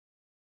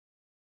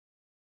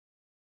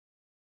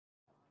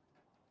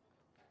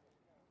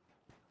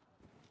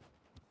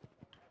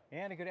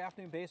And a good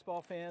afternoon,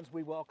 baseball fans.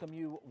 We welcome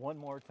you one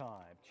more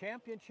time.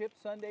 Championship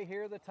Sunday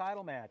here, the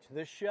title match,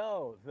 the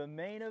show, the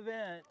main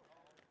event,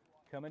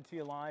 coming to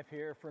you live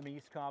here from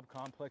East Cobb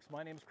Complex.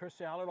 My name is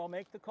Chris Allard. I'll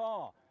make the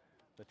call.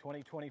 The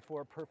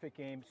 2024 Perfect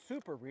Game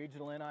Super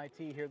Regional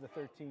NIT here, the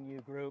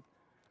 13U group,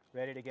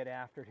 ready to get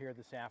after it here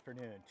this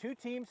afternoon. Two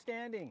teams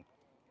standing.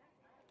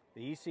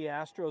 The EC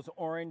Astros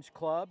Orange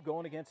Club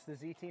going against the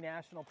ZT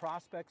National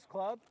Prospects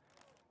Club.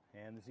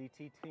 And the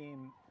ZT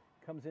team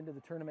comes into the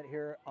tournament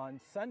here on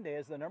Sunday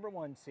as the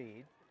 #1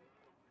 seed.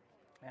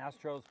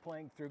 Astros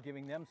playing through,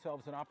 giving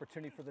themselves an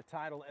opportunity for the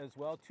title as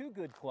well. Two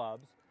good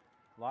clubs,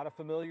 a lot of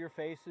familiar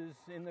faces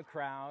in the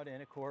crowd,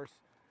 and of course,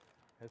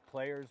 as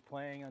players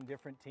playing on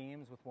different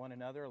teams with one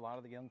another, a lot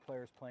of the young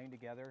players playing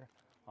together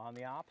on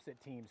the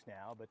opposite teams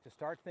now. But to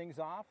start things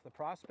off, the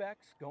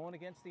Prospects going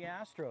against the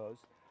Astros,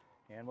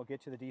 and we'll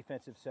get you the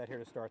defensive set here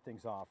to start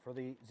things off. For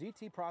the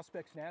ZT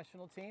Prospects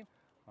national team,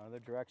 under the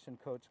direction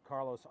Coach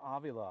Carlos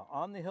Avila.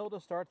 On the hill to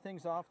start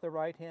things off, the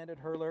right-handed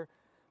hurler,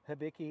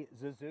 Hibiki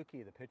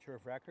Suzuki, the pitcher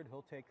of record.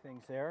 He'll take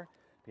things there.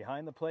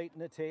 Behind the plate,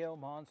 Nateo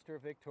Monster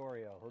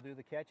Victorio. He'll do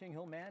the catching.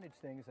 He'll manage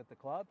things at the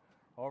club.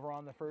 Over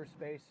on the first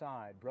base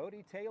side,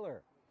 Brody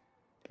Taylor.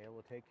 Taylor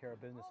will take care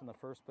of business in the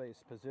first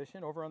base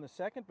position. Over on the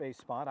second base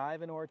spot,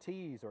 Ivan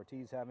Ortiz.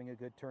 Ortiz having a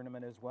good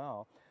tournament as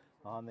well.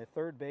 On the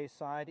third base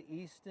side,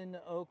 Easton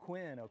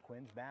O'Quinn.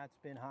 O'Quinn's bat's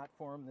been hot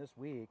for him this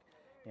week.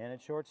 And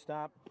at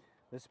shortstop,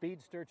 the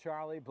speedster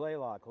Charlie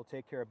Blaylock will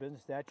take care of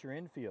business. That's your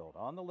infield.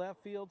 On the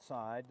left field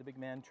side, the big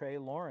man Trey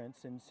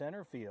Lawrence. In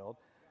center field,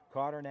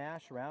 Carter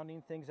Nash.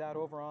 Rounding things out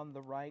over on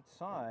the right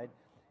side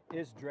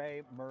is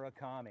Dre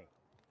Murakami.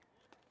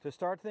 To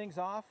start things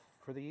off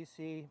for the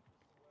EC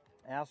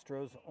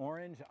Astros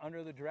Orange,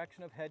 under the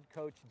direction of head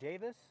coach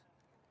Davis,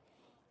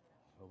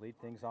 we'll lead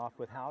things off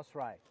with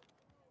Housewright.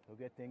 He'll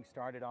get things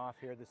started off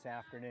here this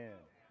afternoon.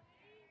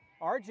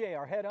 RJ,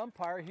 our head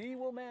umpire, he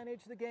will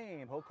manage the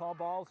game. He'll call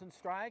balls and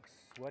strikes.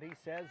 What he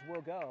says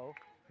will go.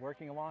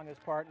 Working along his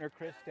partner,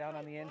 Chris, down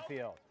on the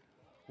infield.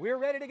 We're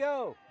ready to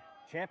go.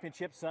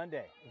 Championship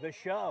Sunday, the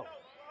show,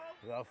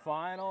 the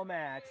final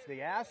match. The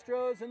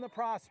Astros and the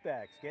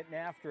Prospects getting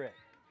after it.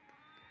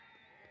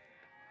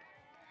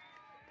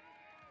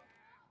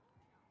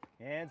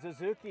 And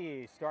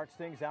Suzuki starts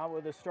things out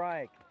with a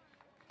strike.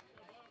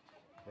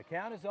 The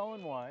count is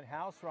 0-1.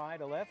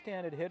 Housewright, a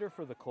left-handed hitter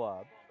for the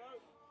club.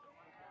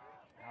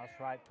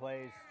 Housewright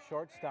plays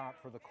shortstop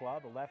for the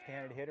club, a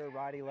left-handed hitter,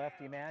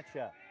 righty-lefty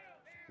matchup.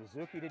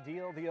 Suzuki to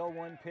deal the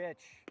 0-1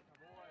 pitch.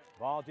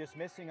 Ball just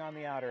missing on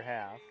the outer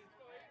half.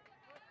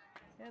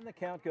 And the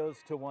count goes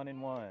to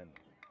 1-1.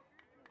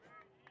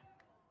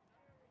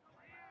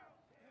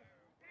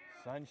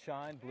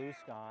 Sunshine, blue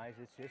skies.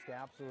 It's just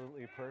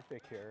absolutely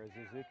perfect here as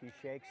Suzuki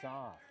shakes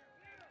off.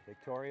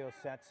 Victorio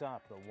sets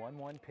up the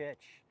 1-1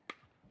 pitch.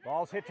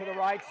 Ball's hit to the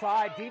right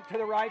side, deep to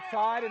the right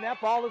side, and that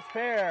ball is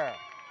fair.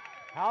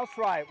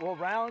 Housewright will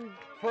round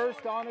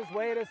first on his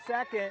way to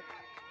second,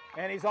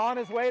 and he's on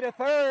his way to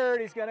third.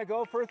 He's going to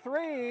go for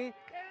 3.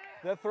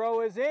 The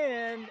throw is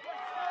in,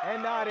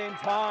 and not in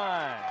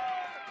time.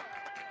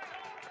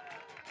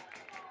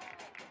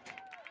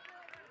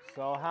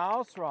 So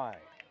Housewright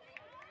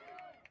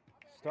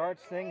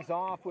starts things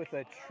off with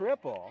a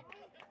triple,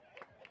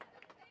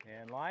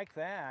 and like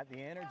that,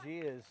 the energy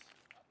is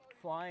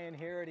flying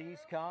here at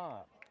East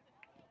Cobb.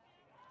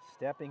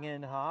 Stepping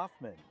in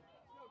Hoffman.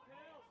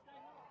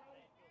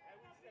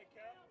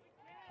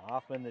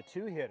 Hoffman, the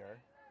 2-hitter,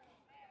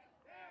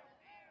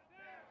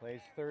 plays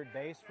third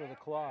base for the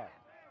club.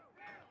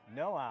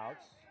 No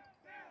outs.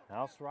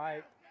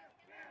 Housewright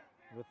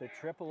with the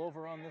triple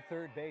over on the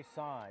third base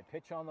side.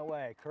 Pitch on the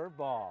way.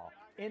 Curveball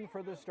in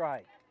for the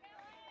strike.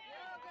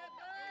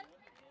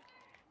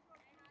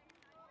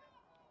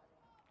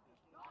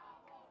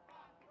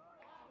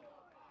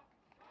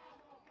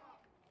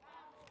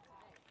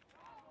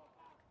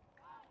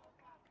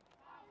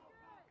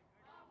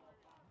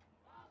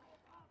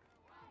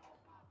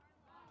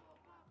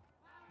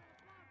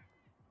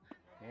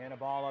 And a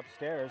ball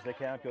upstairs. The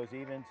count goes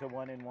even to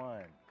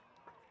 1-1.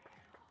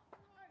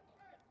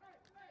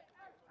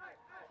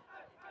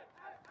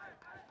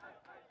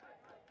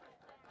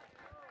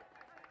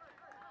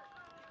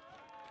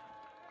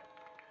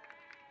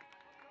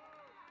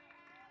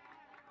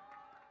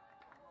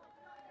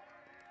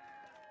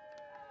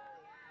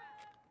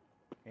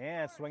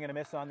 And swing and a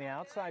miss on the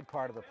outside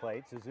part of the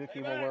plate.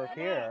 Suzuki will work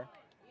here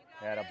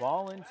at a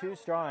ball and 2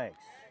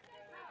 strikes.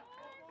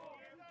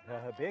 The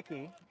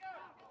Hibiki.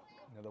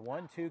 Now the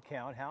 1-2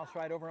 count.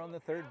 Housewright over on the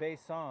third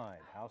base side.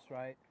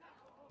 Housewright,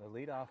 the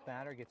leadoff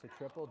batter, gets a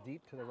triple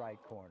deep to the right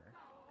corner.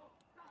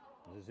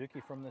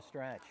 Suzuki from the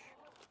stretch.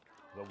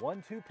 The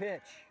 1-2 pitch.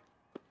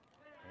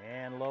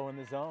 And low in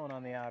the zone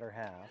on the outer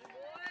half.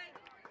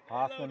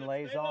 Hoffman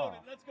lays off.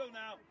 Let's go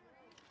now.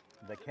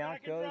 The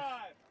count goes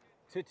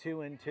to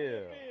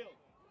 2-2.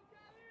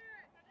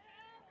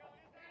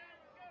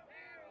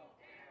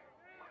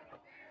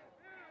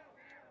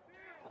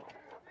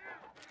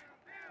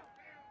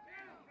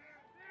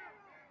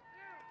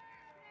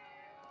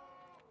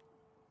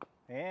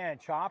 And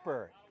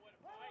Chopper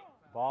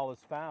Ball is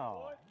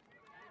foul.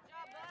 Good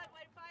job, bud.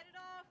 Way to fight it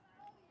off.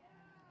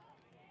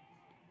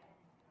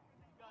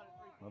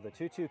 Well, the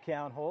 2-2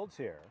 count holds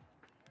here.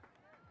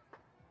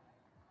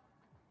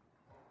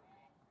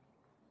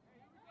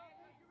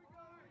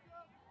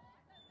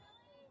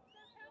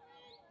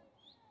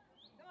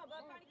 Come on,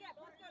 bud. Find a gap.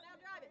 Let's go. Now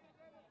drive it.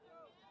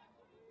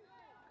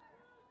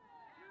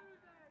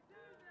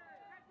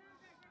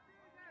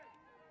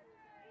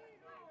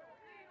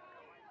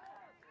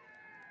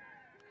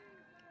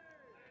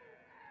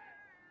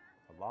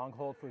 A long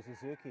hold for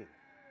Suzuki.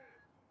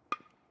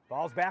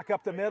 Ball's back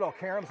up the middle.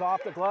 Karam's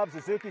off the glove.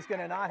 Suzuki's going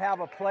to not have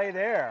a play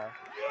there.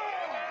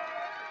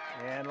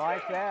 And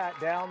like that,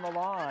 down the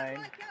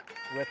line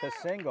with a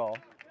single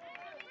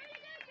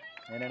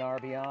and an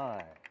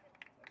RBI.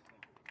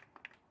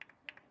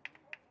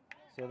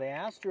 So the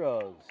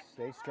Astros,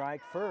 they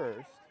strike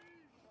first,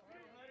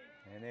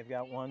 and they've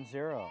got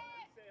 1-0.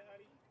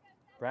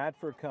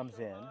 Bradford comes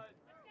in.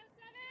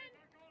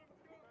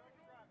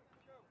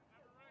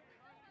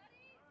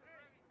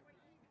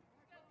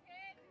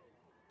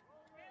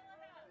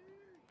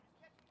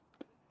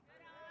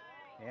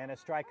 And a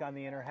strike on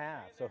the inner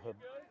half. So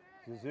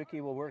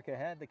Suzuki will work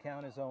ahead. The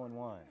count is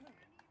 0-1.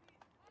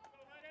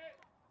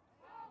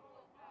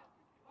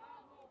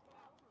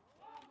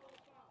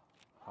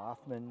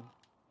 Hoffman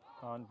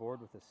on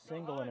board with a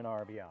single and an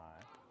RBI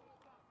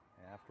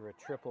after a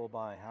triple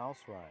by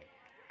Housewright.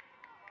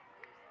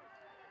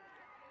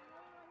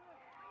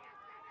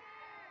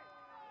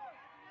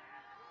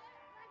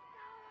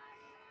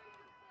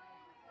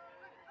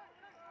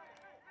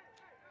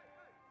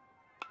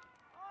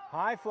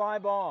 High fly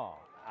ball.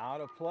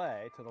 Out of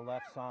play to the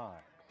left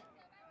side.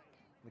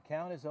 The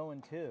count is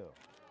 0-2.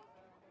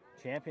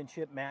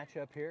 Championship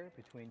matchup here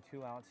between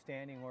two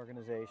outstanding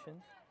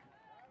organizations.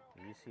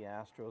 The UC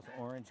Astros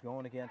Orange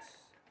going against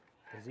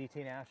the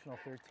ZT National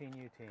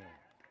 13U team.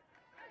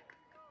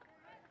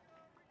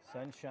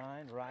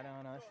 Sunshine right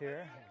on us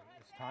here.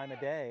 This time of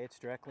day, it's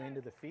directly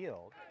into the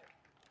field.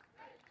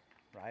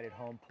 Right at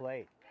home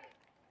plate.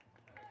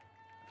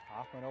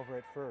 Hoffman over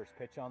at first.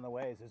 Pitch on the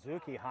way.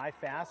 Suzuki, high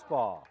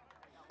fastball.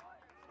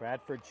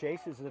 Bradford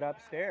chases it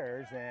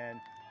upstairs, and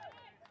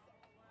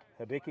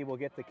Hibiki will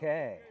get the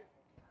K.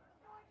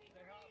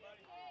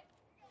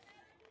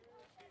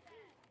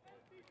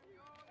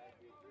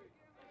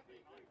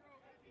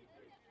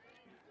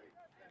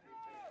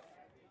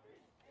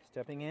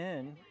 Stepping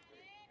in,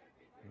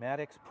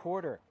 Maddox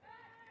Porter.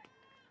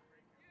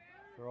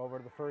 Throw over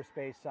to the first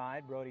base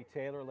side. Brody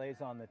Taylor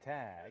lays on the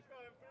tag.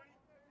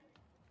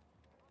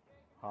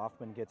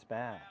 Hoffman gets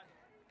back.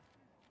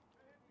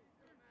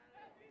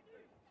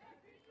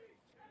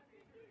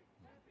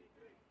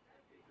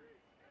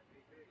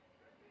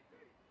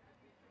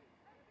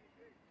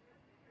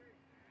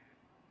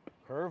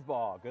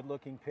 Curveball, good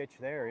looking pitch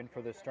there, in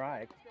for the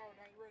strike.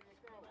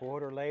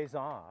 Porter lays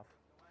off.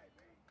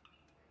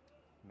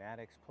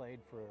 Maddox played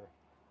for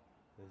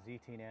the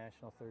ZT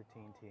National 13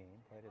 team,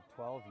 played at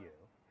 12U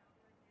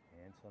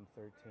and some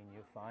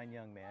 13U. Fine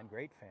young man,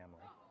 great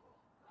family.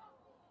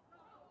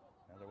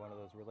 Another one of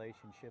those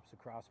relationships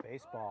across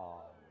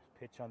baseball.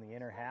 Pitch on the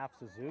inner half,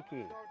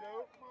 Suzuki.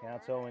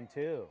 Counts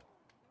 0-2.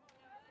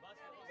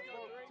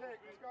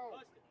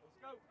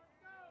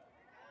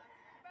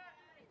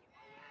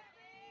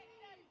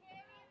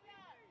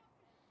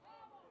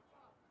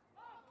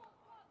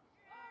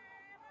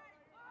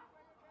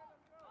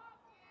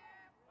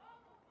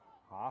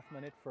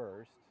 Hoffman at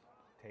first.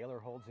 Taylor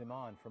holds him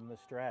on from the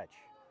stretch.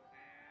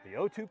 The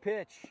 0-2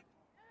 pitch,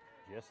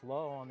 just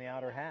low on the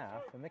outer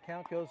half, and the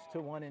count goes to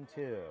 1-2.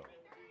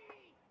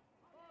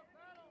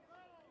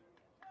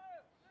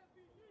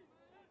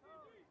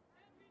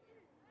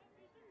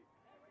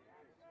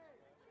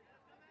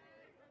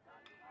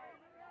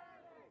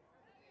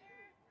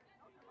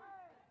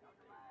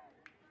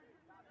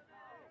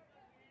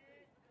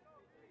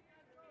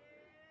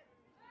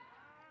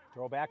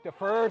 Throw back to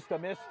first, a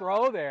missed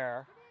throw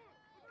there.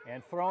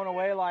 And thrown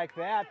away like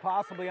that,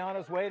 possibly on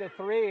his way to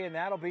 3, and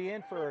that'll be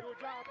in for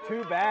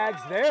 2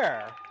 bags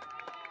there.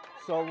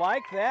 So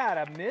like that,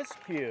 a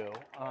miscue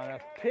on a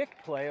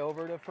pick play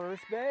over to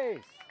first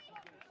base.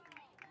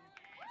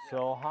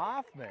 So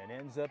Hoffman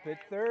ends up at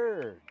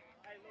third.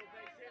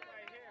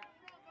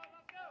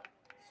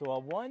 So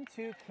a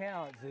 1-2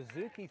 count.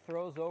 Suzuki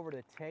throws over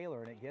to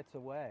Taylor, and it gets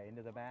away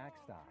into the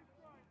backstop.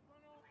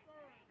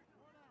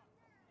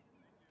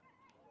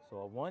 So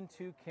a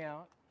 1-2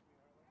 count.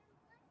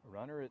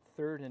 Runner at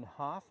third in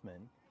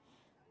Hoffman,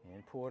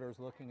 and Porter's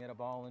looking at a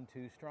ball and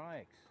 2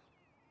 strikes.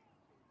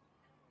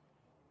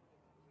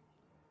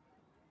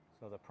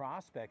 So the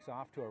prospects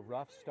off to a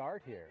rough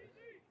start here.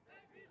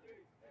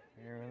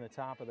 They're in the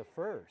top of the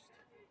first.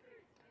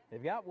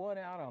 They've got 1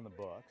 out on the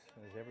books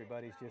as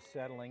everybody's just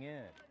settling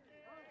in.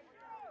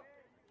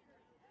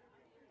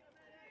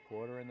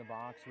 Porter in the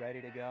box,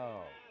 ready to go.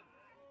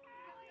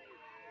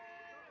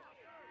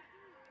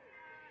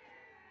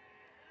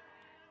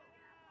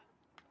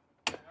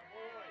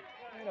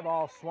 And a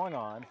ball swung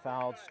on,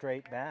 fouled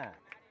straight back.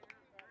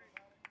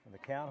 And the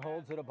count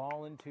holds at a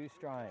ball and 2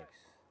 strikes.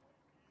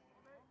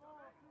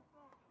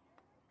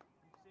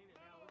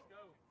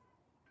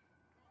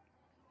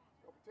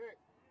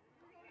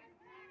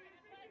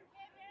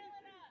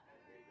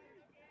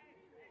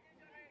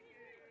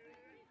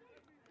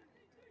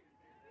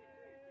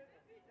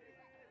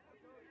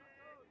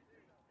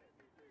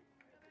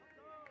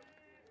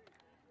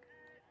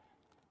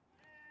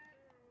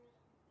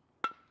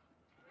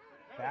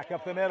 Back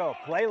up the middle.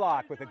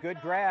 Blaylock with a good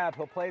grab.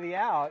 He'll play the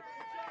out.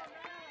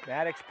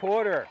 Maddox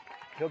Porter,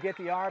 he'll get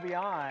the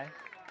RBI.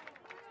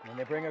 And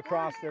they bring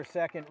across their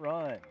second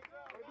run.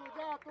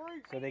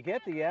 So they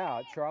get the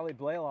out. Charlie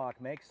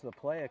Blaylock makes the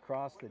play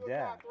across the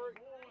deck.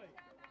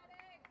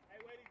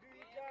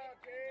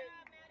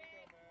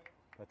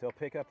 But they'll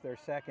pick up their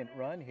second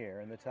run here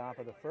in the top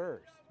of the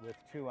first with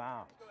 2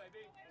 outs.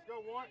 Let's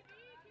go, one.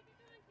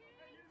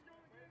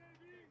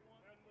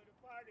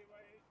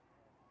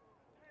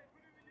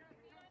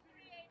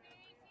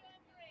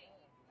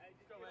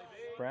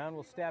 Brown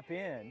will step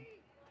in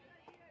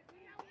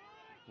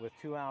with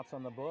 2 outs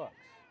on the books.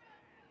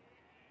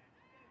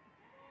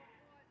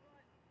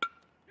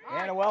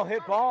 And a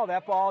well-hit ball.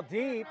 That ball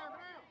deep.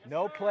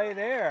 No play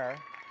there.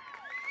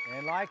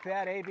 And like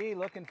that, AB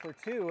looking for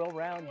 2. He'll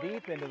round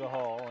deep into the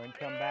hole and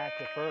come back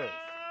to first.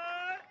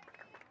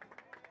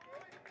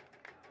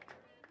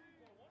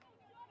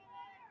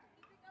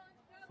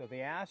 So the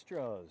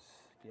Astros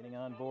getting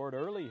on board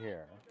early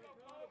here.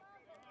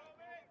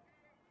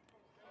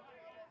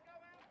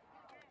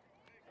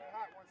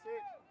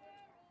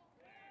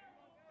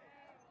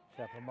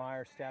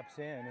 Meyer steps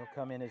in. He'll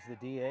come in as the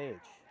DH.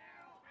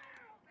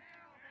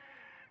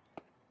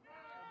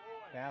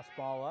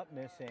 Fastball up,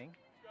 missing.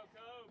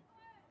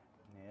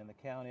 And the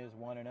count is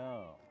 1-0.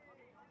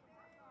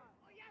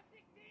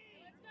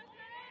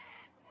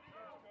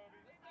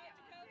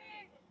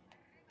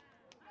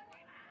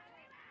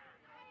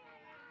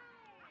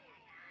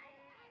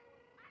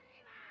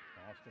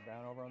 Ashton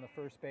Brown over on the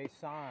first base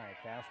side.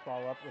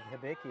 Fastball up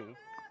with Hibiki.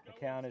 The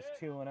count is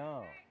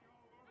 2-0.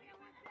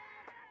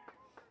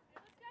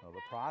 Well,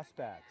 the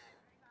prospects.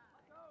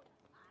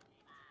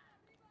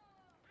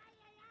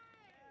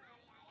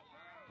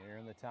 Here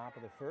in the top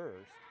of the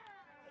first.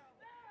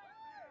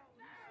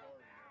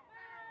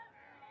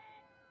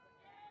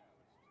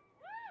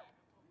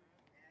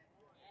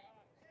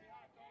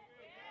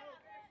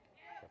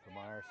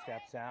 Meyer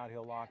steps out.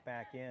 He'll lock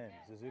back in.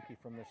 Suzuki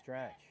from the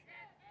stretch.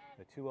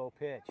 The 2-0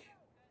 pitch.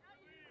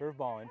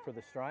 Curveball in for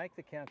the strike.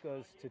 The count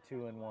goes to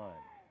 2-1.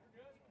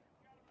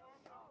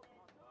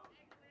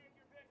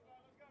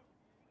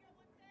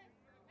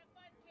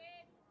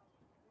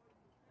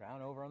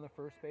 Brown over on the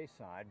first base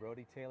side.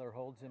 Brody Taylor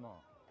holds him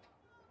off.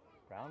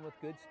 Brown with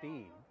good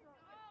speed.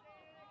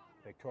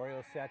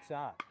 Victorio sets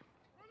up.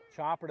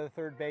 Chopper to the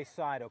third base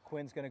side.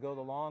 O'Quinn's going to go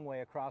the long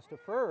way across to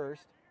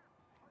first.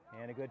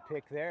 And a good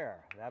pick there.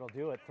 That'll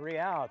do it. 3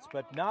 outs,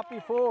 but not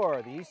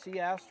before. The EC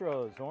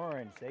Astros,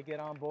 orange, they get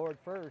on board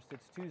first.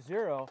 It's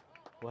 2-0.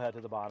 We'll head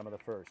to the bottom of the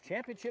first.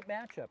 Championship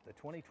matchup, the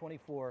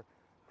 2024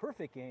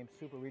 Perfect Game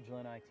Super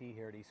Regional NIT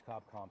here at East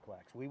Cobb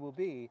Complex. We will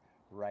be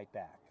right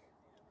back.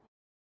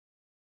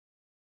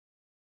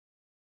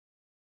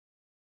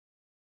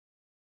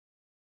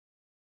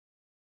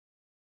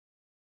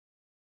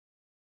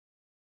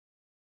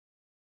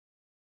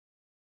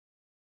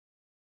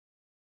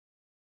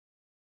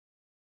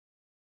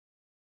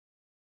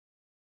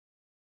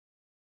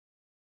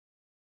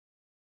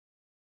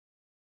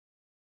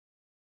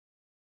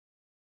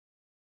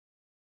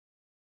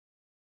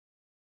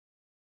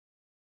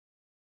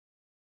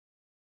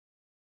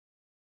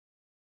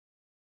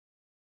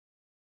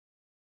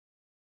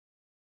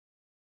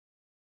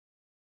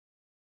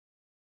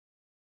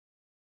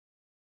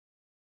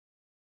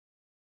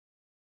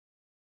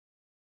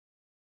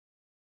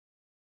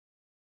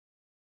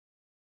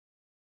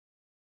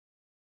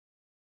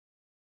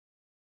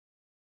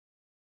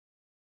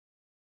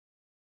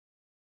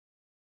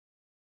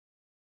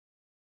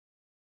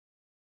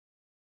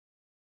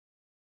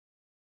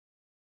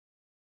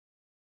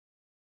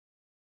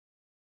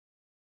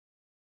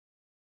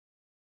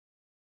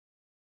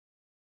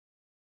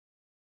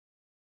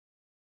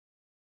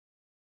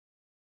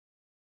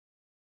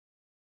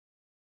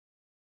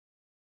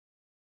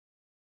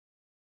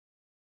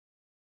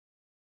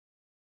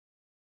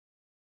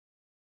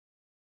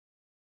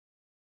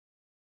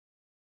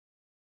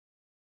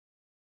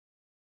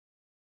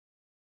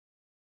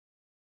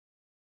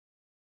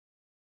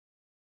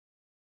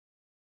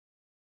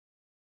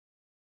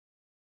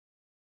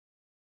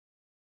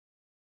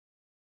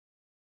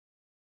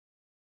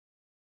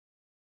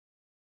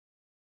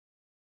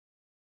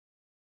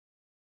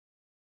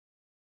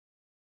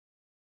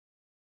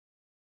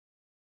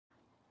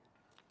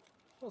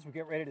 Well, as we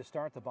get ready to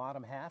start the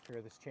bottom half here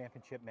of this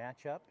championship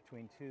matchup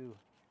between two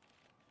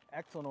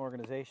excellent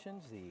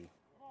organizations, the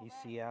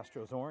EC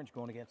Astros Orange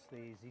going against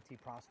the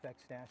ZT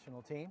Prospects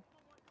national team.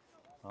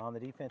 On the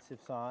defensive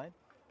side,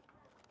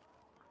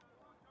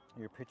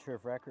 your pitcher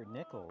of record,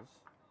 Nichols,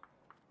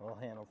 will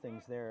handle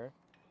things there.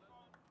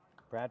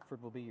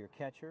 Bradford will be your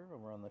catcher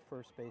over on the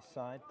first base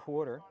side.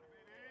 Porter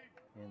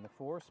in the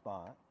 4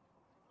 spot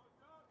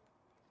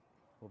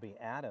will be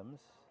Adams.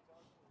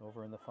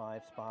 Over in the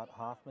 5 spot,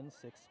 Hoffman.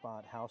 6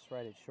 spot,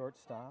 Housewright at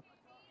shortstop.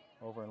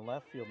 Over in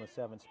left field in the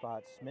 7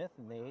 spot, Smith.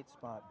 In the 8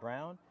 spot,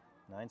 Brown.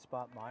 9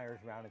 spot,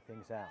 Myers rounding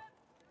things out.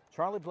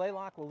 Charlie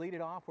Blaylock will lead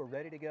it off. We're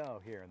ready to go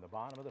here in the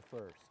bottom of the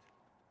first.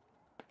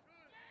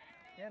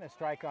 And a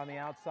strike on the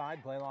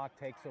outside. Blaylock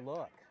takes a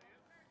look.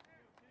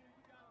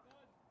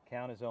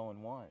 count is 0-1.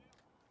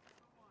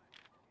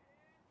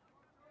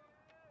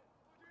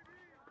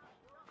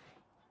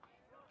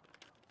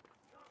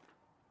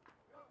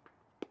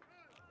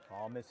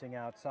 Ball missing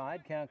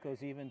outside. Count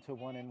goes even to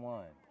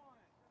 1-1.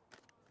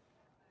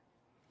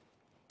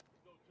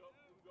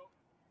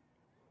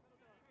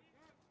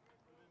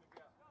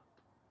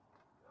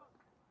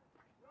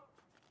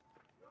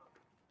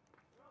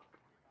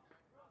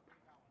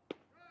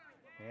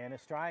 And a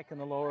strike in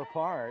the lower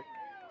part.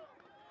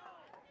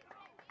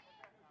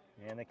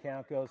 And the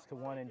count goes to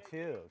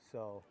 1-2.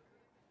 So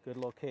good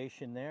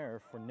location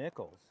there for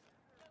Nichols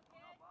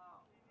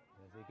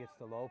as he gets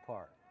the low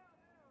part.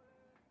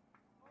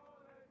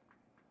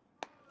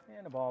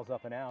 And the ball's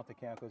up and out. The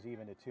count goes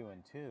even to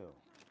 2-2.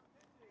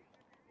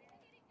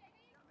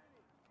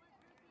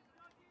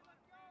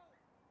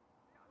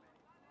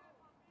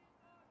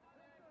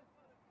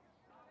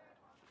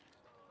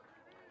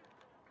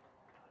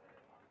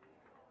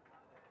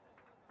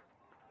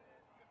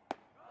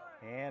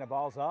 And the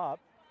ball's up,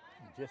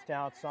 just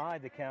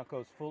outside. The count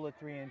goes full at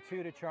 3-2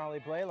 to Charlie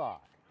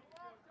Blaylock.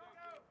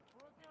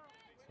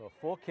 So a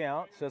full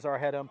count, says our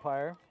head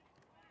umpire.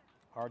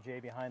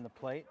 RJ behind the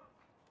plate,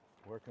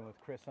 working with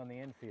Chris on the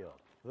infield.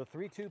 The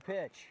 3-2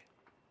 pitch.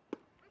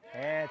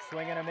 And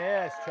swing and a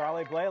miss.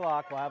 Charlie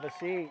Blaylock will have a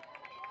seat.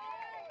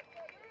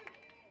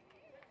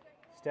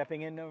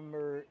 Stepping in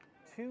number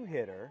 2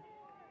 hitter,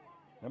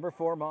 number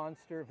 4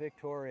 Monster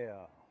Victoria.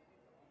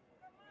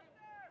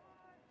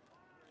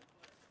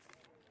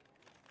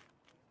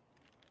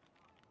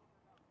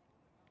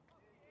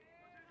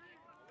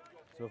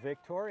 So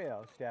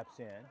Victorio steps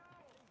in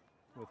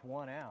with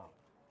 1 out.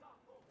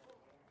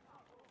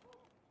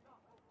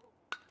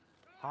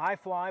 High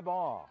fly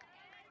ball.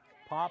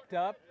 Popped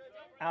up,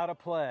 out of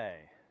play.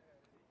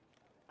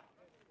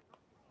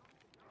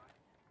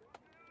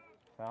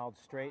 Fouled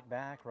straight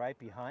back right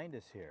behind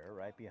us here,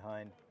 right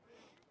behind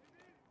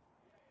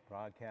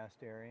broadcast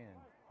area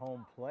and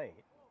home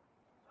plate.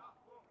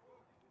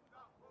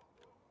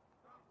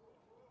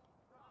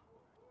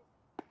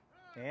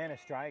 And a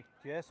strike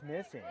just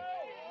missing.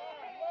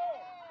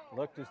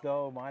 Looked as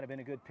though it might have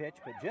been a good pitch,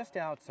 but just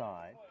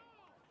outside.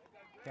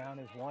 Count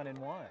is 1-1.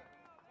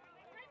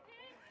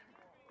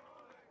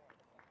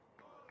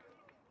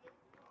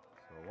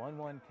 So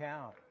 1-1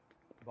 count.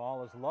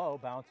 Ball is low,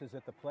 bounces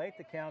at the plate.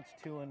 The count's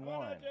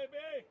 2-1.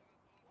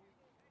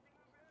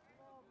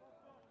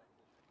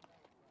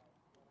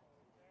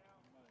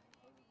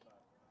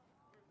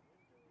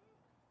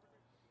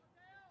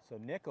 So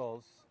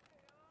Nichols,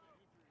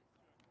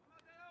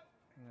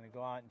 I'm going to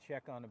go out and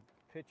check on the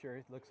pitcher.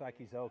 It looks like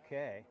he's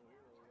okay.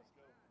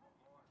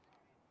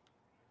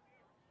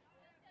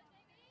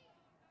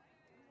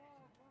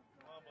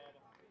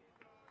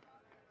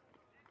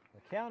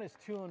 The count is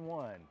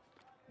 2-1.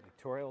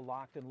 Victoria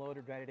locked and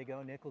loaded, ready to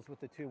go. Nichols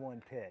with the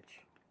 2-1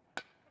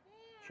 pitch.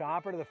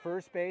 Chopper to the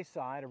first base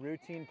side, a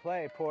routine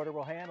play. Porter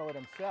will handle it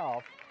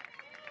himself,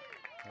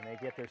 and they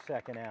get their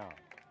second out.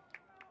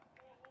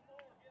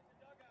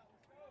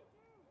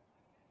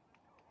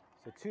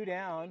 So 2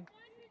 down.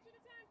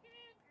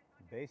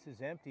 Base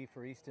is empty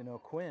for Easton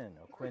O'Quinn.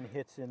 O'Quinn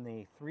hits in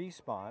the 3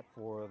 spot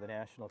for the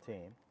national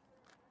team.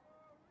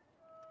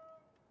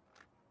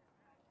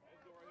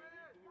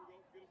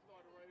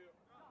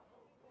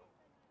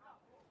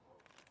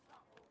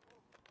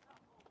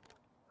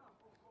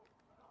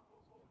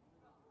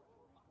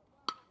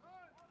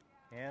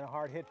 And a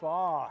hard hit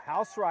ball.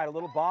 House right, a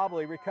little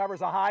bobbly,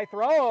 recovers a high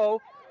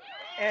throw,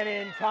 and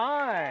in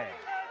time.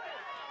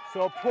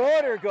 So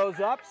Porter goes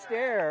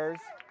upstairs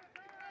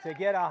to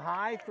get a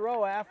high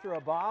throw after a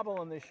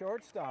bobble in the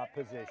shortstop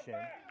position.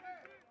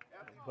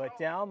 But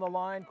down the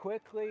line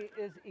quickly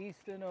is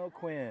Easton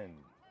O'Quinn.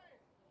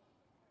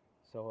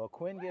 So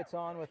O'Quinn gets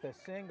on with a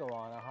single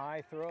on a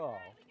high throw.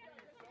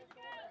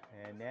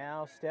 And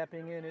now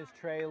stepping in is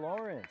Trey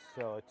Lawrence.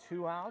 So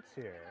 2 outs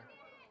here.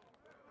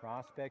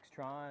 Prospects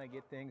trying to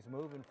get things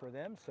moving for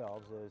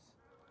themselves as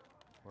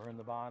we're in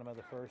the bottom of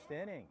the first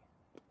inning.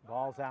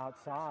 Ball's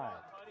outside.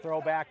 Throw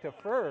back to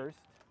first.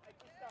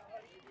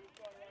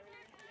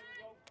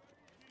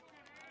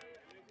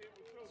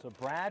 So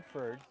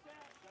Bradford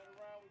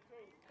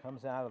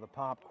comes out of the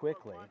pop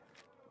quickly.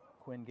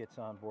 Quinn gets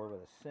on board with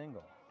a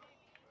single.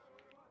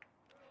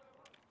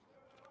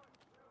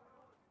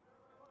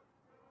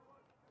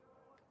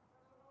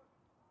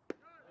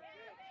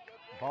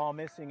 Ball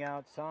missing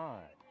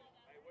outside.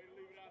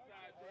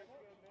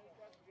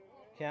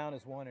 Count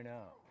is 1-0.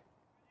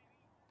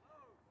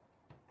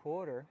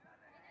 Porter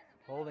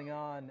holding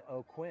on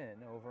O'Quinn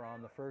over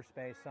on the first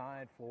base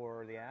side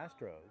for the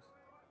Astros.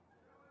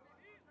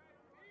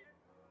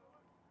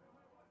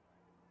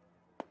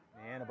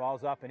 And the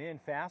ball's up and in,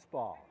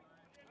 fastball.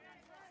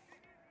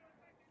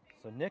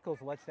 So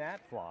Nichols lets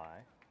that fly.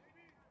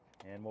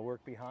 And we'll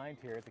work behind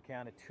here at the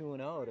count of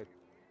 2-0 to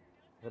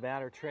the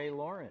batter, Trey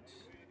Lawrence.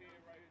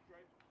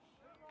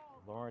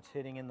 Lawrence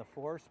hitting in the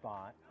 4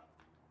 spot.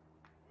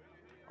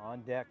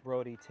 On deck,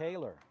 Brody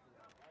Taylor.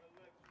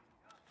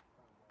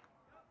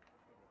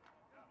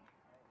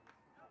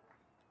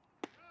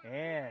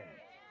 And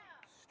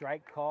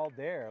strike called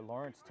there.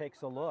 Lawrence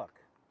takes a look.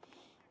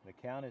 The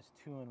count is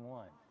 2-1.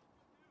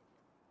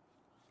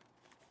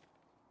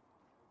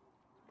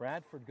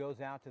 Bradford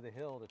goes out to the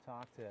hill to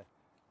talk to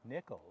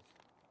Nichols.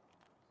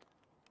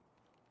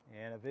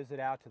 And a visit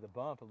out to the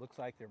bump. It looks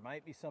like there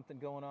might be something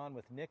going on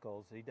with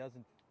Nichols. He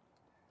doesn't,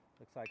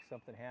 looks like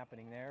something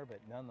happening there, but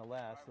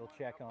nonetheless, they'll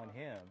check on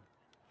him.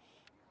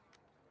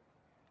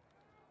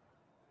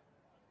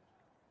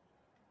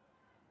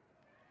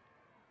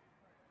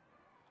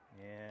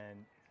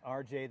 And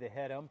RJ, the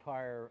head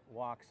umpire,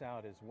 walks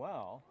out as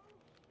well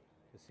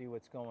to see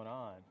what's going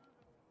on.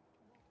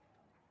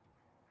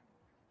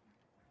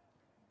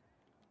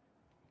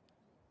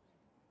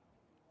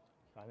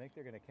 I think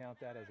they're going to count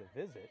that as a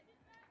visit.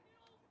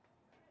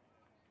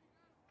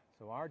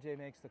 So RJ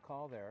makes the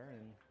call there,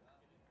 and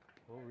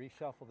we'll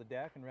reshuffle the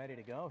deck and ready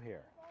to go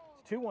here.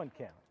 It's 2-1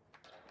 count.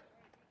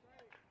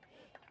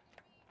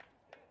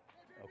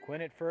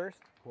 O'Quinn at first.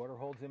 Porter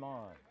holds him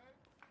on.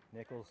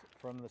 Nichols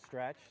from the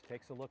stretch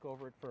takes a look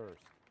over at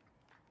first.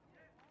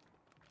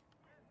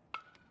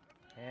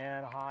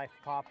 And a high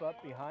pop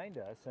up behind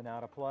us and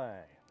out of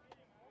play.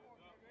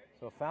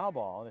 So a foul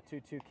ball and a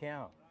 2-2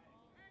 count.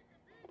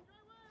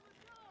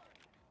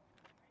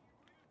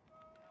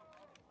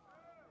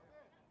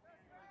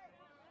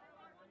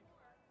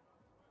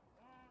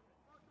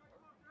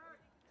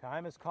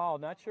 Time is called.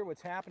 Not sure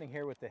what's happening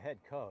here with the head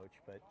coach,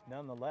 but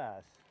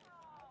nonetheless,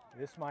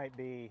 this might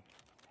be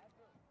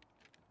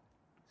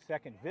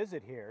second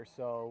visit here,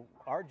 so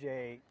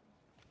RJ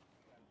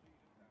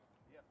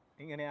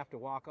ain't going to have to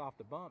walk off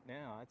the bump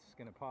now. That's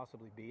going to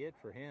possibly be it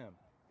for him.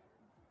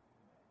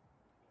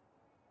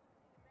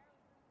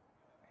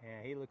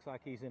 And he looks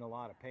like he's in a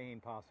lot of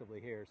pain possibly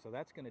here, so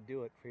that's going to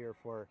do it here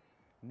for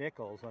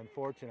Nichols,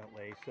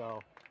 unfortunately. So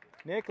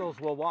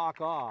Nichols will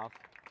walk off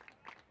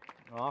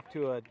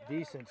to a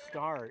decent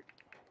start.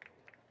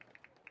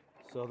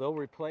 So they'll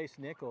replace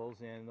Nichols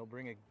and they'll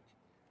bring a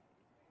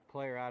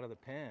player out of the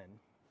pen.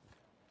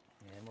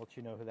 And we'll let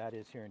you know who that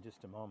is here in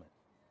just a moment.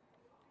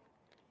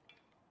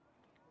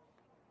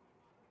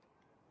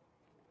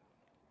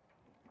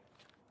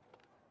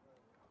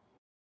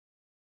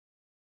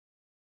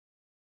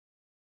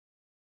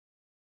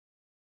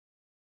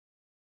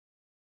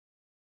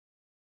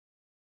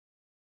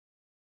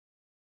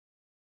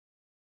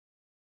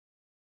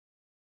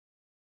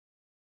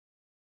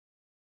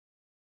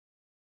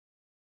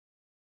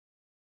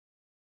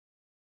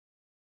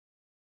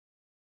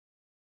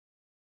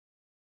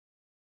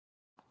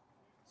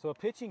 So a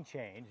pitching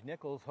change.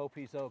 Nichols, hope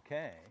he's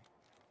okay.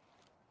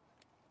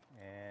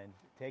 And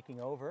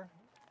taking over,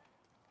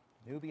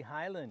 Newbie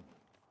Highland.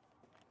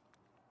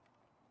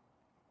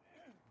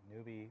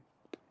 Newbie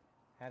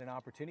had an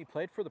opportunity,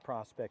 played for the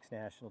Prospects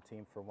national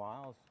team for a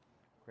while.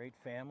 Great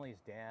family, his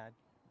dad,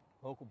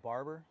 local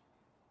barber.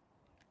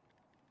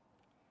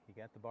 He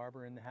got the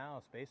barber in the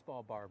house,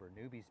 baseball barber,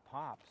 Newbie's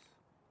pops.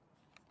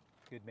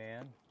 Good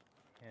man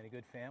and a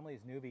good family.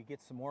 As Newbie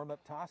gets some warm-up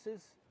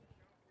tosses.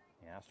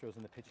 The Astros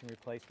in the pitching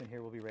replacement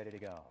here will be ready to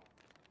go.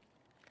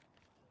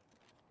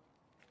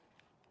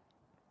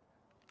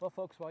 Well,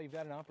 folks, while you've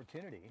got an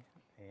opportunity,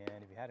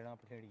 and if you had an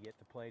opportunity yet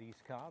to play at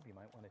East Cobb, you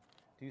might want to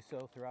do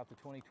so throughout the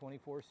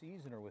 2024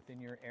 season or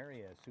within your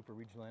area. Super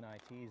Regional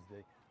NITs,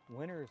 the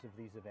winners of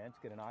these events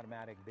get an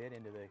automatic bid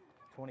into the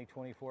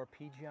 2024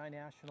 PGI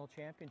National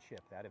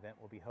Championship. That event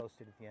will be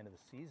hosted at the end of the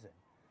season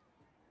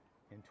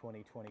in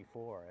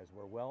 2024 as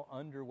we're well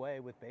underway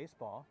with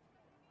baseball.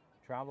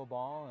 Travel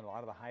ball and a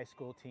lot of the high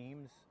school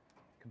teams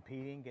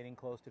competing, getting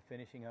close to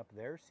finishing up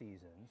their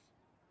seasons,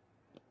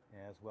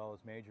 as well as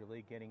Major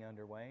League getting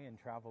underway in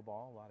travel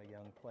ball. A lot of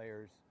young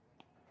players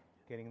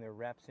getting their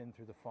reps in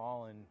through the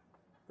fall and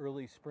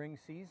early spring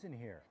season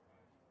here.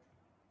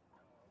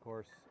 Of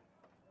course,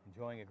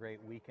 enjoying a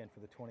great weekend for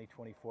the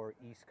 2024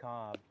 East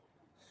Cobb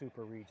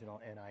Super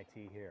Regional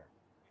NIT here.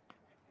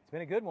 It's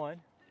been a good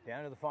one,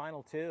 down to the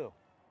final two.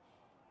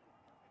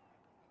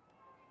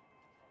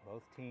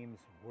 Both teams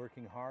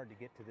working hard to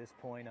get to this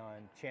point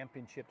on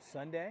Championship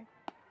Sunday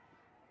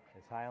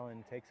as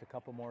Highland takes a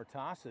couple more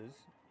tosses.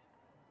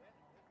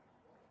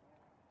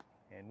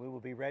 And we will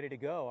be ready to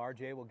go.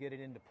 RJ will get it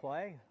into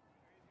play.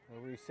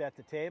 We'll reset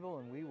the table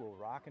and we will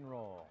rock and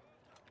roll.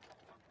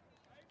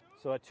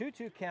 So a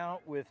 2-2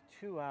 count with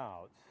 2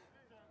 outs.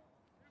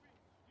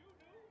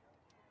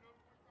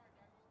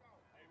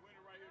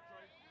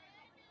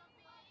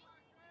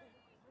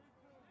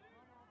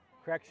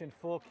 Correction,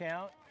 full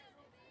count.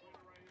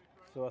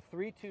 So a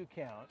 3-2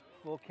 count,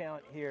 full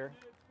count here.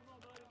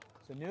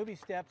 So Newbie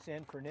steps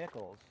in for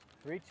Nichols.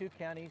 3-2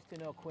 count,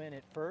 Easton O'Quinn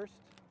at first.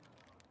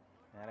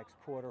 Maddox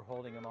Porter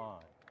holding him on.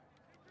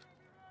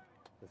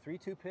 The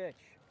 3-2 pitch.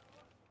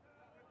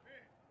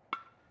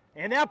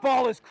 And that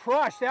ball is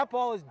crushed. That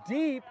ball is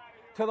deep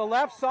to the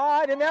left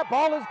side, and that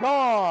ball is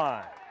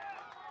gone.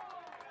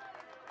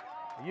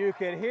 You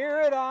can hear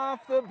it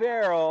off the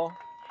barrel.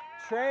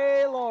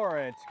 Trey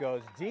Lawrence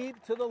goes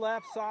deep to the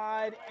left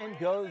side and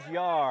goes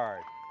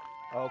yard.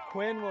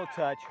 O'Quinn will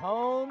touch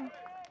home,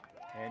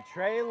 and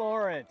Trey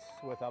Lawrence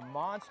with a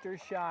monster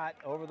shot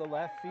over the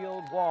left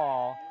field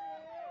wall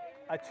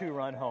a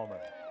 2-run homer.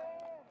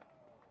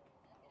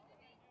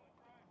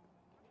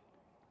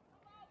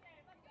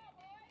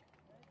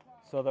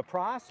 So the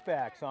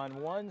prospects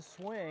on one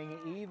swing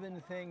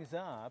even things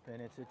up,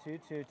 and it's a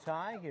 2-2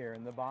 tie here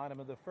in the bottom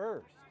of the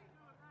first.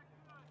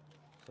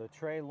 So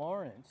Trey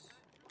Lawrence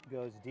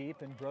goes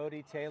deep, and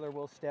Brody Taylor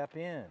will step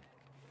in.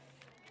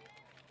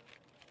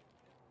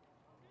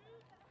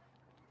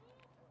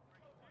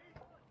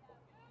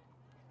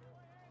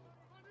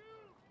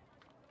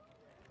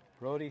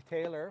 Brody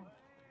Taylor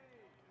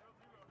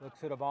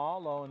looks at a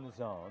ball low in the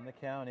zone. The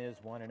count is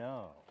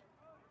 1-0.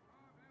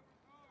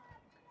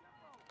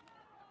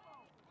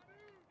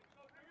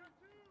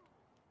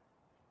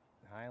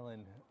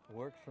 Highland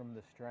works from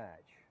the stretch.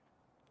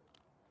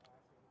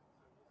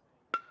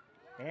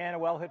 And a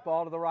well-hit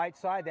ball to the right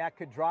side. That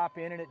could drop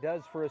in, and it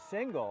does for a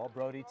single.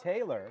 Brody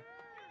Taylor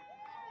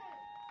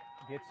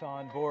gets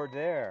on board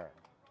there.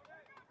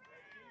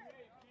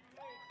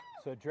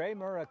 So Dre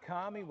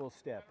Murakami will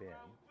step in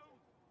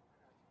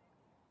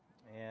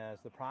as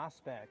the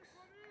prospects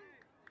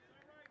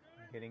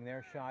getting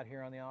their shot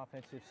here on the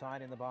offensive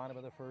side in the bottom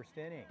of the first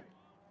inning.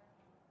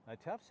 A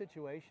tough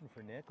situation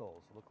for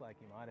Nichols. Looked like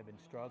he might have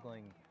been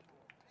struggling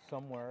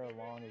somewhere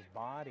along his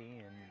body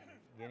and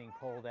getting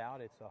pulled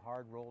out. It's a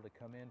hard role to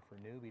come in for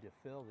Newby to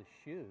fill the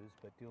shoes,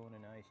 but doing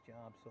a nice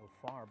job so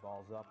far.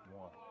 Ball's up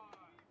 1.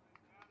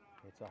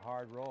 It's a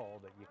hard role,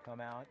 but you come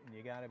out and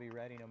you got to be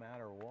ready no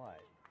matter what.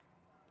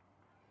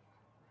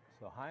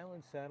 So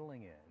Highland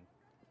settling in.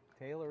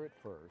 Taylor at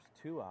first,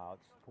 2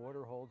 outs.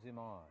 Porter holds him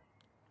on.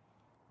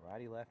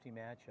 Righty-lefty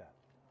matchup.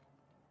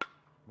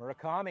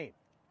 Murakami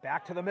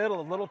back to the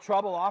middle, a little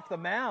trouble off the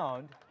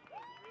mound.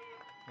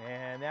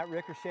 And that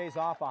ricochets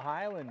off a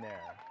Highland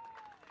there.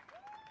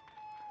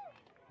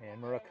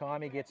 And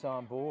Murakami gets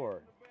on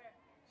board.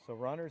 So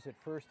runners at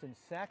first and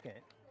second,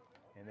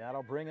 and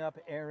that'll bring up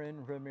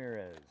Aaron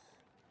Ramirez.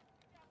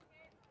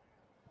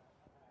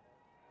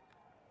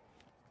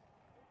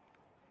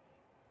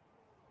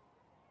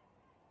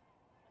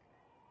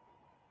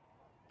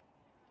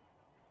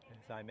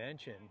 As I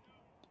mentioned,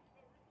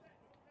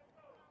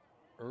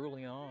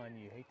 early on,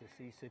 you hate to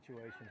see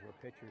situations where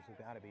pitchers have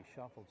got to be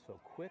shuffled so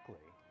quickly.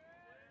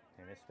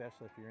 And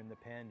especially if you're in the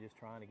pen just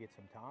trying to get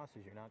some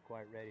tosses, you're not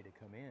quite ready to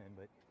come in.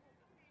 But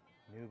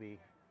Newby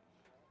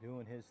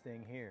doing his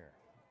thing here.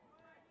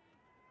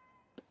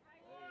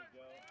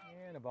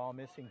 And a ball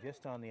missing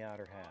just on the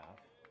outer half.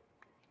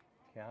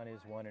 Count is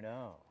 1-0.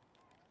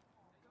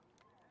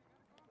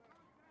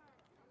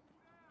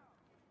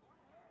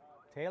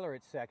 Taylor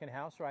at second,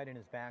 house right in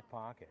his back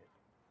pocket.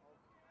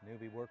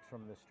 Newby works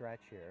from the stretch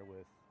here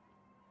with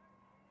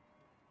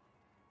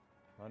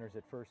runners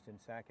at first and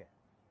second.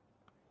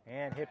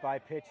 And hit by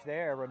pitch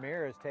there.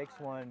 Ramirez takes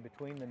one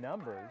between the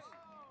numbers,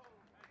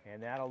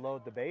 and that'll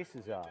load the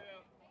bases up.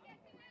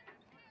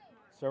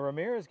 So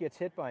Ramirez gets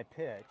hit by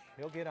pitch.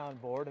 He'll get on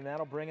board, and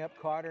that'll bring up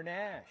Carter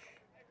Nash.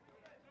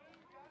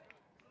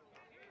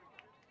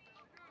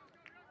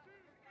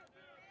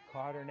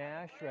 Carter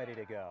Nash ready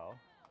to go.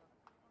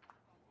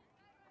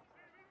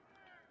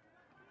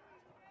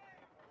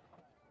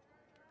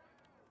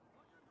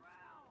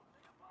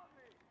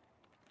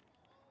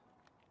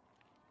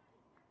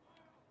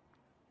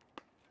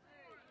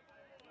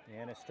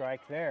 And a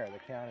strike there. The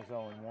count is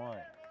 0-1.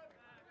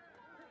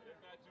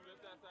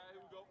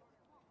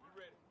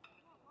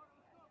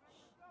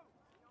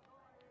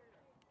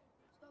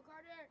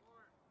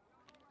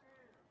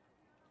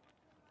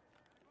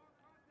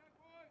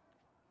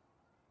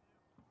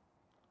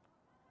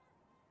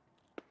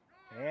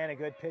 And a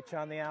good pitch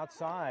on the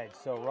outside.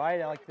 So right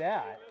like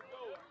that.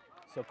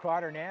 So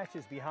Carter Nash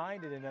is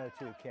behind it in 0-2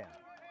 count.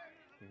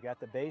 You've got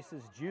the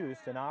bases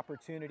juiced, an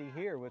opportunity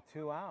here with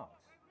 2 outs.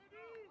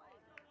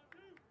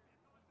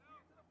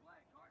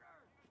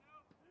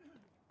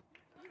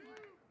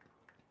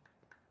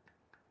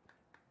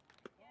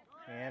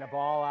 And a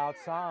ball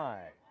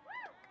outside.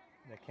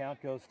 The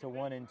count goes to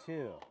 1-2.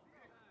 It's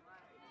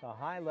a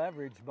high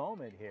leverage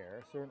moment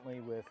here, certainly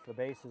with the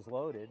bases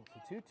loaded.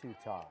 It's a 2-2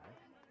 tie.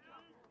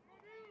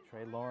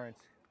 Trey Lawrence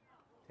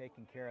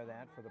taking care of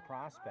that for the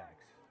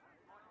prospects.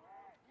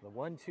 The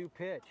 1-2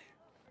 pitch.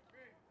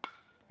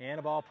 And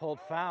a ball pulled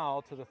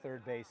foul to the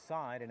third base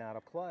side and out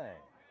of play.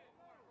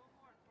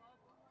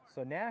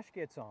 So Nash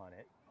gets on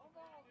it.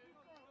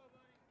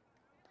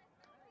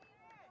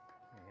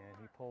 And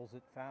he pulls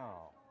it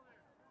foul.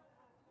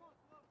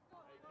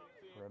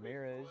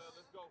 Ramirez,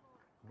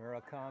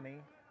 Murakami,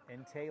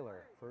 and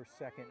Taylor, first,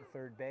 second, and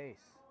third base.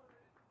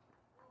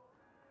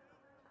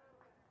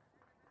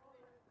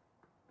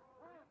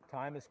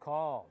 Time is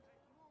called.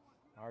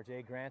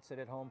 RJ grants it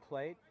at home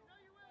plate.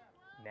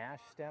 Nash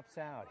steps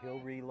out. He'll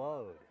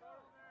reload.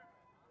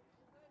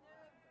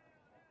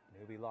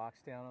 Newby locks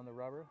down on the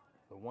rubber.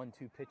 The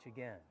 1-2 pitch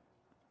again.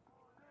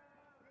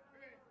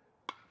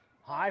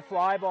 High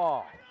fly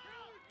ball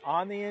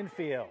on the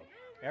infield.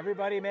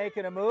 Everybody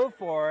making a move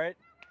for it.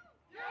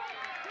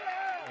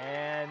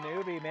 And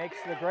Newby makes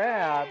the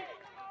grab.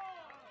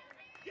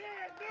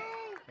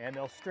 And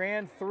they'll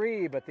strand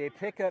 3, but they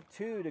pick up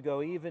 2 to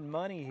go even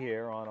money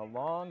here on a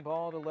long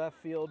ball to left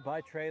field by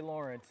Trey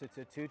Lawrence. It's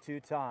a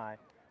 2-2 tie.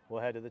 We'll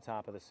head to the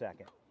top of the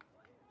second.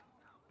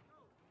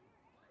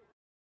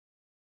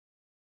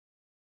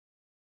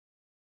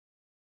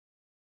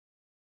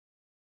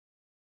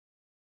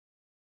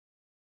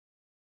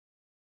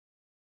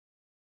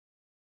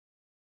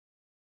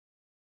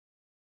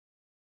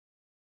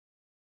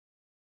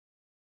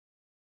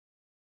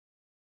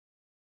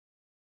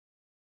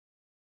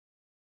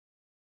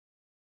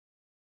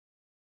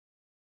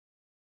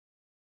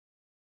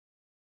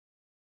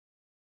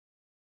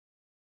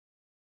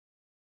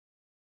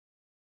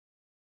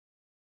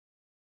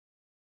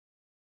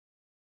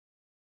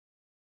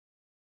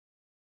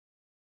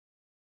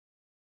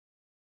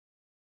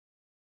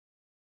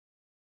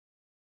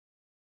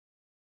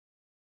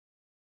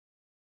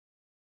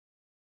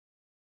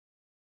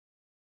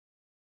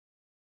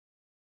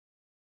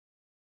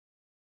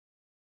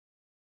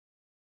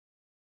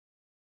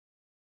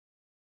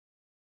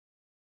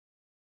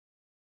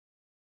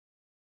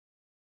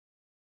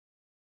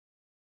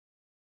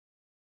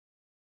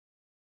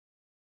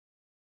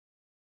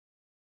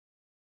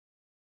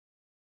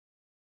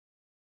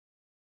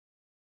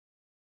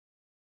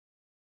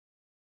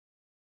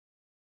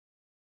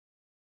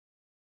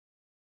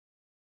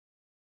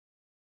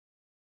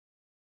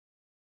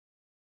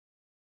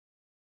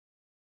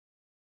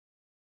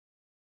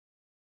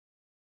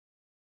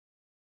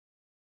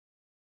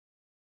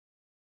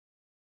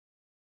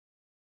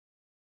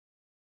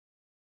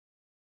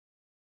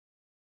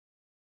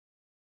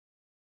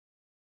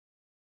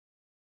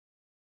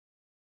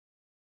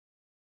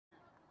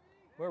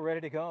 We're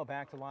ready to go.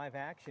 Back to live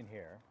action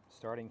here.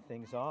 Starting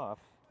things off,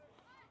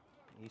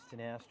 EC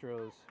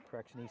Astros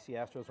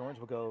Orange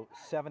will go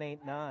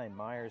 7-8-9.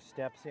 Myers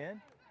steps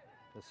in,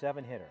 the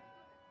 7-hitter.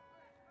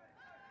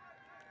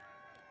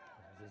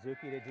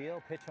 Suzuki to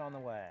deal, pitch on the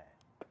way.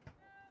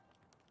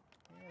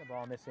 And the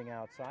ball missing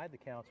outside. The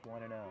count's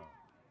 1-0.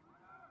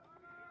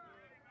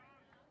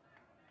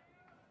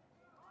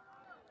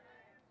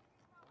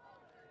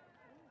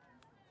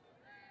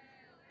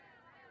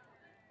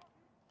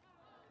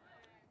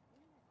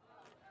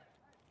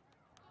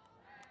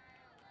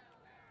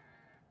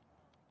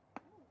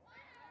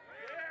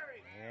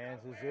 And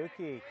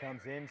Suzuki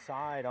comes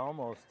inside,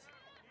 almost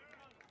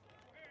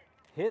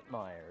hit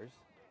Myers,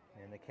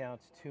 and the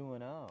count's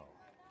 2-0.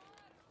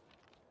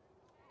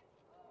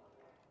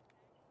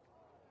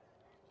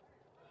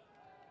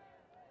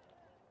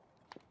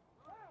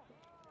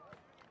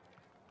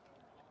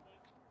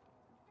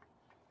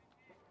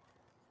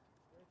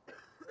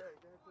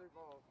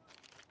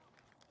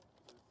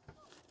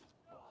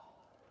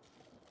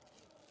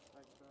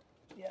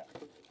 Yeah.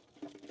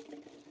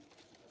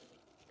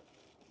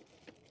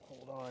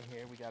 Hold on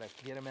here. We got to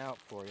get him out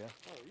for you.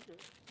 Oh, you good.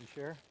 You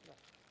sure? Yeah.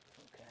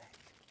 Okay.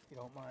 If you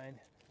don't mind.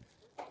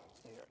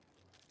 Here.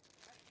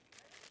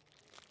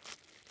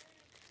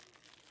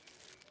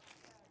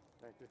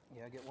 Thank you.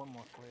 Yeah, I'll get one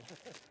more for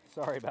you.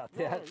 Sorry about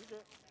No, that. you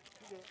good.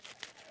 You good.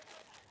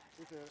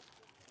 You good.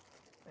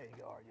 There you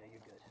go, RJ.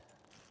 You're good.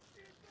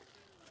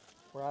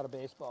 We're out of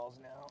baseballs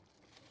now.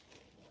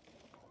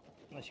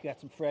 Unless you got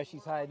some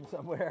freshies hiding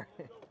somewhere.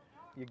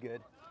 You're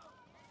good.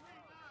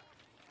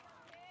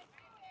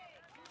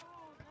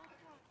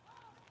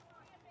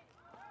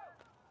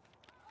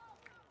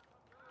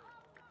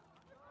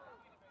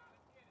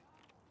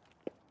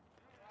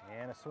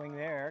 And a swing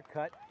there,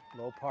 cut,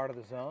 low part of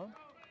the zone.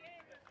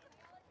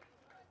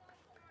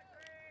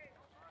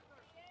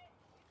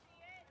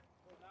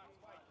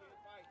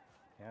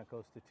 Now it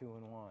goes to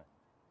 2-1.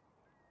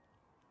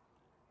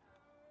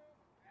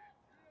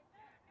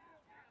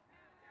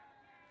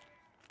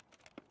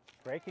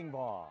 Breaking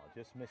ball,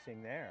 just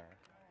missing there.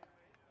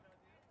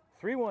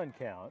 3-1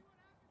 count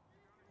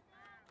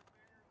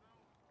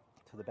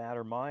to the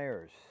batter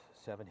Myers,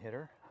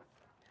 7-hitter.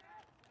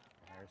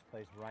 Myers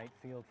plays right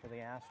field for the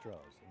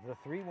Astros. The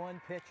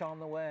 3-1 pitch on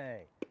the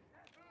way.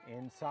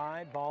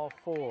 Inside, ball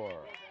 4.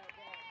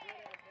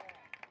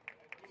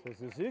 So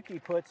Suzuki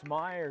puts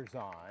Myers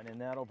on, and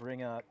that'll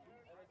bring up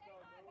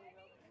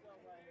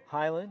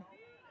Highland.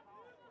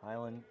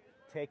 Highland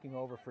taking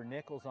over for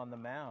Nichols on the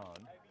mound.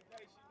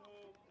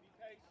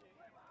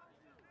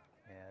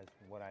 As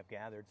what I've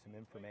gathered, some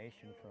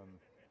information from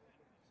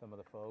some of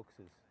the folks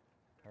is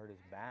hurt his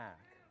back.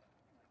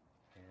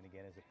 And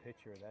again, as a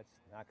pitcher, that's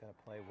not going to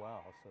play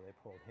well, so they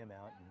pulled him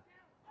out and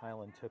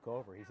Highland took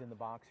over. He's in the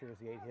box here as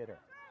the 8-hitter.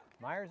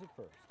 Myers at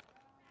first.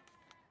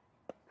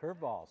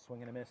 Curveball,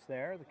 swing and a miss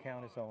there. The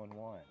count is 0-1.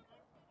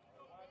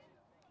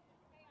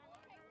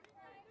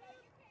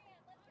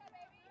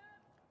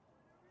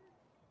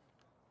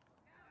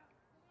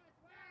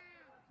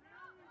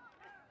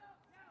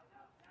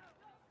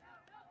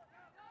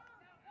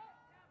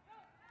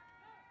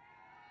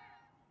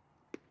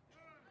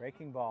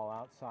 Breaking ball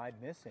outside,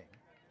 missing.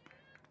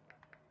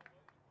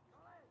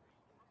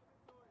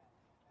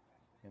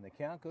 And the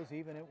count goes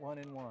even at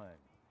 1-1.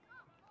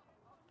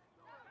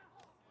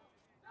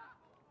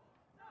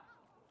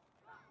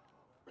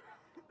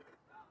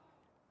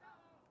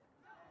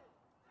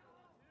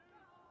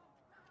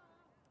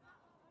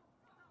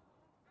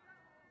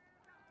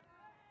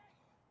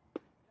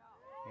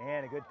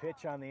 And a good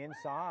pitch on the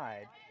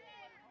inside.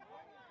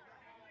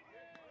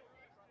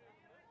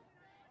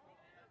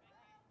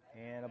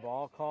 And a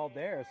ball called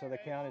there, so the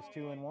count is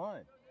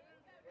 2-1.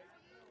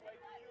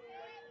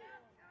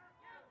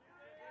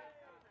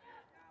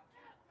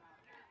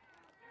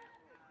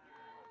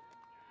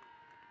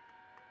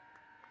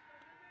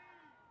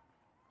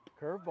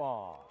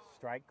 Curveball,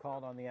 strike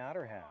called on the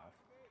outer half,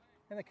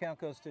 and the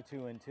count goes to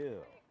 2-2.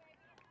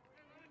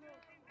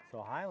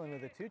 So Highland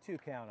with a 2-2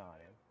 count on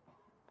him.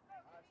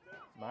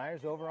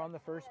 Myers over on the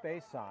first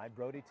base side.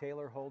 Brody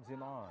Taylor holds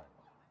him on.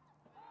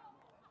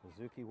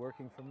 Suzuki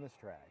working from the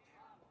stretch.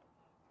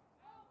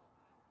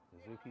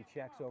 Suzuki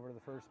checks over to the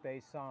first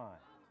base side.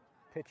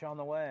 Pitch on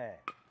the way.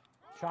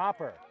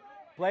 Chopper,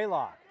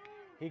 Blaylock.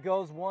 He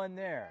goes one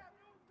there.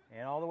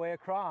 And all the way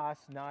across,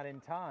 not in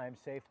time,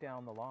 safe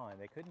down the line.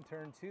 They couldn't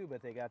turn two,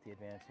 but they got the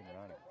advancing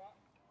runner.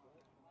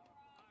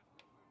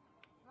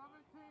 17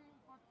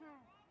 for 2.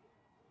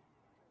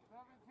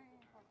 17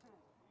 for 2.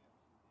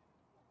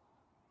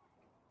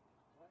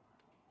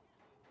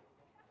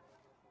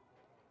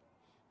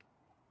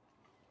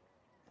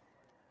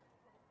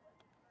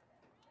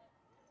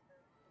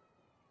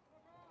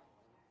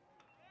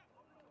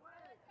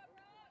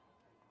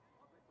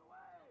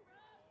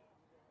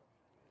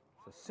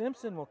 So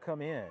Simpson will come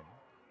in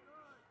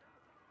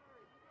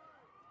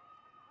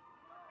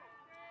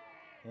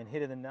and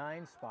hit in the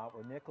 9 spot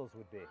where Nichols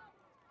would be.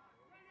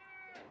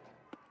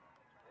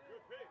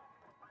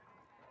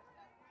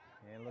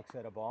 And looks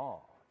at a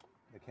ball.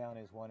 The count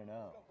is 1-0.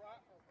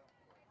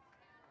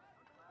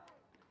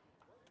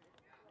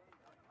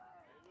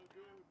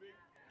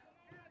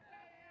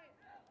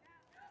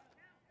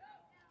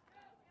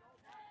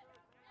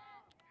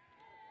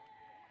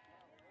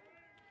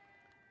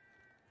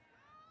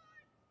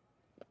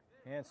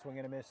 And swing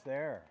and a miss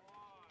there.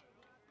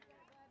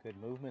 Good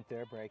movement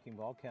there, breaking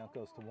ball. Count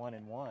goes to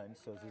 1-1.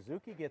 So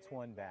Suzuki gets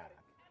one back.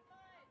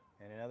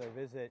 And another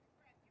visit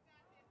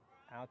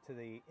out to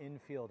the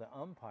infield to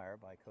umpire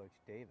by Coach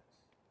Davis.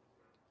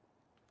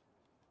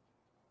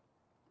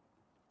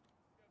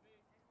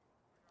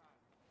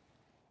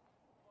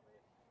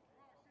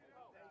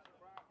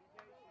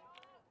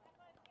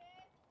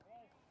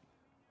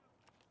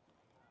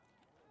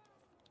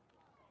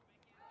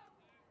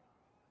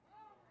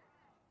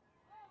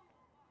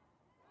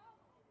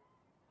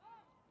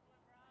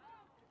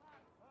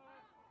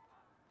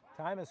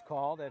 Time is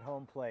called at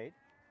home plate.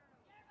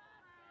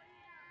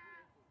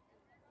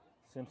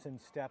 Simpson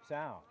steps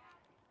out.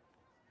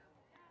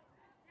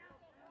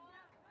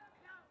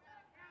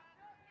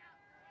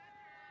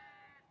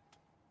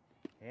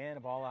 And a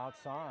ball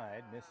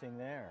outside, missing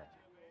there.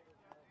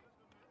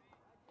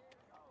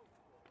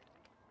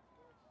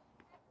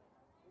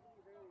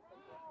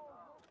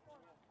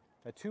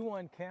 A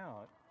 2-1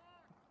 count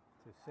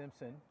to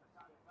Simpson.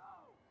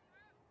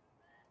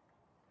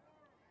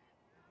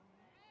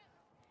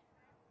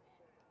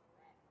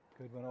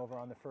 Good one over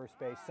on the first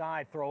base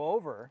side. Throw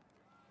over.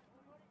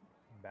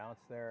 Bounce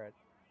there at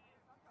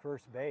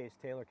first base.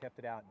 Taylor kept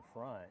it out in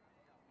front.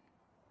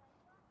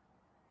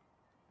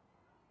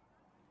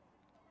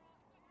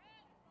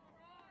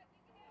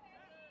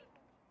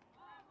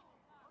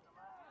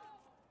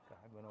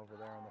 Godwin over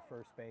there on the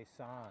first base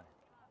side.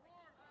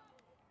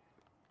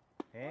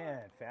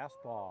 And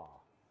fastball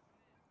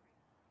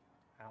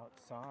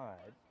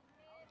outside.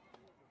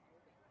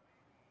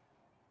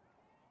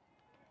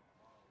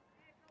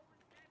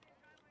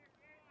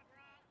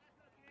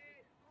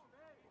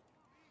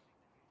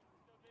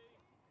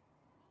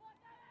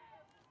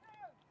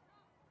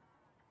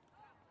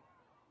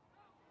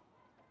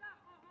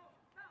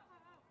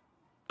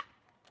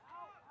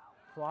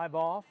 Fly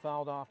ball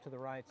fouled off to the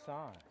right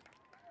side.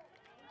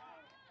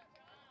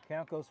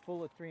 Count goes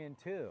full at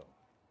 3-2.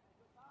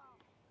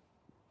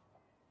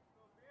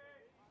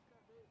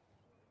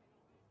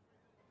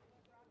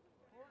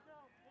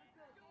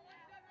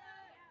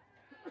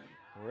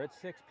 We're at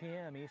 6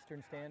 p.m.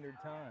 Eastern Standard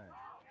Time.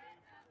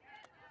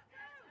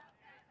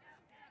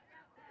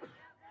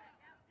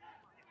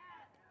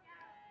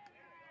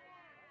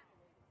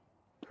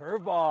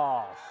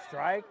 Curveball,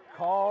 strike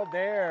called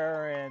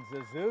there, and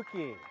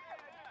Suzuki.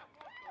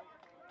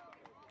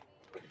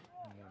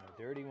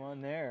 Dirty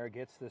one there,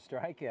 gets the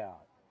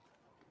strikeout.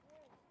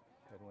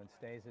 Good one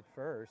stays at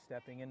first,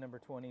 stepping in number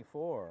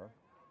 24.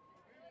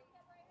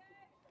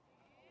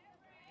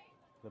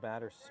 The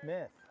batter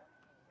Smith.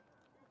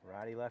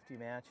 Righty-lefty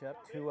matchup,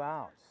 2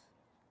 outs.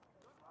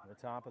 On the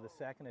top of the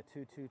second, a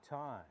 2-2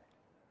 tie.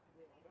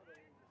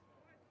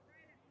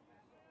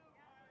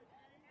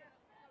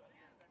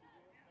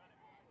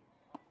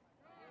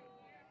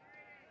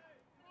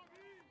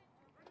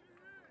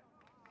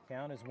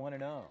 Count is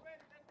 1-0.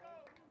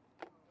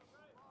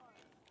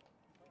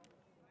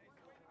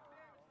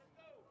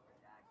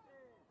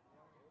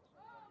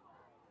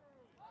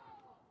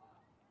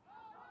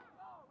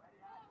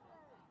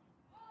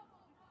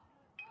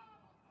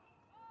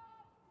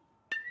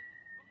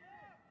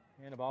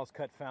 And the ball's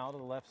cut foul to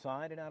the left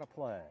side and out of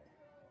play.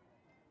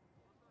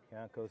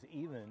 Count goes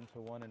even to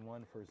 1-1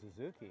 for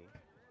Suzuki.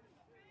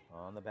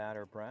 On the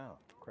batter, Brown.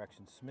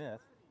 Correction,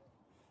 Smith,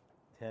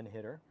 10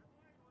 hitter.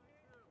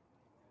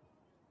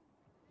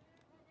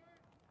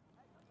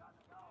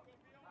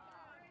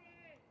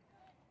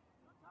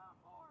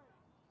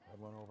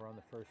 Good one over on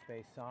the first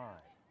base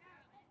side.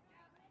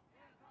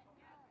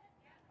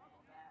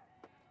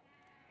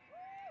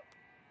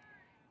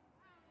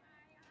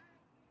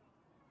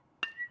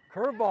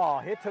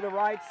 Curveball hit to the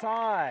right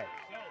side.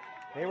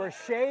 They were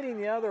shading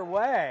the other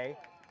way,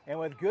 and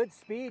with good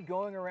speed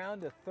going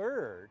around to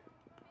third.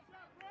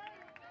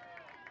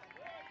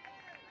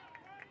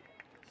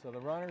 So the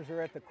runners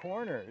are at the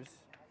corners.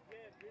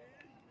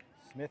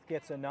 Smith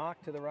gets a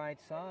knock to the right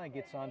side,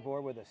 gets on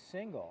board with a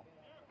single.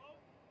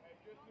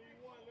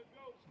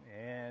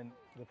 And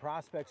the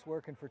prospect's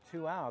working for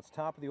 2 outs.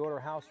 Top of the order,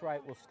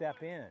 Housewright will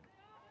step in.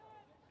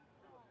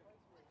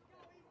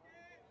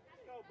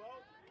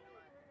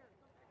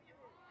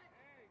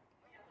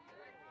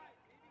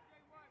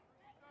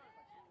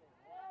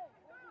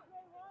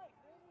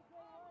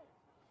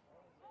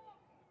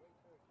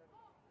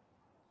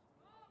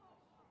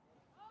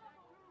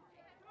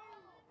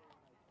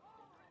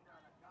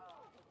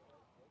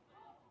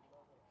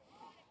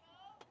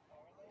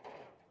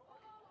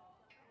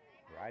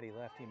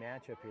 Righty-lefty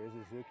matchup here.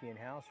 Suzuki and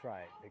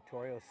Housewright.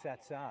 Victorio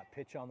sets up.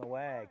 Pitch on the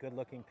way.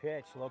 Good-looking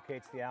pitch.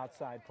 Locates the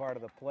outside part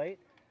of the plate.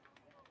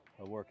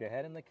 A work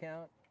ahead in the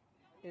count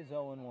is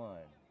 0-1.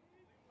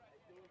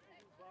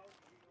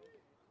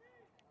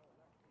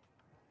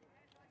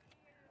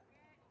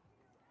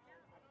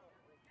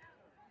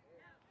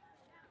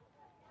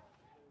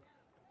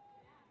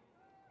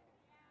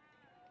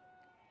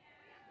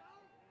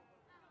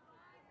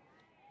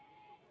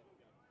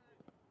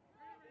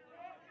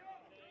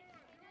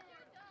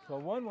 So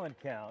 1-1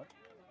 count.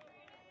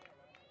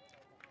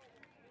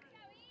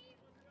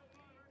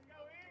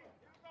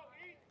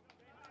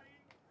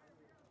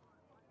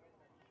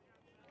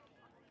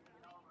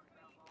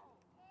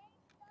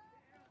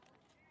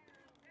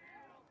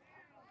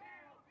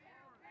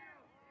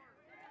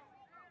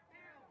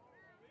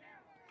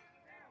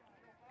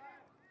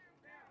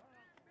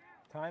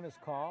 Time is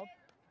called.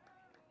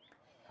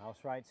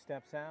 Housewright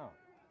steps out.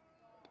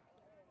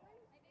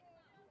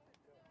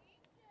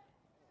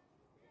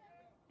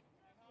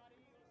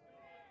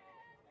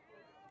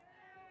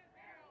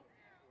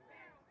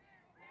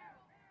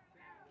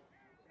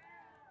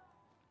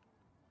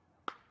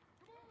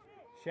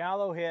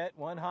 Shallow hit,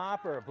 one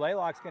hopper.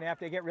 Blaylock's going to have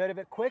to get rid of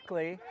it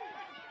quickly.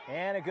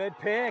 And a good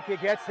pick. He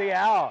gets the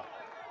out.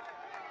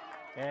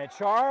 And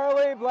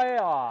Charlie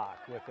Blaylock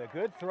with a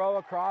good throw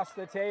across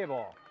the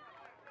table.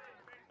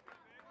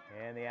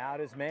 And the out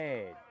is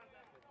made.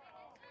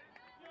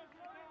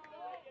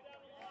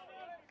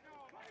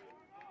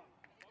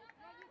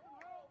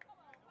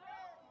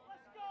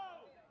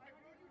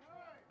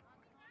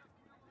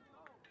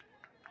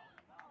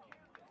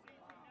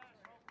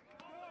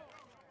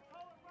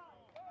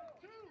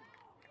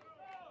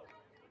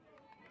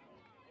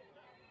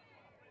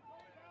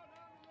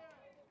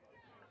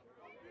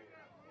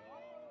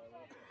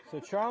 So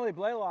Charlie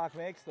Blaylock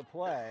makes the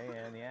play,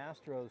 and the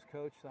Astros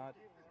coach thought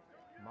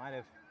might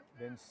have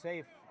been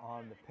safe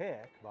on the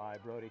pick by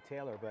Brody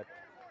Taylor, but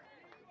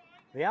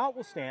the out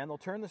will stand. They'll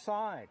turn the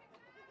side.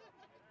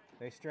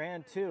 They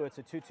strand 2. It's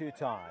a 2-2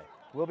 tie.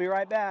 We'll be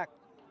right back.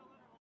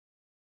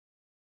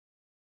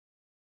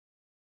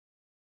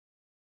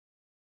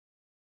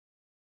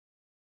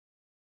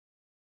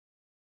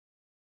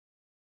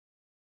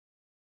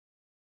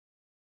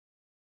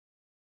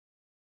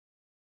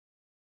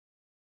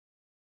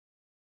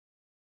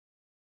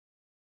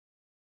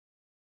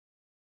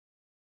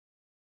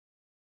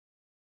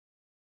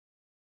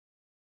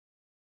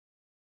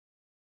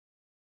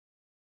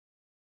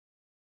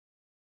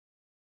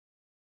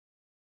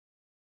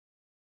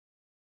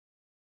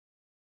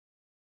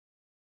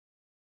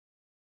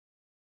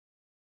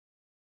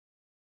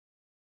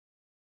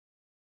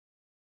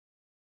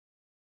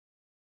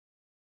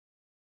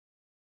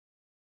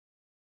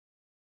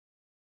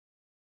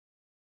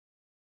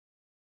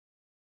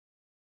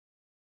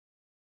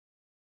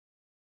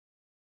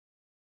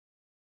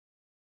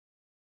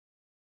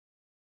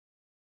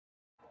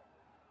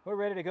 We're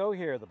ready to go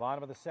here. The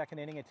bottom of the second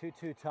inning, a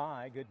 2-2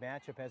 tie. Good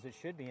matchup as it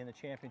should be in the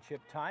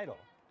championship title.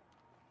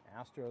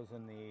 Astros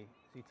and the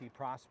CT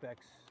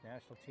Prospects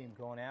national team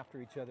going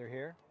after each other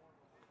here.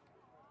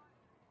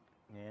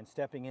 And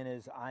stepping in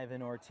is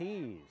Ivan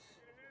Ortiz.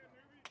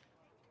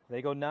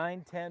 They go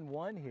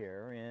 9-10-1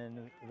 here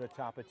in the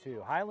top of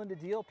 2. Highland to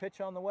deal, pitch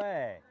on the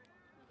way.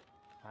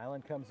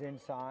 Highland comes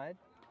inside.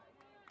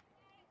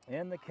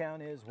 And the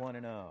count is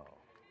 1-0.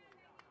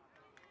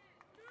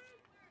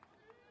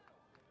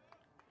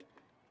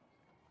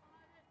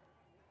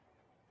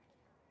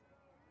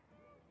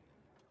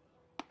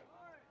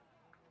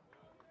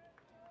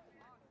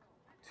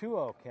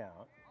 Two-0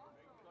 count.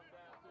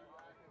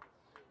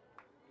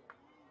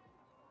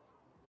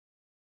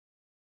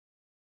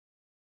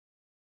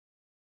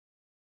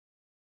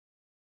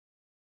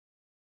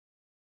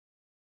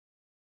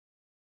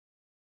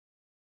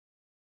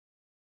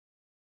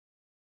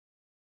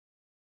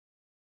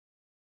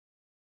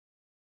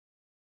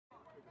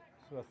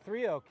 So a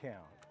 3-0 count.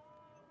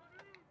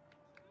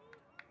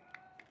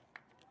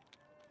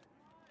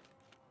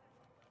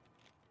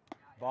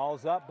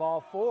 Ball's up,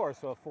 ball 4,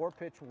 so a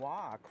 4-pitch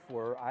walk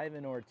for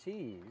Ivan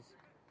Ortiz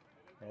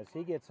as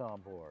he gets on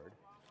board.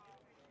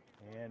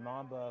 And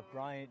Mamba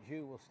Bryant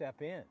Jew will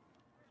step in.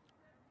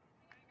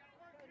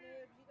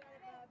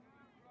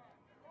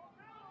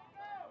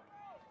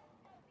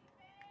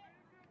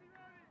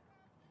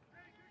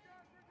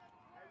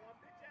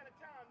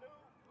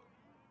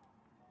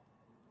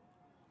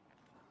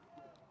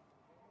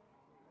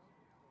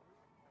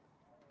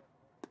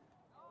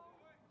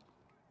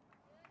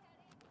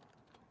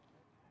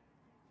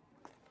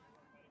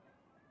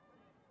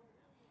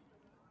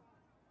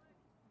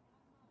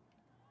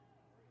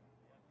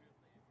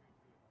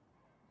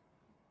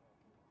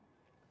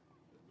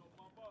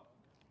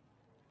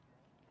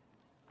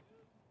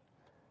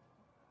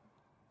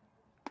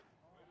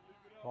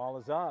 Ball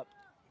is up.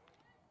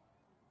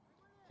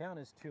 Count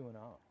is 2-0.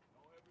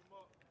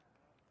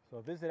 So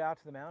a visit out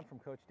to the mound from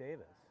Coach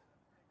Davis.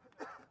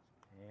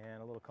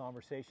 And a little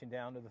conversation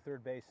down to the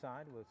third base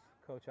side with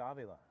Coach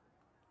Avila.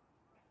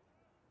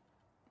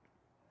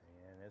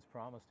 And as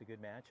promised, a good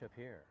matchup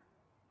here.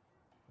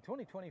 The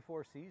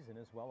 2024 season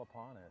is well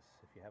upon us.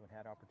 If you haven't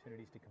had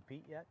opportunities to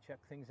compete yet, check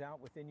things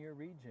out within your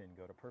region.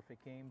 Go to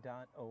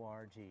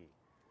perfectgame.org.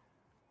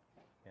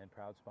 And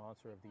proud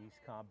sponsor of the East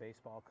Cobb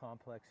Baseball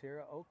Complex here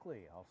at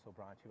Oakley. Also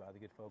brought to you by the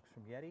good folks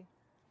from Yeti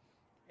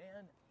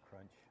and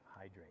Crunch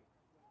Hydrate.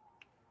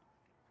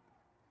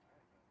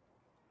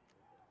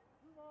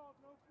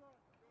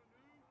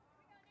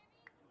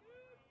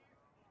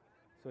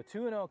 So a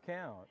 2-0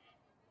 count.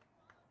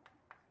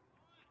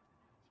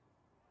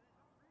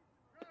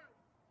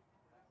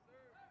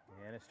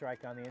 And a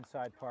strike on the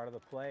inside part of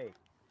the plate.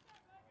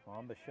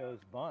 Mamba shows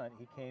bunt.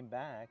 He came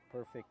back.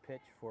 Perfect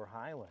pitch for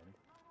Highland.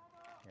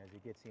 As he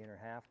gets the inner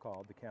half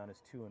called, the count is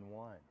 2-1.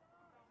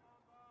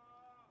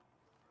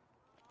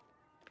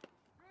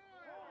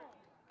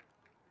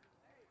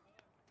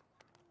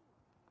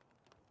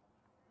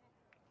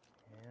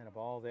 And a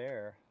ball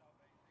there.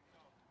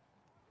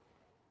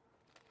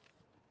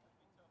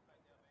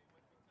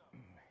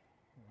 And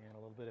a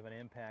little bit of an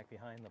impact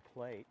behind the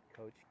plate.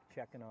 Coach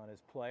checking on his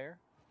player.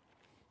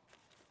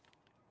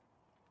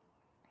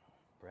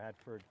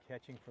 Bradford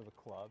catching for the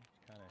club,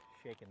 kind of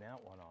shaking that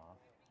one off.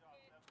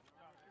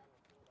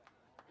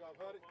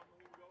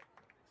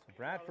 So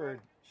Bradford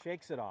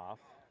shakes it off.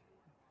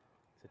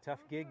 It's a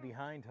tough gig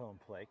behind home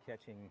plate.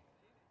 Catching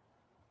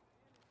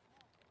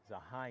is a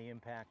high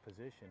impact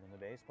position in the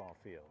baseball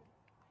field.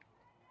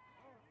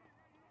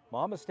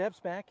 Mamba steps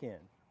back in.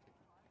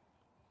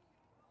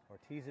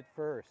 Ortiz at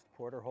first.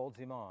 Porter holds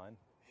him on.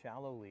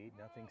 Shallow lead,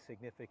 nothing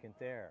significant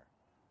there.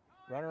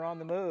 Runner on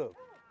the move.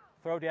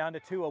 Throw down to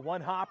 2, a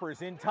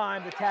one-hopper's in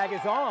time, the tag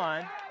is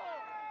on,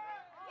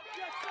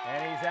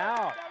 and he's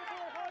out.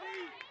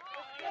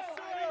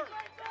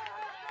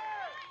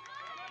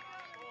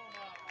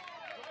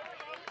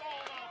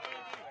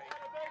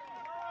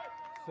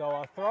 So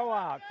a throw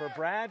out for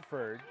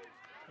Bradford,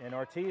 and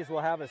Ortiz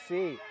will have a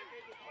seat.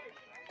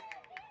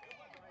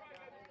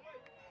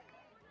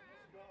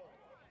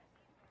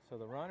 So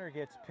the runner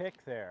gets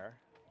picked there.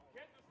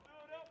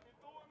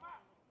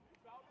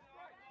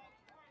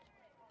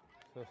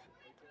 So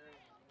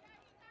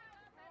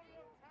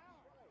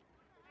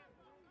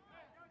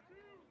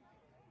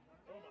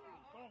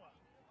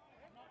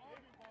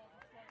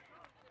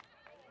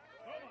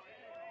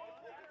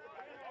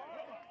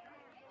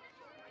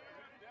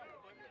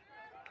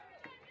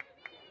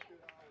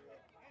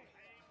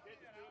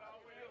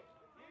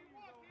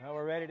now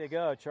we're ready to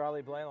go,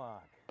 Charlie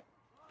Blaylock.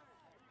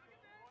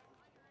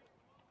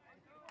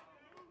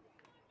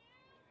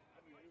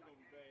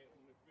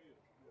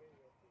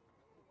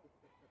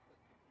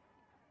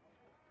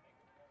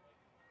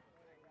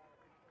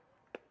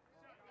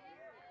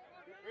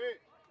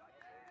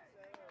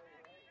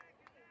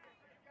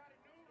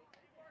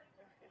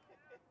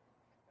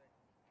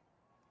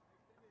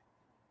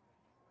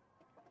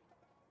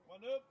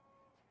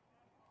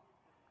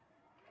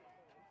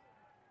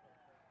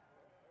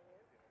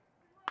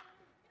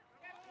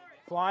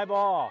 Fly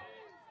ball.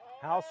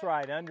 House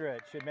right under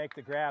it. Should make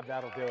the grab.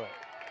 That'll do it.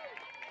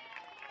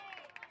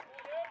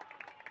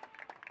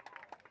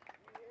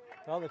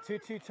 Well, the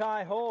 2-2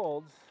 tie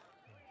holds.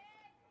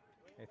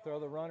 They throw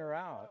the runner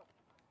out.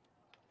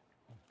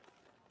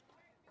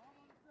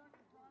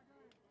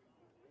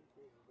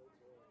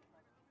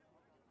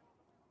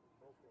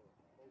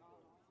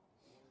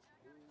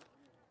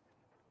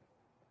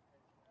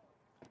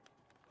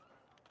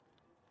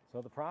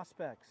 So the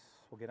prospects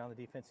will get on the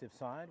defensive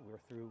side. We're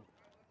through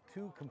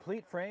 2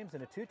 complete frames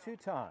and a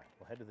 2-2 tie.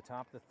 We'll head to the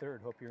top of the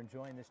third. Hope you're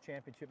enjoying this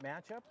championship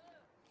matchup.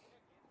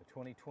 The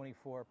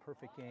 2024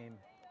 Perfect Game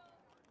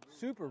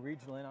Super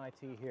Regional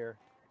NIT here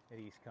at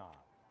East Cobb.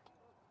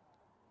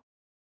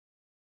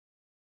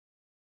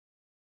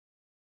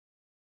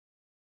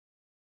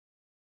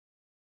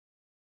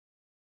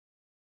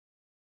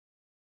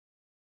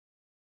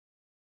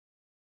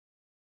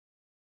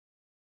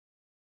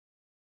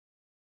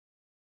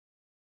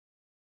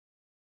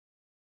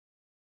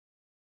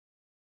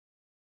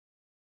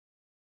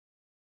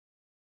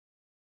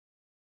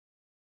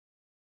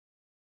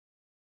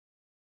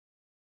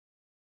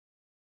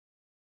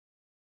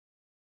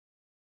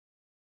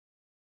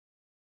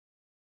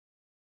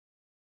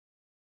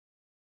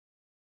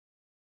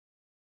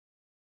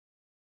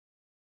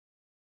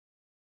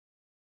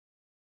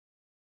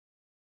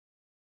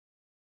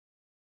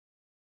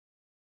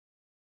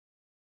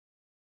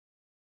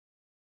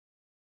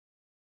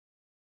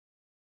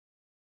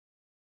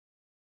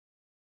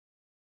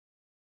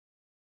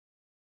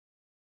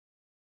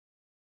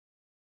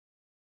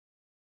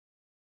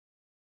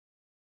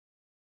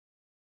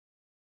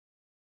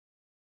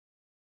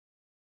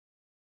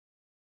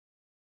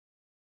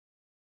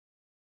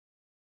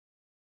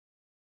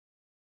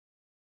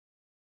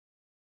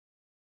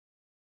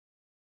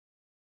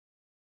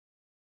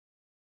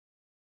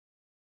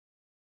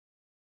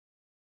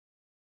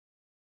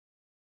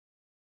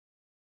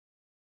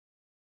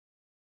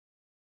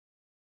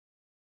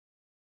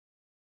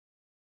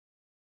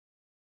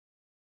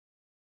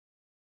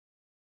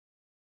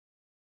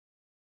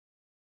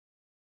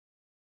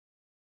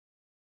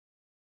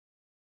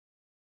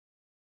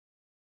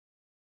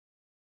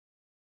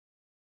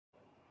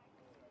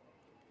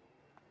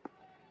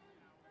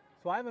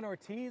 So Ivan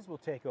Ortiz will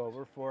take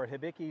over for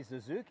Hibiki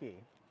Suzuki.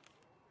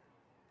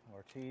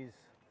 Ortiz,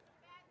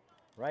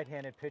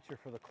 right-handed pitcher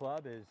for the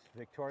club, as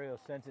Victorio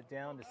sends it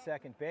down to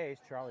second base.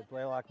 Charlie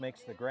Blaylock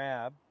makes the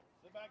grab.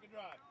 Sit back and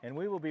drive. And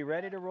we will be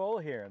ready to roll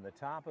here in the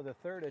top of the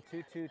third, a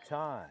 2-2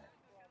 tie.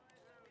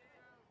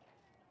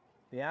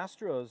 The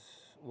Astros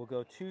will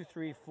go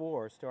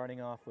 2-3-4,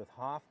 starting off with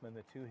Hoffman,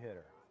 the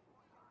two-hitter.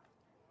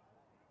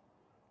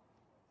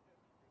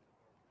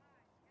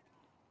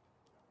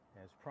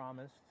 As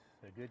promised,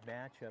 a good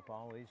matchup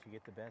always. You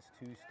get the best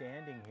two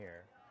standing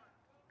here,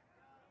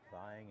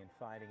 vying and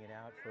fighting it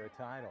out for a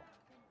title.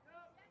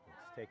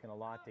 It's taken a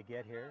lot to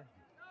get here.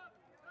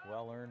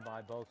 Well earned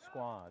by both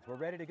squads. We're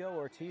ready to go.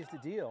 Ortiz to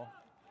deal.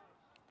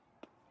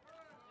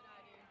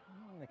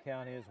 And the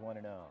count is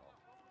 1-0.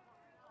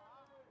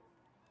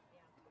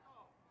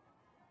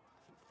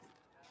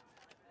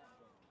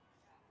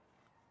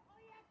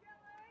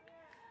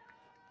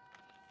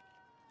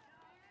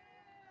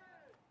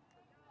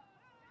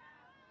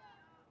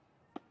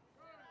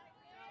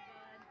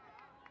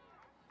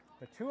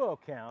 The 2-0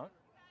 count.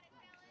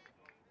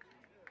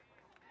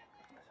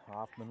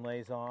 Hoffman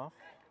lays off.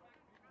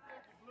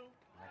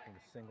 Making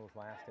the singles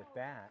last at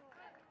bat.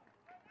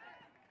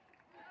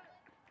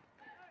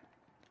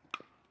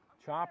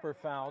 Chopper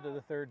foul to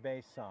the third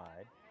base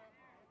side.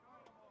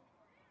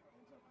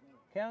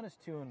 Count is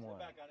 2-1. Sit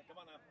back on it. Come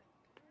on now.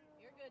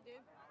 You're good,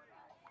 dude.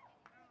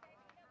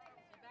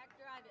 Sit back,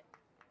 drive it.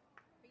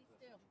 Be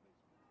still.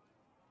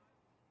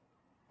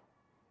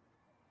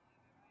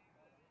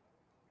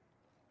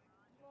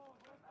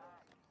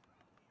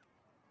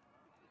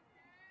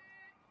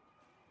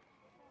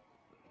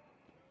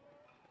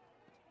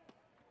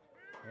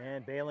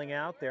 And bailing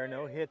out there,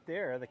 no hit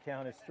there. The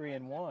count is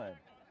 3-1.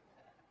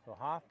 So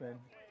Hoffman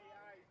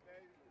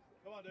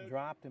Come on, dude.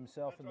 dropped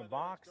himself in the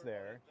box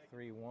there.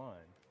 3-1.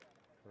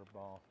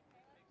 Curveball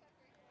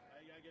Now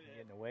you gotta get it.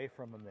 getting away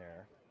from him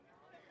there.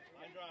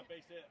 Line drive,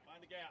 base hit.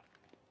 Find the gap.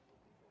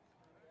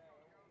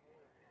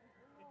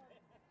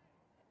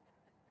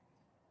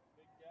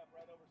 Big gap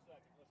right over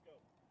second. Let's go.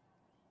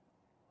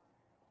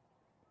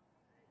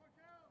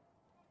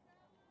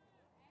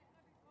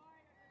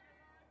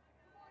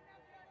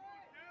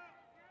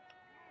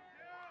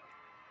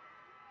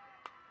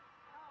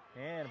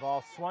 And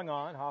ball swung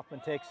on.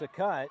 Hoffman takes a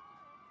cut.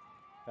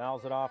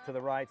 Fouls it off to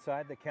the right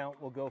side. The count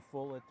will go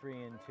full at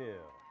 3-2.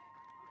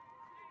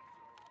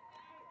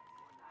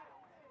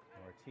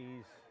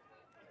 Ortiz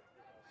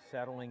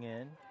settling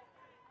in.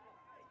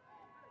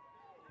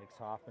 Takes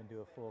Hoffman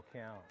to a full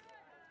count.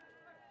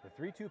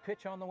 The 3-2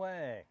 pitch on the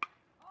way.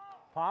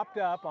 Popped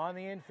up on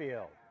the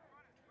infield.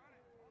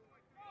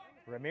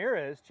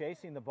 Ramirez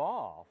chasing the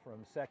ball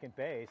from second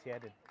base. He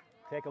had to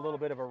take a little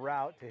bit of a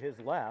route to his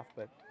left,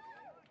 but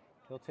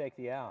he'll take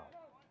the out.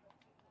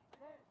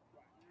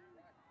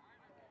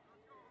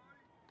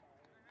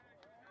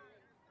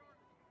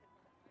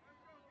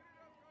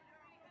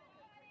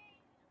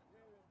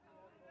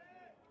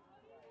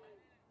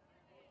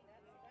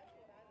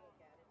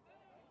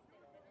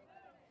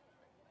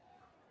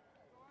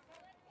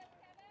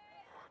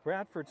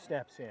 Bradford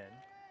steps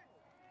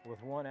in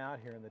with one out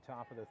here in the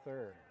top of the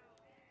third.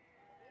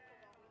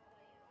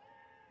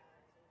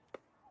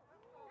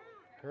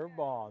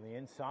 Curveball on the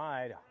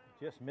inside,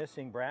 just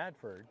missing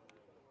Bradford.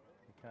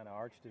 He kind of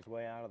arched his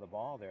way out of the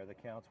ball there. The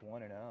count's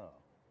 1-0.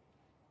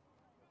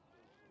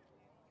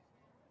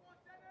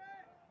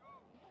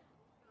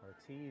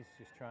 Ortiz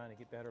just trying to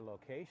get better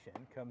location.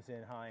 Comes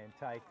in high and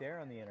tight there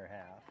on the inner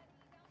half.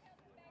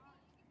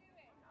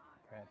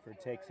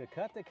 Bradford takes a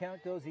cut. The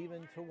count goes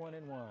even to 1-1.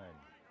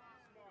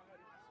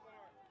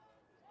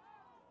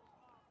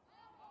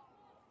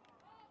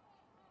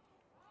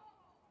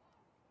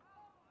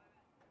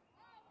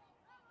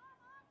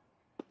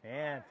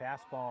 And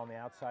fastball on the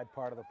outside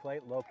part of the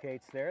plate,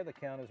 locates there. The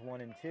count is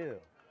 1-2.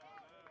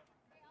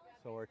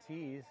 So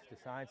Ortiz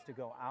decides to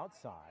go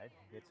outside.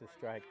 Gets a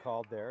strike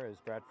called there as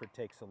Bradford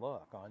takes a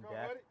look. On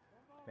deck,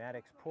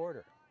 Maddox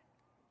Porter.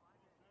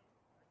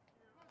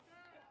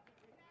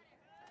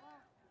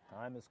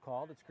 Time is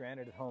called. It's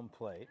granted at home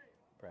plate.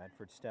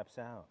 Bradford steps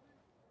out.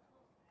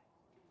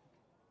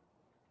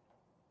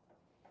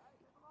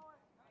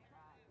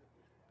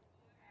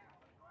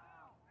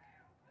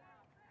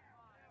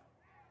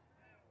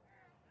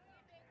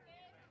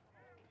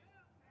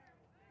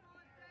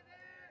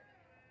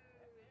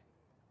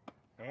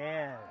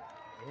 And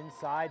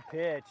inside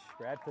pitch.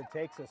 Bradford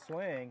takes a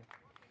swing.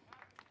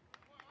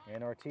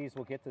 And Ortiz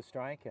will get the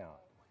strikeout.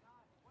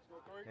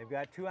 They've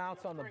got 2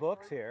 outs on the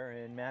books here,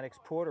 and Maddox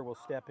Porter will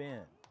step in.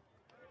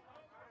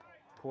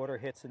 Porter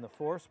hits in the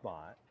 4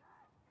 spot.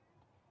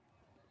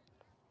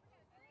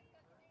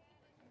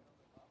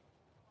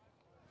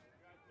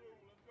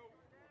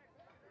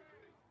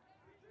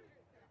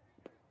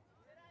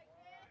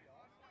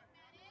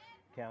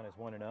 Count is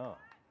 1-0.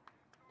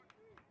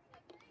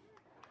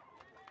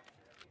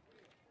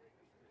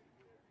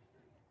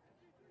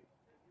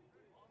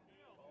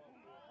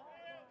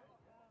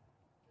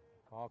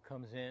 Ball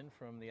comes in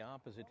from the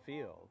opposite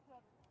field.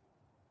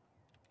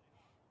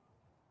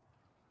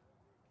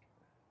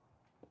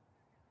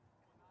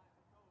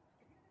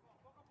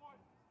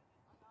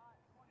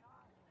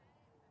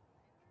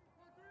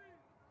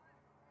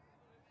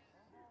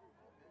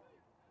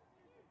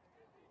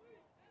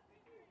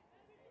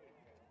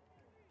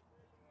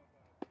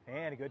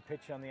 And a good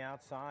pitch on the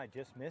outside,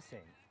 just missing.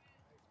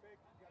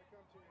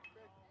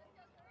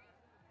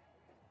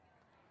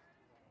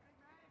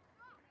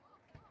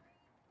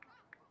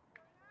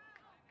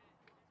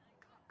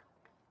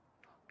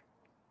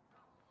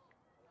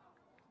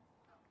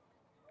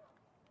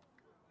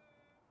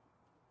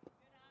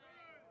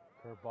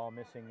 Curveball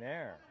missing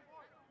there.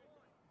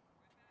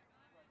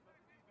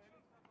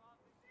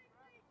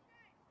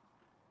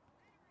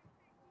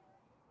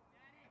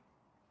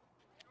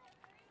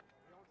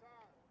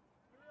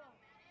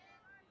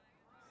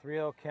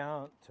 Three-0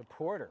 count to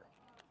Porter.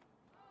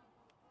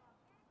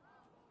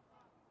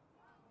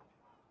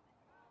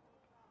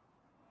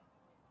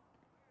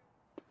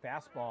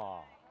 Fastball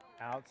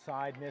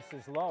outside,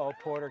 misses low.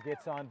 Porter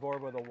gets on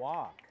board with a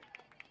walk.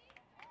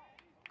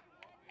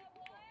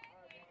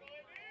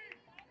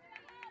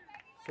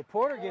 So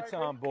Porter gets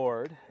on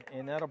board,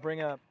 and that'll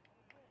bring up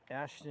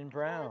Ashton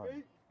Brown.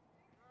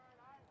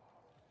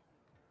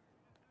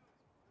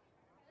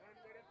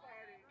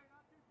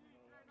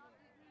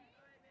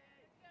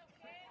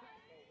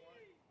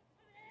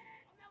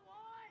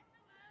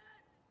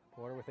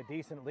 Porter with a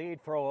decent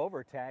lead, throw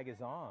over, tag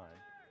is on.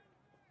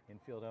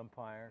 Infield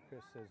umpire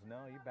Chris says, no,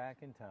 you're back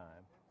in time.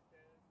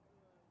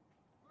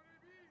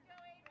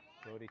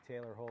 Brody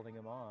Taylor holding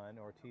him on.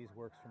 Ortiz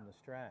works from the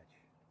stretch.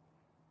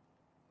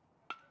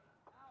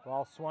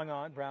 Ball swung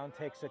on, Brown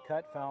takes a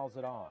cut, fouls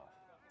it off.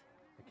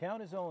 The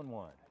count is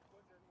 0-1.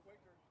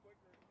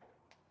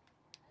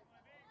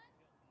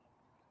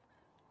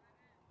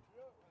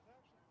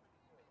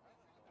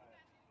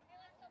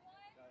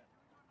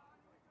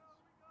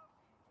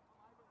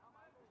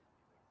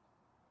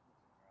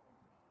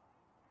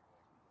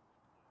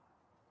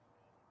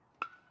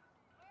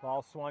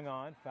 Ball swung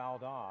on,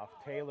 fouled off.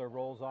 Taylor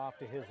rolls off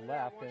to his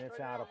left, and it's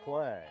out of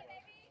play.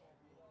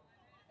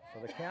 So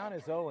the count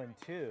is 0-2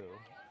 to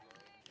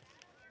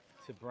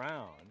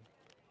Brown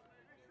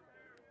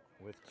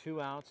with 2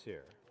 outs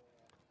here.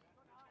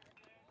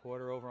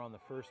 Porter over on the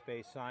first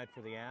base side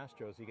for the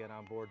Astros. He got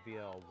on board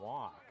via a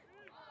walk.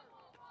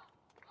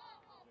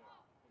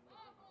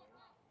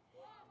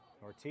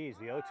 Ortiz,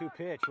 the 0-2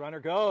 pitch. Runner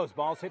goes.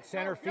 Ball's hit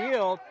center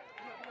field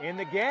in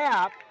the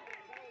gap.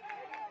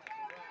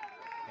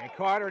 And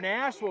Carter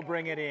Nash will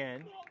bring it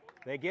in.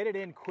 They get it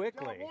in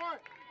quickly.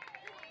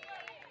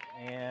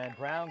 And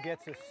Brown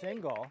gets a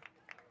single.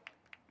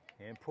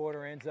 And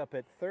Porter ends up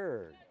at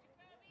third.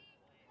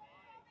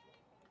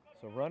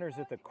 So runners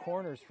at the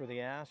corners for the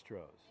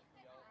Astros.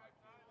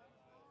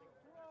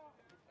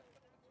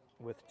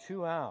 With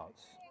 2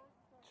 outs,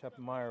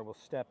 Cheppenmeyer will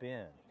step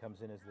in.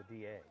 Comes in as the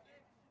DH.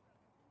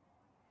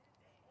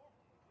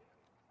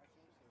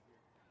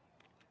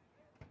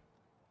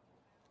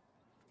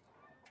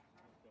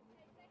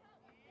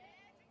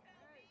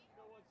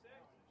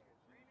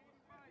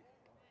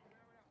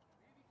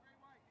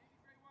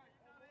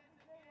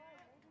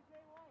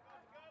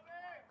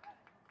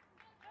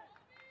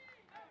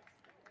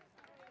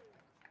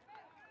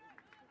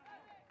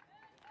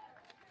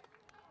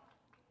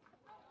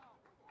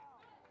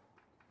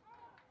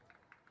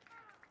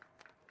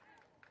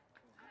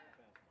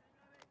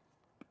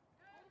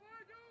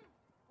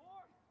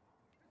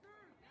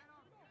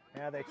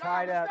 Yeah, they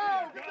tied up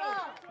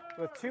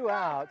with 2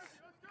 outs.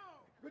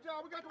 Good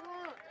job, we got the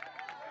run.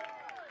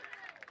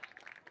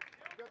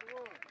 We got the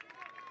run.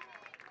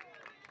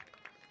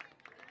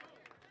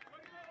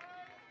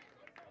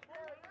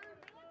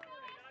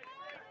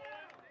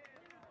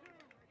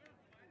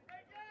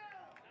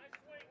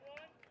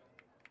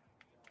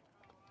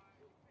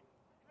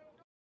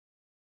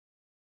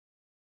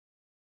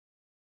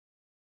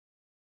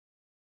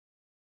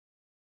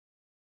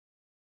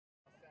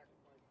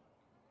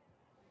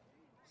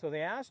 So the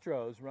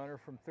Astros, runner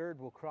from third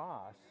will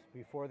cross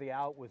before the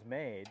out was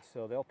made,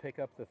 so they'll pick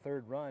up the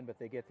third run, but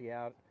they get the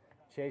out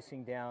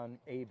chasing down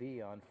AB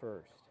on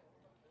first.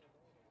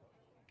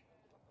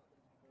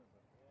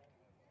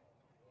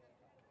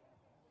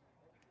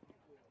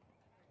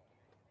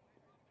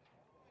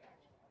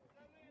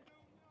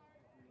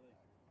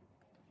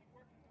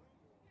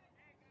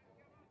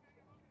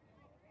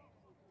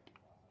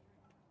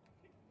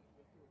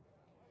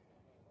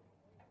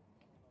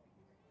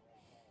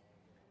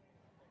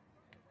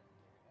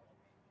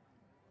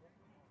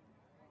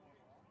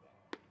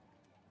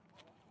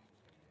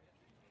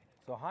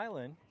 So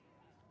Highland,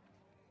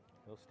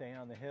 he'll stay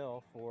on the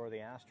hill for the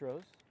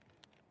Astros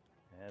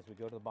as we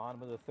go to the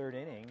bottom of the third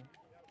inning.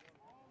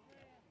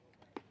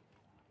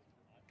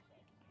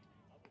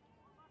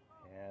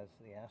 As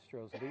the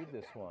Astros lead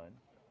this one,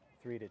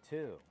 3-2.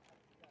 Good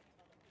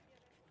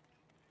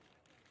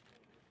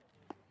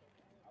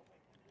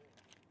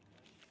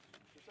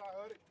shot,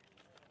 Huddy.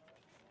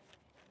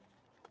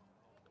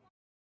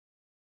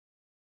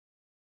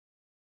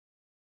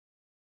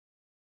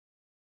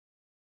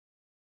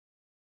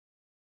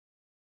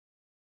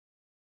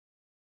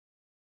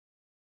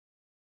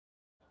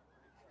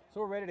 So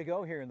we're ready to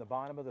go here in the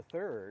bottom of the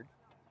third.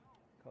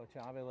 Coach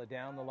Avila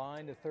down the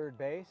line to third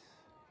base.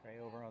 Trey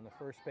over on the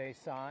first base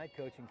side,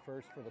 coaching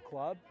first for the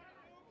club.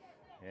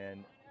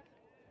 And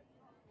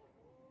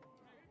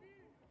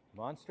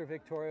Monster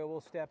Victoria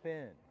will step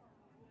in.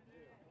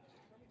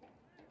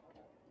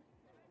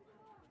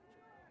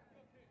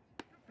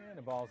 And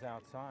the ball's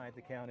outside.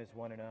 The count is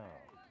 1-0.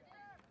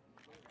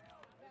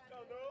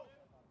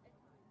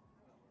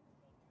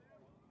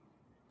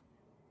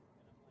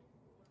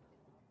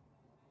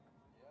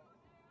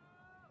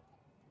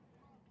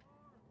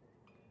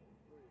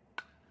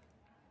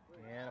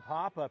 And a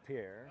pop-up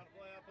here.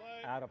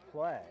 Out of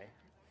play.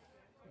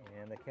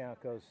 And the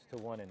count goes to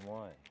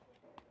 1-1.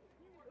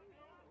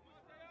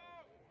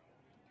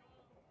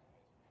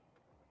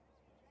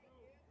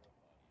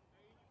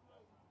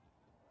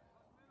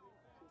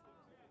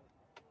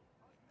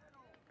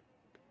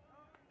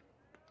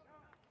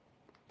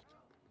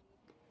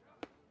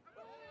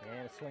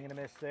 And a swing and a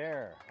miss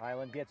there.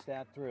 Highland gets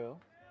that through.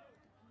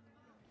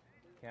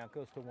 Count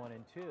goes to 1-2.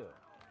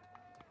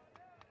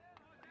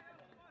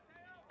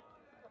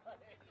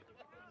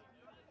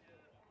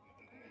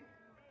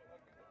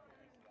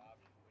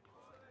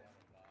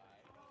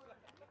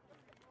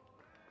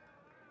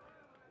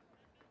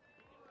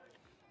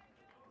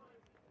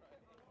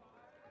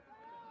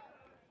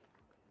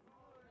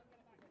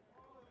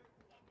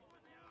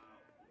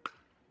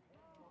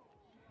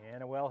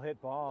 And a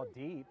well-hit ball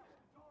deep.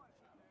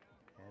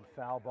 And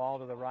foul ball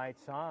to the right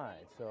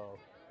side. So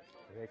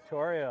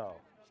Victorio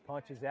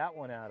punches that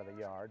one out of the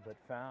yard, but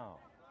foul.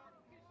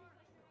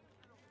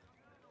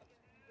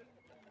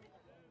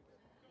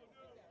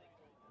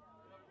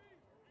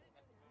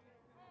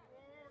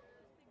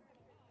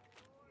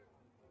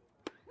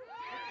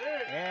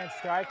 And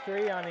strike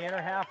three on the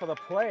inner half of the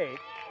plate.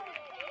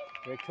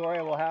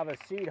 Victoria will have a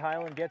seat.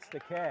 Highland gets the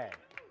K.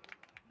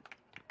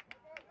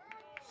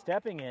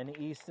 Stepping in,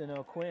 Easton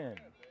O'Quinn.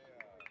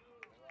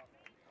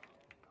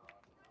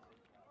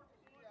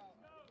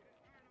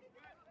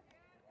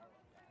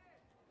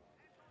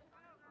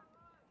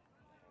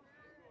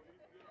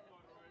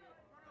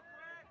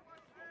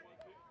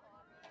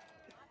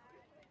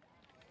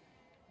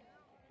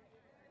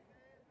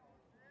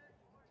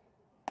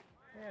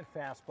 And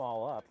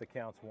fastball up, the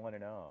count's 1-0.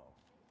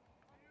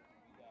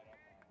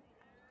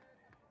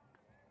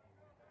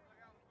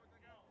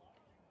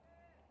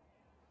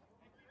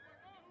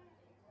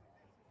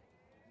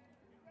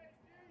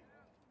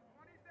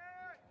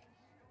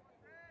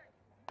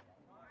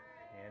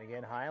 And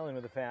again, Highland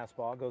with the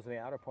fastball goes to the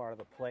outer part of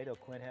the plate.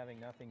 O'Quinn having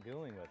nothing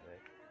doing with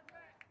it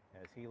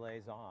as he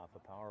lays off. A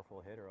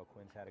powerful hitter.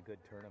 O'Quinn's had a good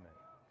tournament.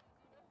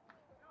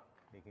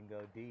 He can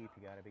go deep.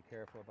 You got to be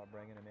careful about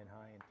bringing him in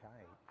high and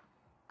tight.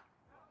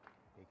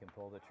 He can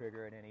pull the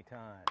trigger at any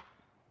time.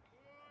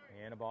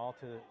 And a ball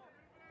to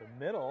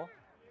the middle.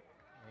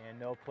 And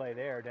no play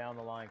there. Down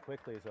the line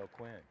quickly is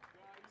O'Quinn.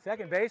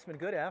 Second baseman,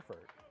 good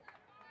effort.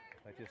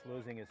 But just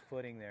losing his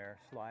footing there,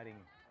 sliding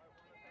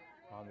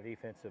on the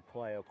defensive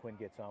play. O'Quinn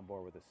gets on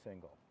board with a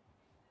single.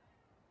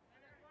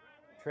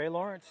 Trey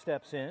Lawrence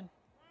steps in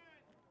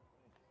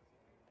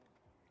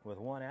with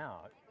one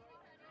out.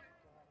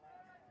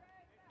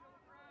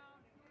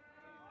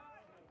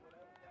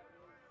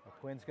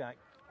 O'Quinn's got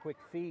quick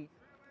feet.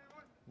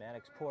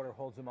 Maddox Porter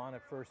holds him on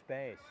at first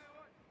base.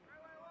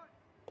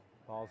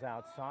 Ball's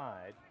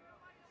outside.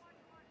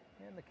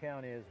 And the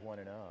count is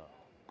 1-0.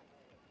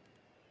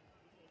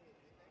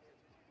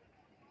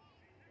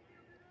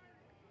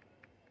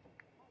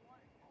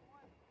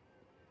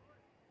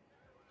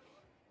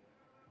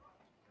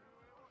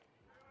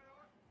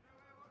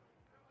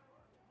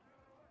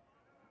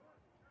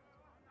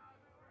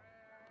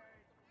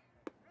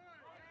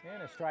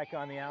 And a strike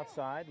on the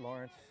outside.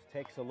 Lawrence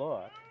takes a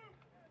look.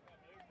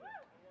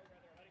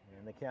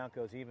 And the count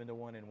goes even to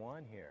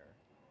 1-1 here.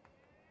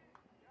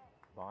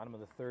 Bottom of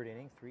the third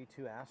inning, 3-2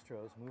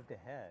 Astros moved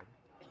ahead.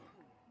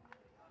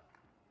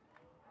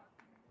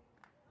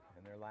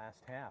 In their last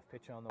half,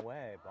 pitch on the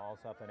way, ball's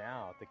up and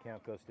out. The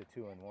count goes to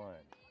 2-1.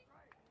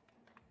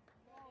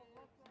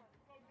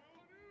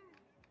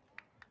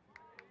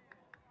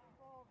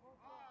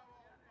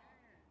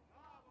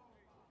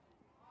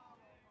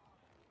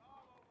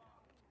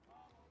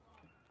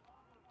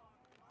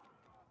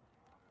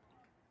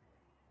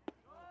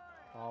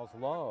 Ball's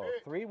low,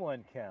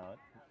 3-1 count.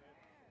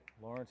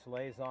 Lawrence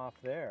lays off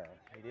there.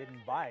 He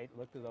didn't bite,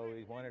 looked as though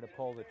he wanted to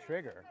pull the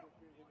trigger.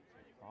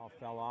 Ball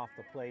fell off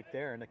the plate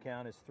there, and the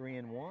count is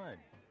 3-1.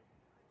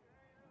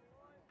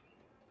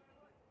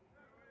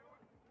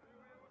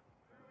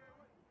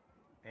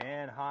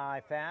 And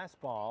high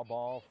fastball,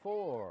 ball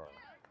 4.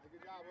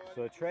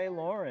 So Trey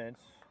Lawrence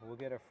will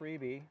get a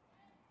freebie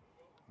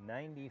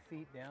 90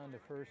 feet down to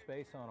first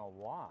base on a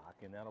walk,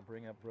 and that'll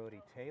bring up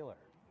Brody Taylor.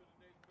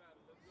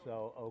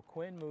 So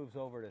O'Quinn moves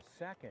over to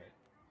second.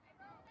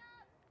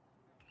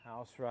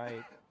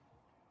 Housewright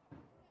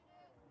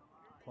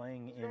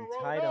playing in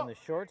tight on the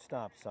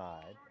shortstop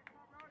side.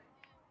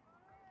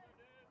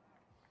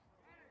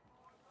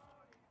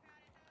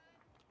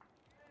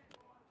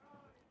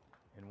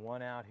 And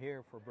one out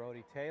here for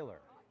Brody Taylor.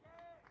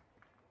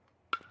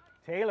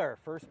 Taylor,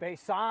 first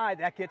base side,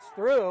 that gets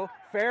through.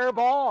 Fair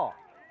ball.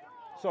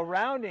 So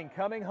rounding,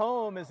 coming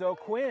home is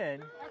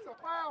O'Quinn. That's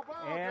a foul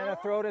ball, And a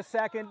dog. throw to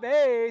second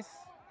base.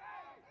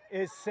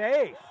 is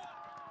safe.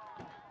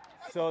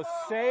 So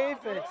safe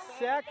at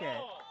second.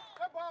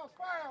 That ball's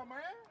foul, man.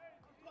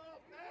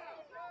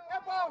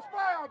 That ball's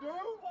foul, dude.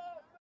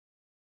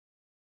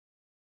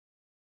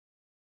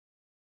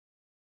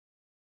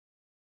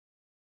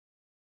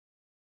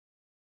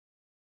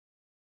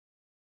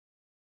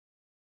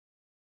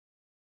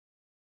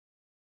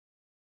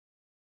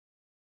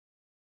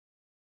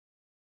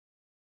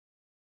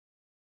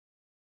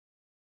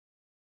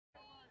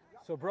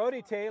 So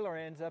Brody Taylor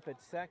ends up at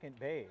second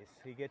base.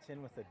 He gets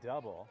in with a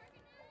double.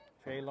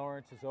 Trey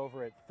Lawrence is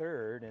over at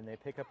third, and they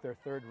pick up their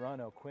third run.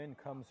 O'Quinn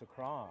comes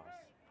across.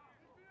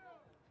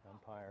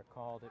 Umpire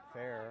called it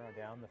fair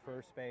down the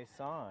first base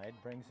side.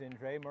 Brings in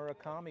Dre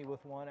Murakami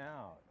with one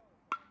out.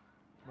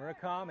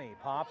 Murakami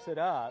pops it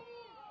up.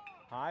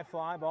 High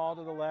fly ball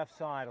to the left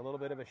side. A little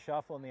bit of a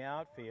shuffle in the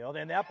outfield,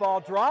 and that ball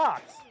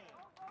drops.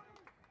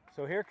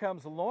 So here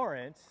comes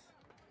Lawrence,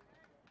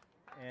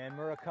 and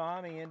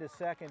Murakami into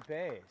second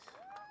base.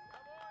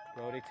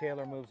 Brody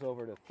Taylor moves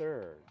over to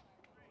third.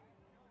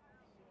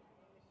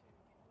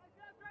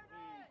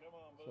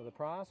 So the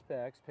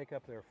Prospects pick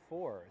up their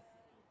fourth,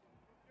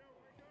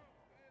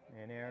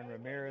 and Aaron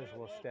Ramirez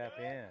will step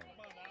in.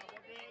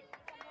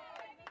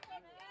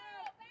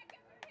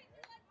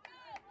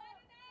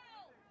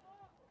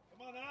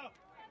 Come on now.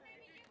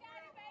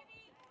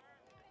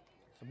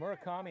 So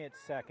Murakami at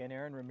second,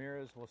 Aaron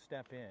Ramirez will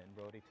step in,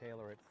 Brody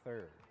Taylor at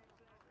third.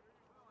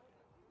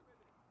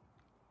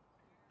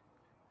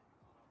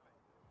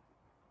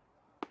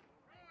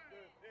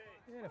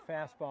 And a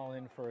fastball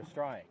in for a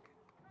strike.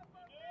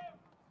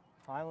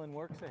 Highland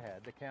works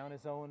ahead. The count is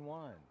 0-1.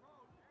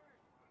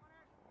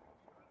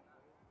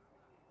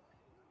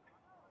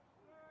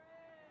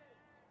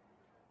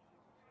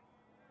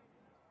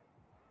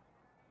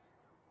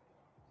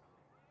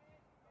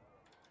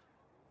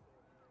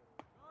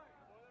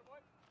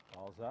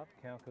 Ball's up.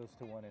 Count goes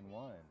to 1-1.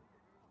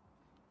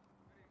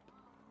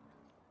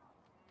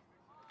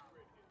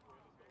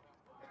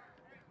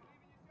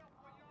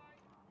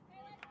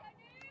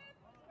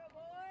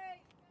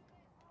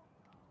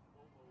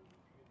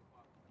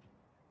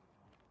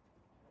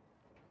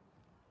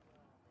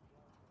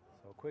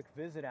 So quick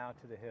visit out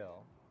to the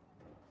hill.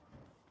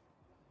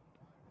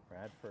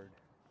 Bradford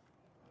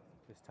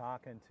just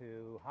talking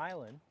to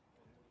Highland.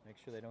 Make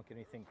sure they don't get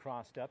anything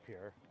crossed up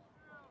here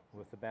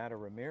with the batter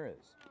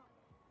Ramirez.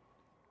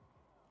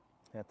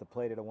 At the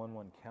plate at a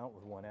 1-1 count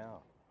with one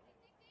out.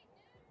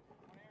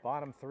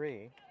 Bottom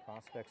three.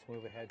 Prospects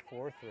move ahead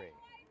 4-3.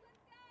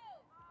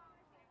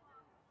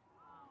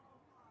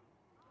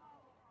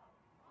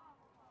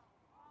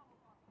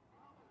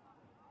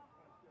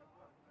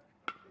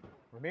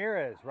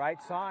 Ramirez,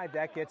 right side,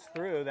 that gets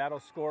through.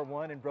 That'll score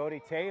one, and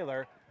Brody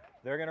Taylor,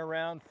 they're going to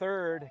round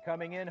third,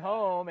 coming in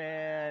home,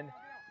 and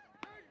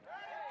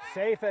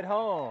safe at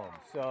home.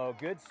 So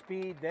good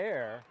speed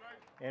there.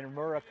 And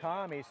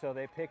Murakami, so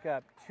they pick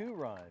up 2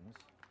 runs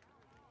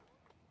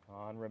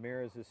on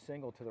Ramirez's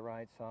single to the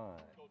right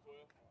side.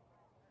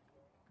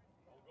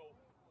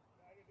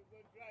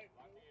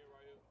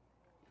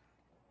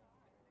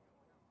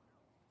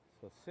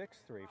 So 6-3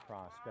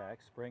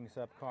 Prospects brings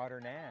up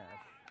Carter Nash.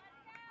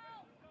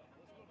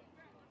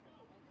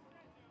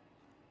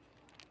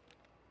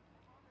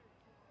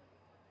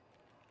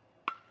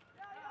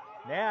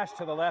 Nash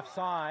to the left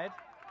side.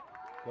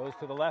 Goes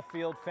to the left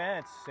field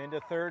fence, into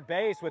third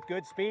base with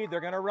good speed. They're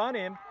going to run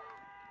him,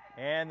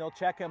 and they'll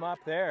check him up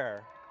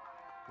there.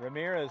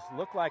 Ramirez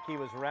looked like he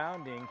was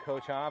rounding.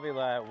 Coach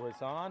Avila was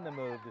on the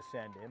move to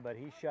send him, but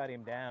he shut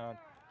him down.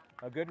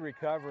 A good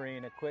recovery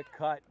and a quick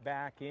cut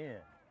back in.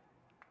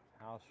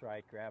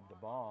 Housewright grabbed the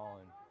ball,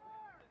 and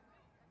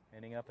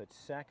ending up at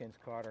second's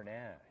Carter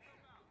Nash.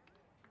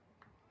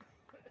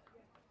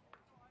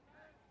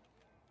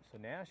 So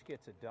Nash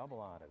gets a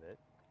double out of it.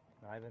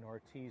 Ivan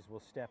Ortiz will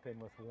step in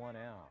with one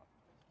out.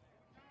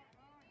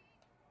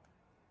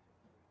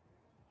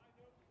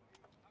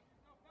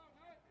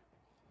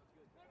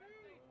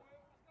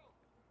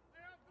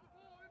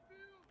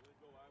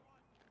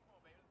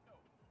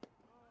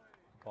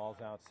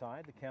 Ball's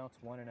outside. The count's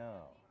 1-0.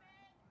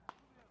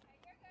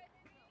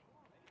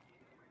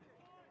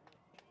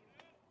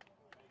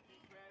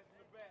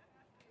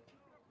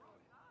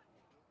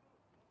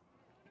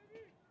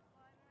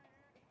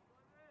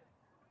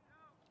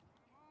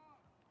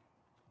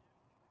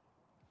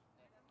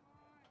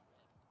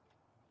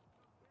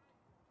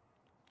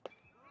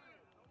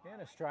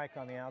 And a strike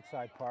on the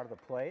outside part of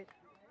the plate.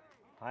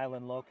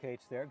 Highland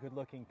locates there. Good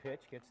looking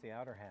pitch. Gets the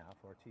outer half.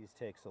 Ortiz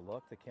takes a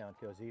look. The count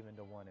goes even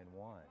to 1-1.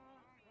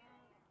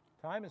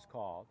 Time is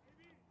called.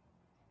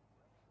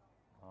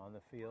 On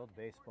the field,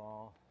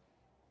 baseball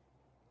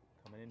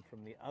coming in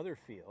from the other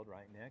field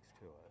right next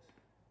to us.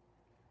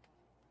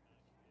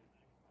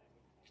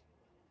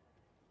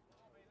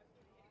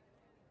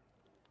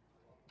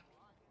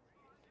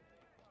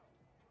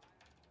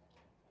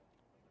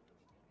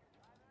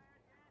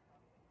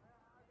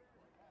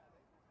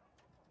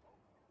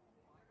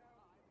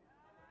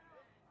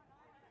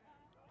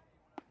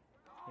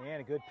 And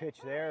a good pitch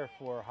there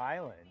for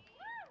Highland.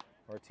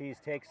 Ortiz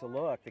takes a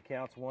look. The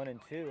count's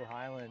 1-2.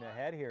 Highland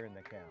ahead here in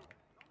the count.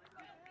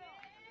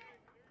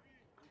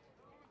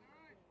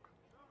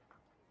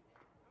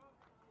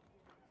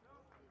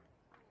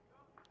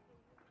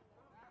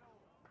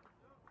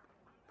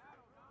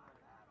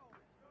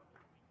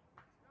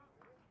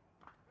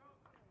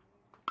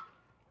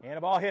 And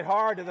a ball hit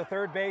hard to the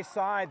third base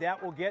side.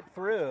 That will get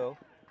through.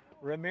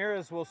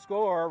 Ramirez will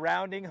score.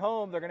 Rounding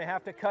home, they're going to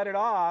have to cut it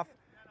off.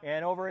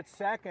 And over at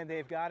second,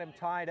 they've got him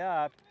tied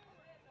up.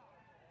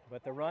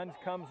 But the run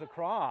comes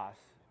across.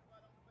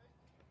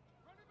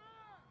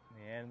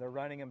 And they're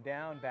running him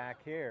down back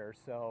here,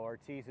 so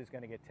Ortiz is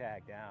going to get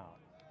tagged out.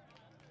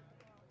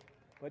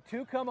 But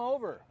two come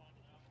over.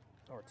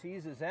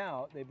 Ortiz is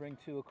out. They bring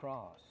two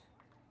across.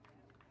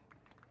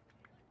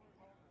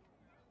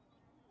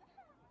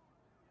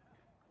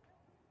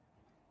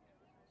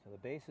 So the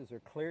bases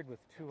are cleared with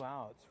 2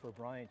 outs for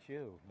Bryant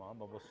Yu.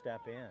 Mamba will step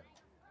in.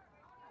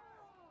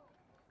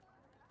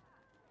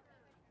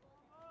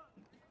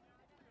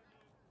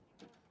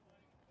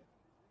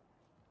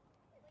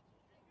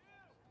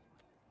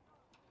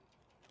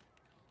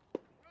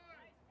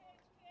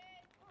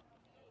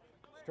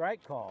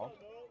 Strike call.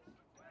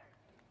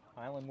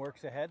 Highland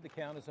works ahead. The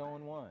count is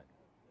 0-1.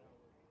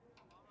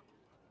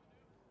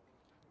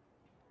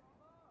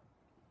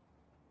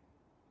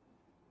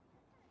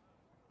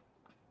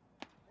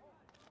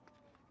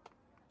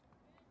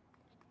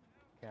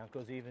 Count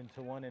goes even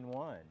to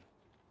 1-1.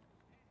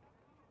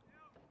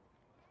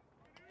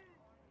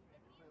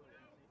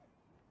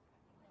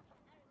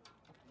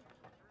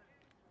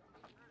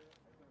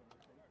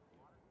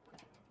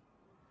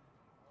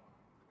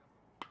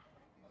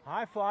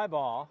 High fly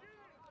ball.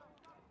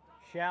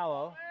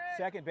 Shallow.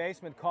 Second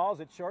baseman calls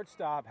it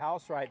shortstop.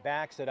 Houseright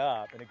backs it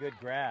up and a good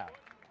grab.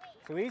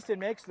 So Easton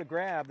makes the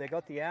grab. They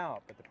got the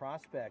out, but the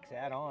prospects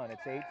add on.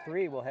 It's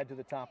 8-3. We'll head to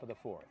the top of the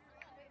fourth.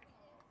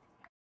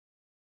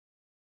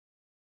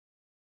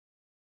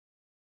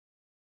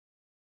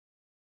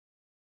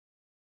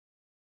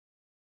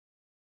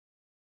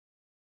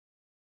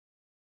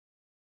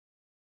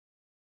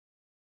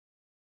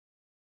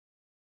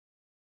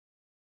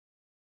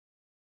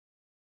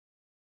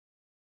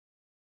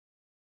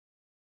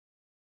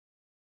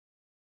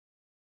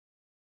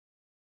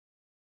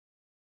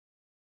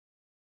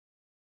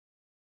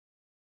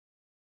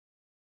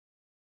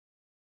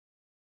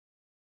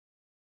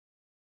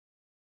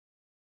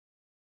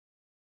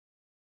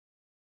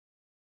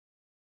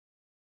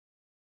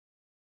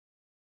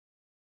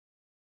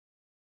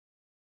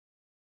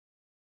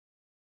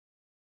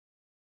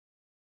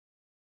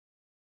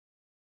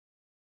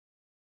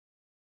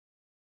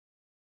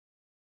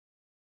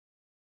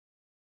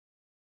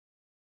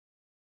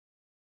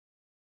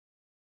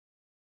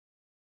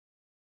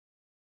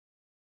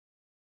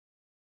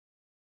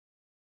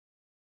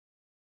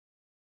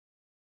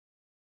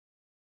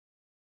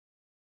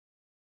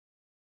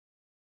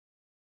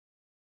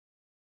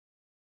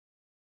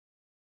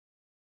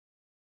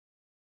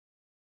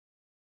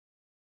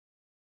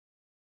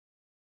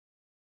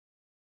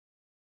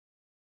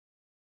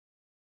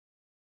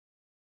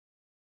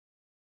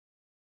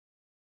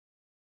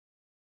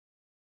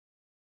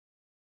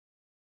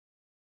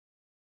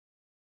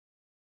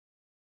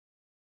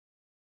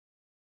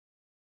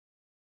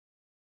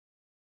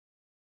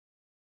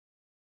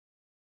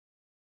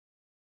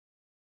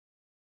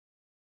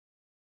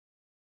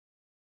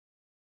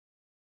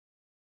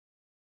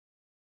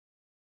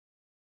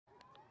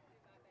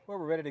 Well,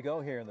 we're ready to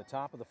go here in the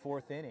top of the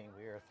fourth inning.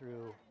 We are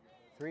through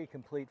 3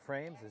 complete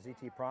frames. The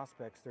ZT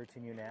Prospects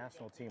 13U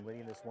national team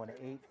leading this one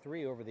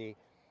 8-3 over the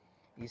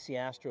EC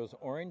Astros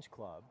Orange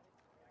Club.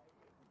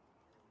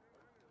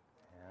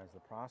 As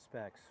the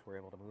Prospects were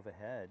able to move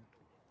ahead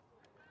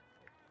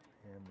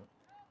in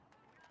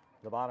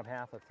the bottom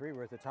half of 3.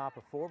 We're at the top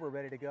of 4. We're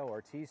ready to go.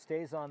 Ortiz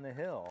stays on the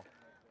hill.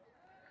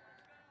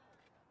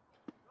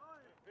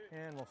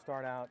 And we'll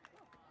start out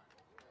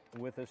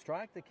with a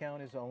strike. The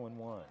count is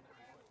 0-1.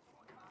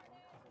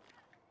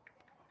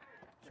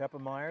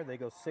 Scheppenmeyer, they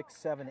go 6,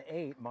 7,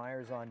 8.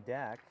 Myers on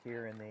deck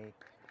here in the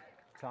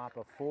top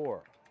of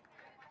 4.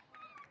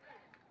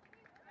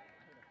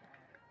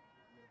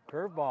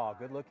 Curveball,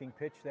 good looking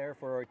pitch there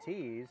for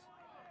Ortiz.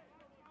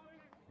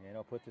 And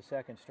he'll put the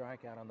second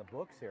strikeout on the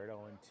books here at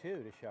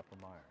 0-2 to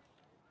Scheppenmeyer.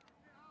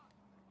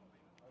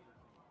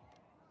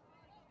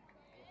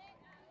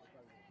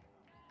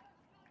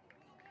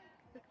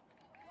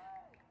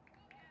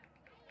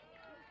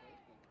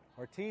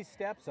 Ortiz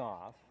steps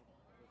off.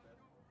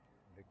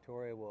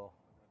 Victoria will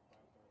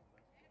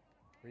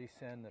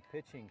resend the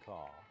pitching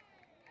call.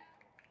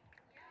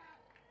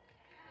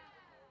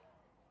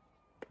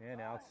 And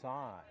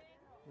outside.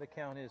 The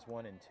count is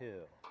 1-2.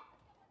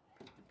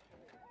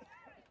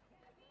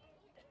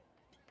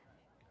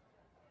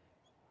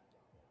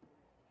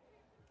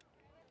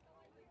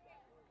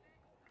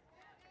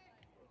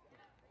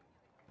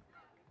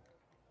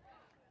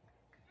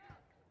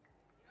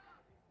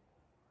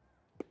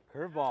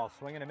 Curveball,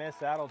 swing and a miss,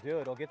 that'll do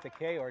it. It'll get the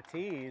K.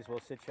 Ortiz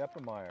will sit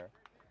Scheppenmeyer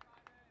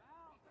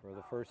for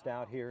the first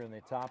out here in the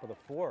top of the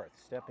 4th.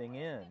 Stepping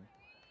in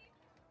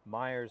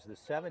Myers, the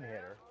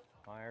 7-hitter.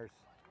 Myers,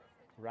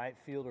 right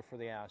fielder for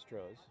the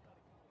Astros.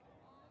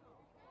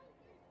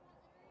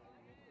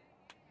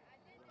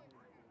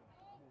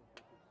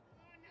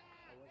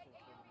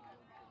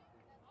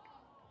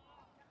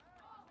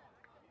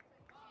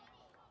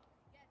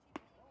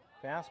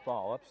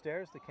 Fastball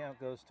upstairs. The count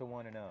goes to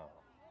 1-0.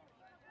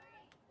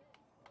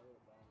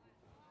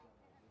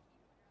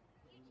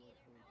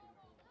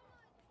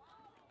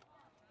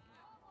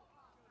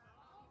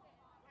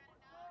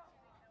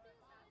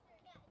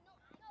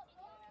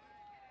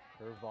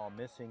 Curveball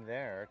missing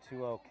there.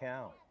 2-0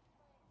 count.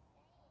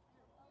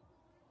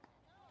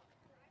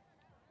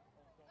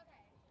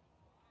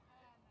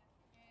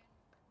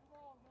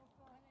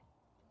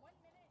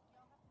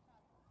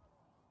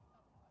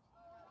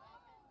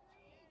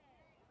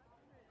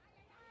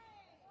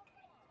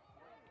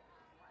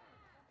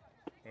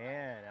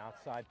 And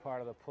outside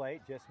part of the plate,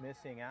 just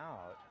missing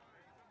out.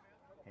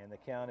 And the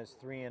count is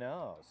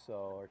 3-0. So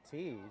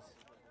Ortiz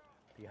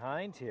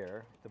behind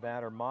here, the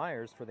batter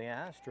Myers for the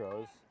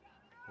Astros,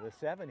 the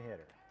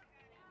 7-hitter.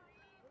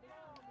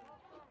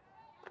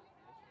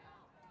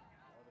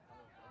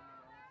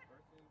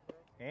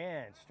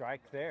 And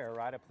strike there,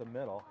 right up the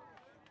middle.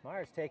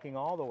 Myers taking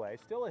all the way,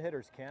 still a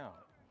hitter's count.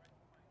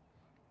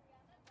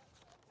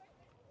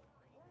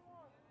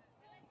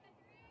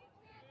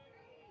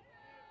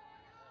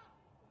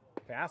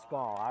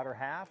 Fastball, outer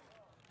half,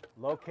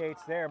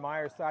 locates there.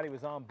 Myers thought he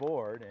was on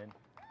board and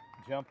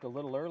jumped a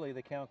little early.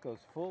 The count goes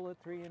full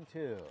at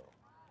 3-2.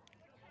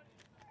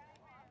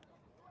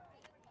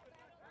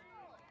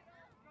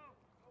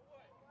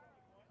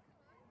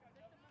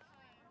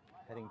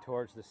 Heading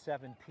towards the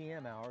 7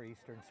 p.m. hour,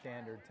 Eastern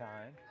Standard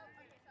Time.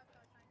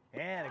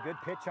 And a good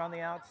pitch on the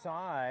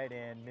outside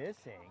and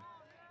missing.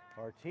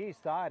 Ortiz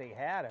thought he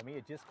had him. He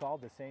had just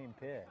called the same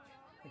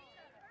pitch,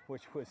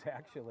 which was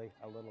actually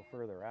a little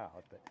further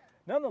out. But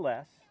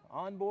nonetheless,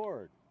 on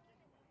board.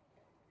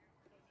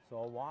 So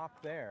a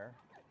walk there.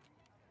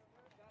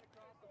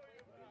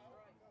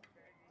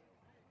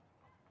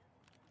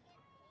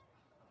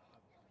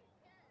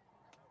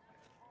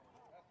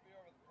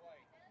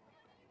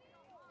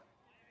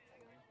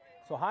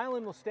 So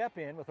Highland will step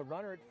in with a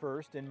runner at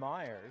first in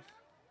Myers.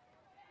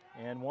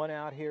 And one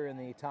out here in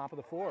the top of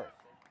the 4th.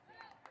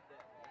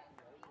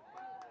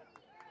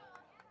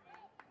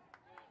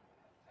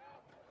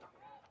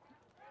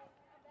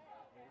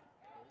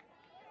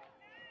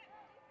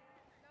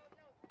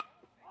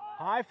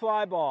 High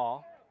fly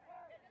ball.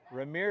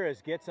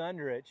 Ramirez gets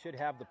under it, should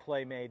have the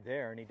play made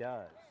there, and he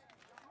does.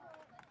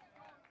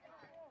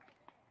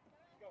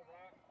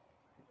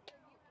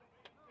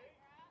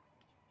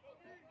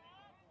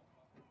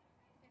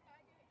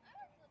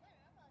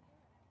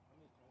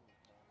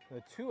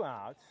 The 2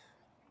 outs.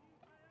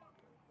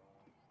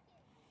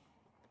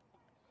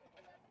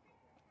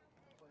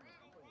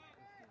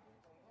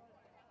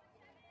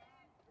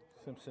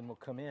 Simpson will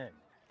come in.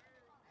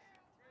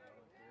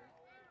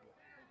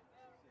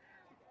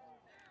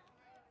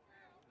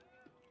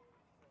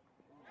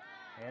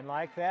 And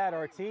like that,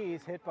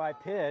 Ortiz, hit by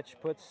pitch,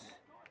 puts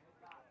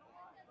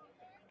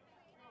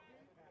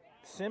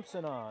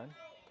Simpson on.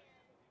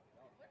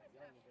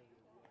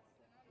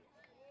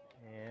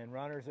 And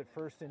runners at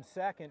first and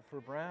second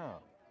for Brown.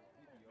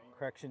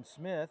 Correction,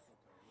 Smith.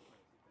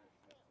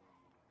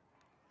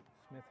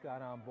 Smith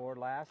got on board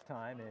last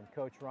time, and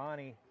Coach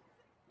Ronnie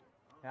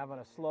having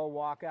a slow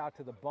walk out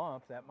to the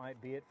bump. That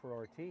might be it for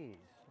Ortiz,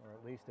 or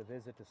at least a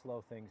visit to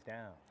slow things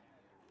down.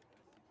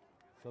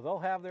 So they'll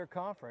have their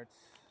conference.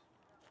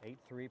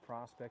 8-3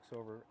 prospects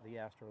over the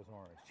Astros and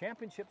Orange.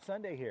 Championship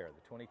Sunday here,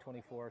 the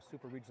 2024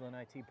 Super Regional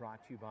NIT, brought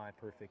to you by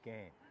Perfect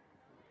Game.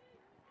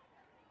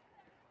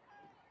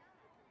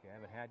 If you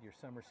haven't had your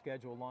summer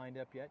schedule lined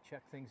up yet,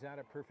 check things out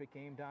at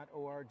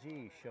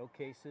perfectgame.org.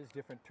 Showcases,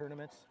 different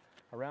tournaments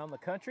around the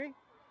country,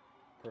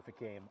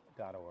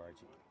 perfectgame.org.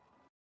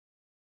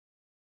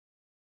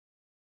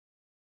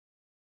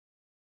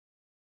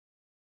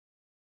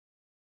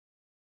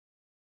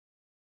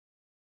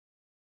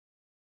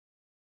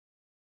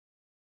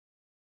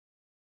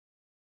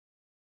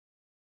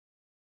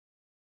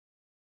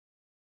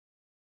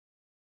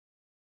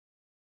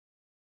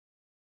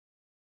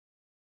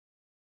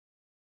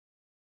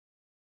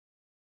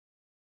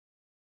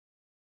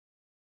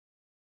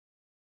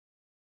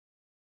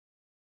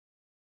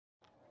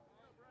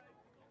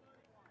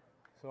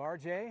 So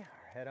RJ, our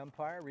head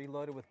umpire,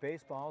 reloaded with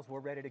baseballs. We're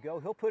ready to go.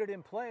 He'll put it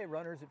in play.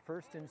 Runners at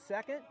first and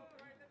second.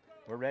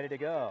 We're ready to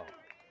go.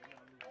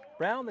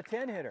 Brown, the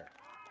 10-hitter.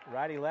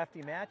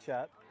 Righty-lefty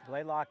matchup.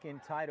 Blaylock in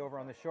tight over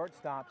on the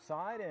shortstop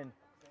side, and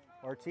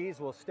Ortiz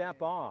will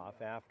step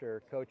off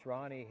after Coach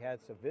Ronnie has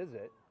a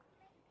visit.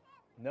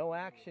 No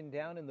action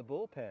down in the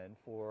bullpen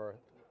for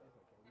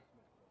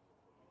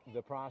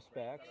the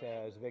prospects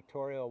as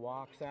Victoria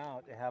walks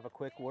out to have a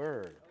quick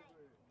word.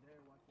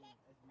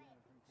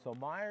 So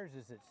Myers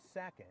is at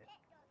second,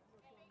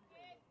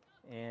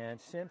 and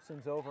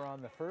Simpson's over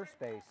on the first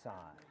base side.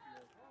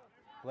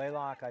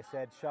 Blaylock, I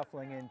said,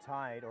 shuffling in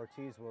tight.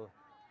 Ortiz will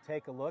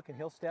take a look, and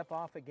he'll step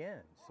off again.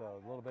 So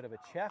a little bit of a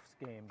chess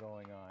game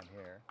going on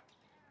here.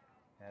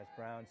 as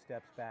Brown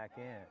steps back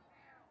in.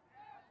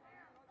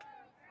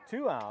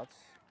 2 outs,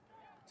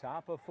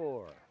 top of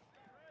 4.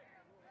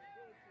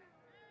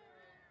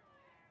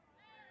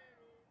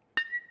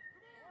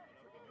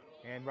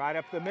 And right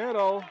up the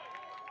middle,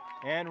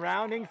 and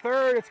rounding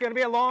third, it's going to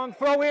be a long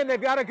throw in.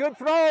 They've got a good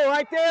throw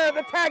right there.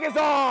 The tag is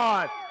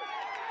on.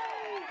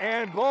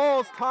 And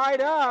ball's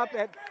tied up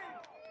at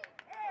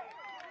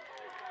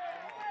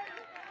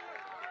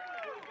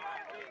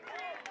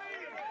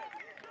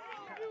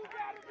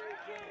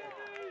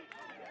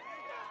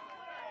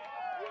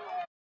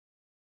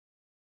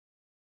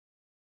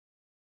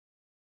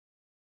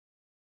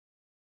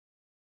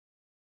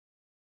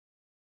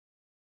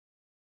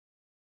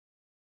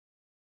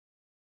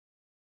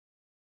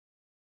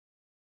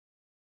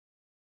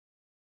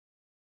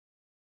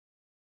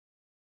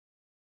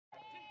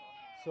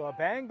so a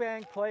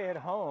bang-bang play at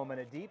home and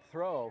a deep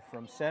throw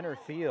from center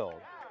field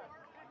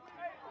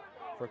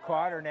for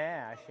Carter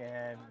Nash,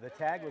 and the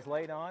tag was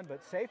laid on,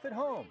 but safe at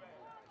home.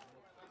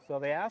 So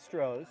the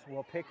Astros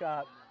will pick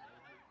up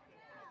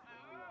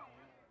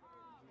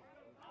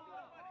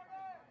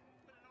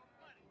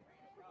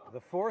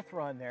the 4th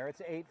run there.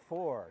 It's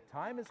 8-4.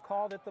 Time is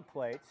called at the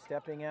plate.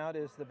 Stepping out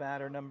is the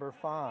batter number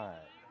 5.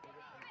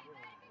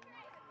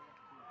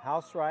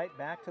 Housewright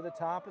back to the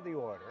top of the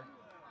order.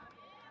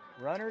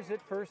 Runners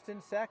at first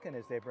and second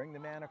as they bring the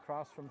man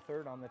across from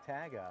third on the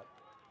tag up.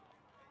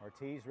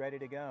 Ortiz ready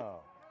to go.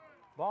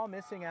 Ball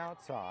missing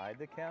outside.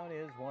 The count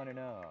is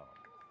 1-0.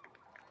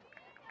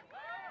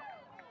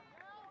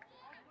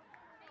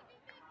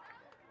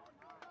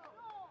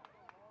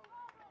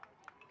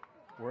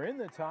 We're in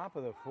the top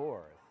of the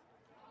 4th.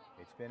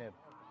 It's been a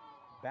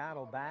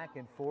battle back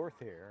and forth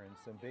here and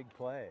some big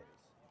plays.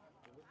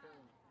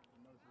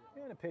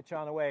 And a pitch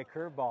on the way.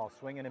 Curveball,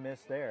 swing and a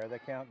miss there. The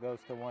count goes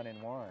to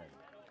 1-1.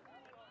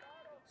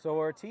 So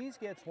Ortiz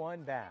gets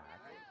one back.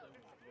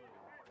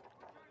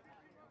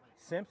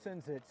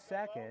 Simpson's at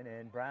second,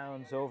 and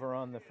Brown's over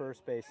on the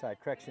first base side.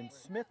 Correction,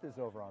 Smith is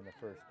over on the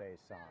first base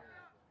side.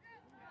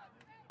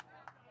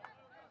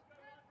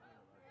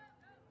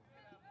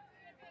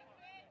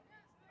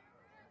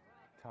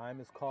 Time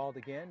is called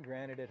again,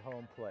 granted at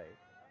home plate.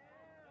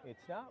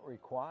 It's not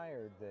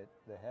required that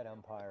the head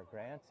umpire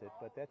grants it,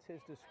 but that's his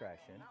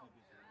discretion,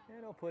 and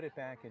he'll put it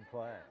back in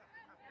play.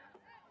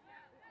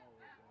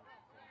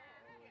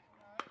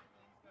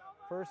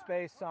 First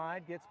base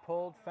side gets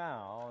pulled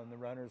foul, and the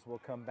runners will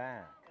come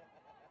back.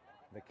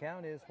 The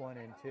count is 1-2.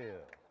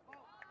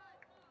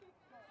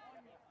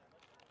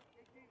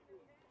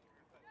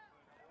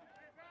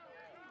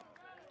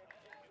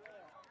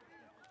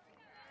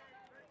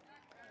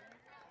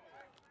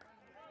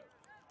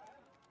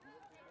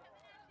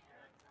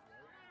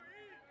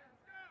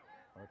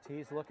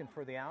 Ortiz looking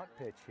for the out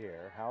pitch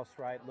here.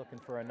 Housewright looking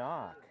for a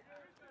knock.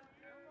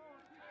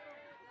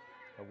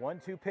 A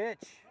 1-2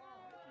 pitch.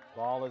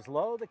 Ball is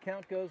low. The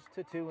count goes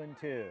to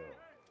 2-2.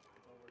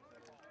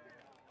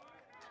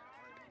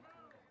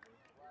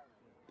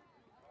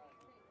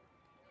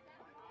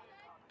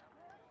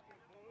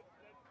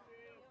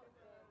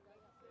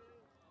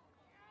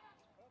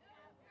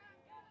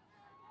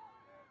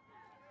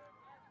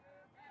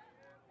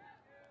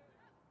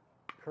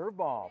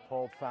 Curveball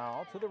pulled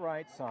foul to the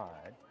right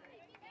side.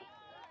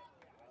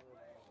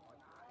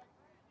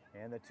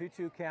 And the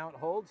 2-2 count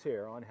holds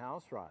here on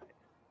Housewright.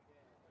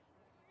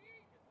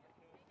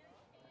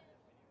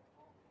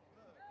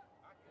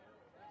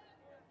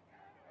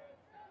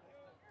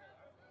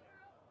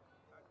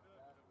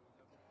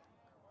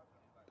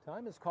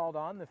 Time is called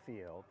on the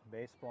field.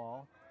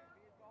 Baseball.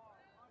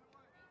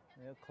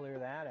 They'll clear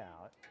that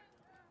out.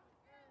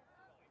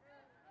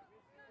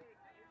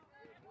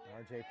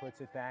 RJ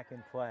puts it back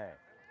in play.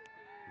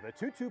 The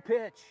 2-2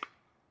 pitch.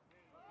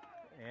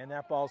 And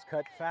that ball's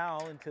cut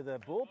foul into the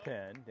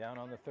bullpen down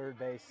on the third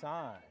base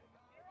side.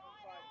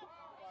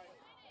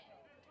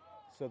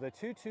 So the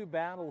 2-2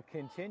 battle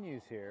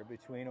continues here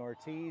between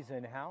Ortiz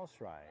and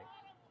Housewright,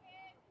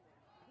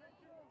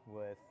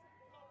 with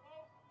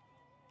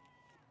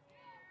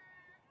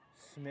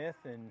Smith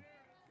and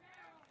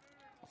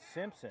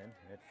Simpson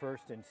at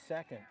first and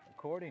second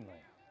accordingly.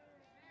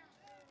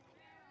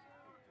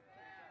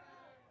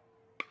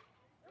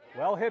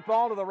 Well hit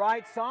ball to the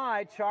right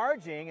side,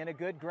 charging, and a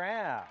good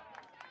grab.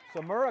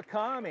 So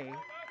Murakami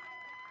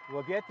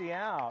will get the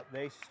out.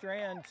 They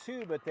strand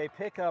 2, but they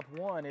pick up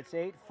 1. It's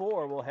 8-4.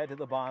 We'll head to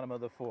the bottom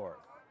of the 4th.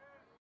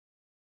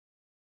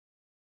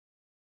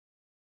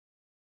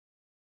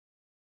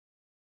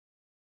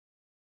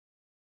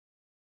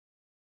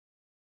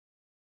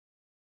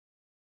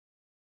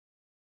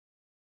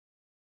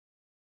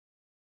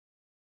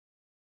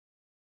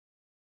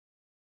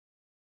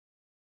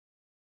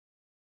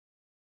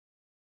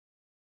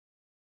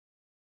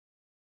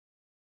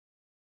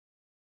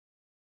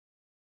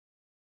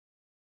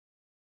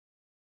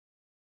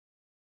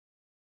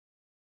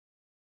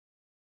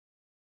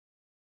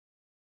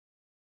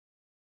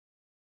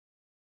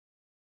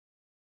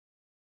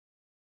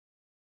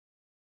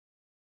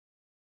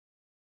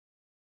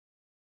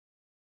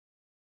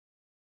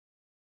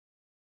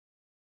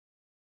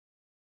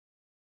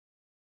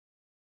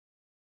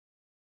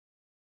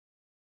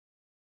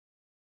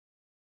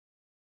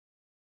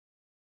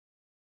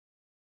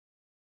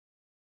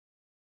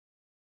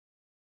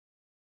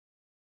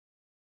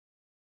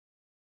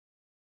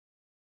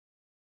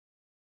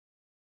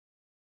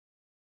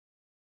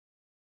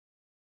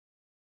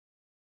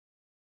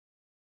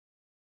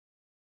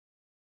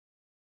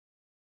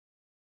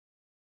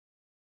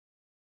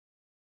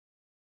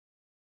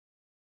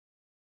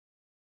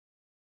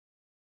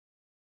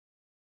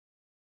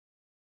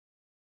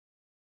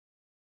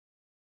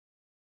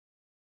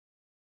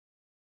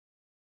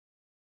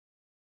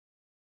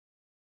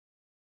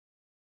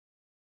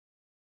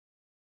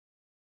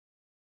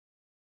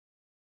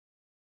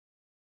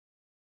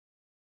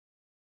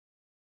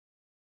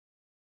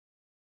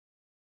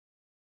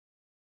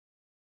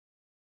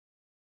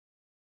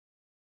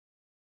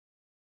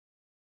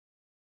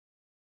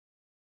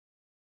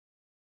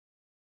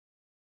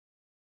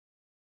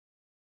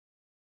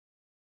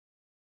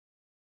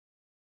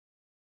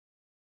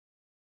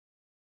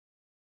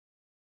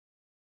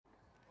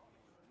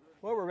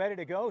 Well, we're ready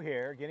to go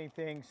here, getting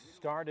things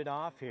started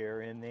off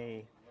here in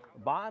the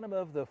bottom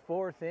of the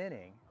fourth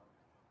inning.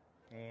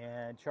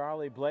 And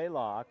Charlie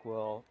Blaylock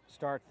will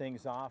start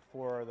things off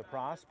for the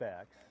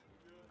Prospects.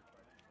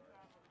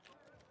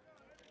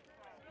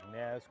 And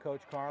as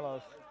Coach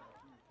Carlos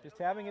just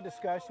having a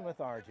discussion with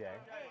RJ.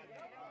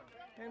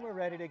 And we're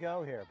ready to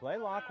go here.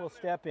 Blaylock will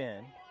step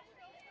in.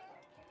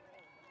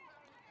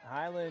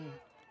 Highland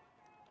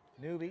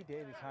newbie,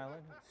 Davies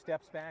Highland,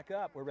 steps back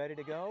up. We're ready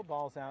to go.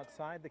 Ball's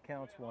outside. The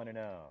count's 1-0.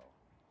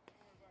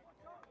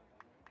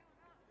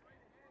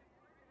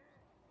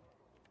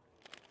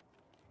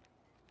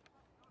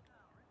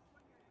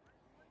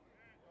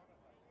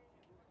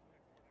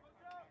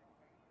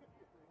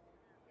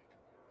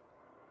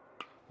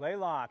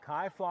 Blaylock,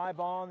 high fly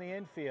ball in the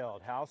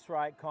infield.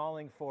 Housewright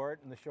calling for it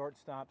in the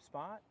shortstop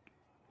spot.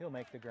 He'll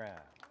make the grab.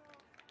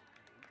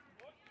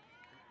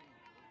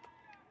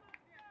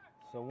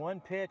 So one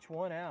pitch,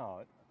 one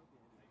out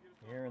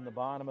here in the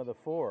bottom of the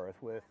fourth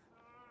with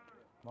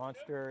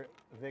Monster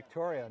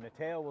Victoria.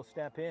 Nateo will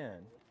step in.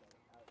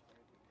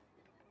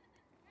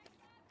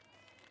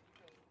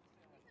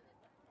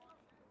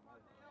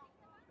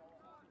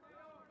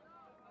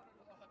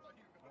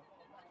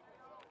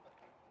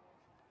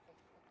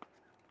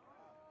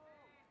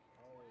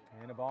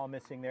 And a ball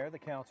missing there. The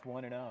count's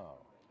 1-0.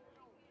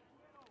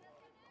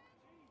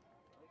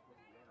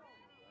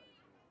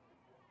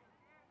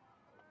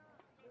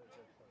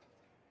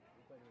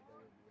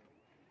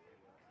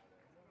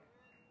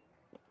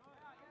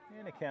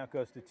 And the count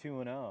goes to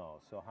 2-0.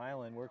 So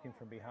Highland working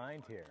from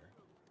behind here.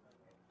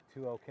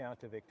 2-0 count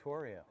to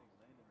Victoria.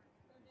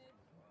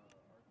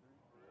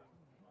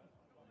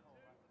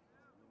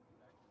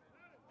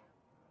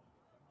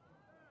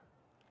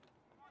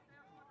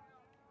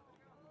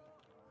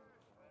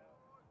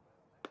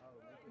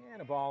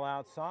 And a ball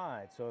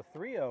outside. So a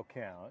 3-0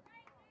 count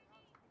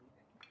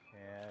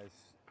as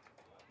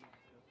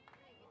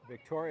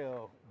Victoria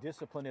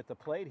disciplined at the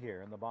plate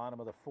here in the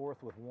bottom of the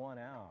fourth with one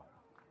out.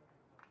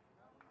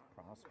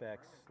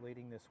 Prospects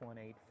leading this one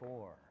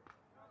 8-4.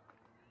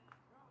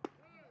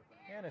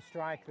 And a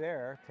strike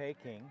there,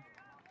 taking.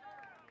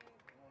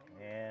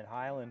 And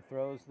Highland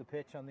throws the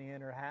pitch on the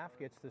inner half,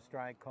 gets the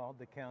strike called.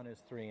 The count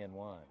is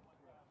 3-1.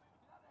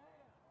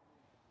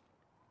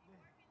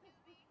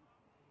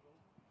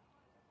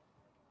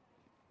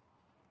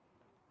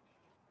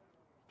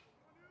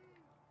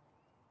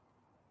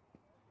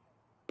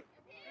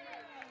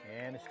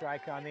 And a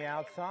strike on the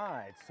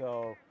outside.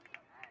 So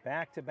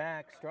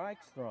back-to-back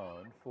strikes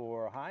thrown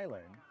for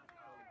Highland.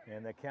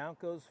 And the count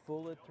goes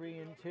full at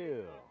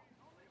 3-2.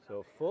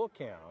 So full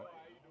count.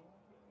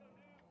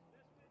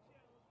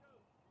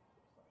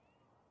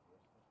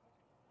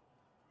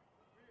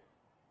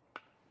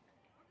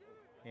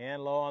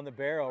 And low on the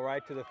barrel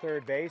right to the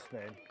third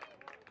baseman.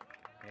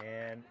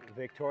 And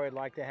Victoria would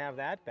like to have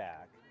that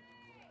back.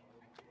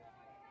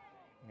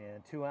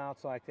 And 2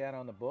 outs like that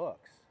on the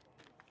books.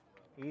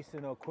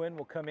 Easton O'Quinn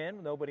will come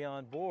in, nobody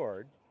on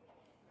board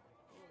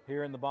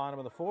here in the bottom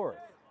of the fourth.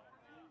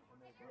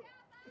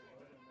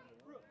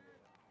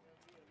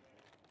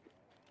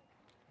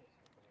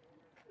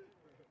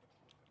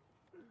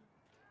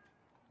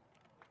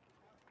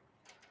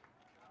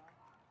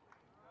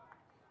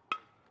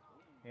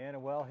 And a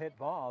well-hit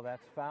ball.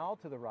 That's foul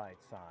to the right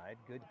side.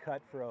 Good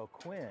cut for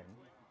O'Quinn.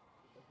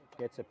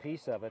 Gets a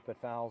piece of it, but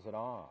fouls it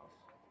off.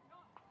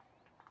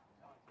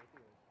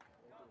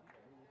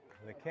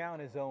 The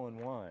count is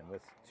 0-1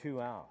 with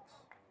 2 outs.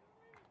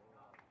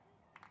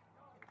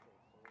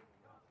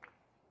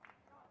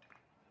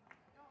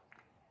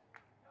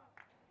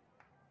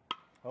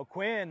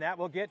 O'Quinn, that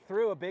will get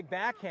through. A big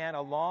backhand,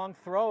 a long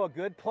throw, a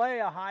good play,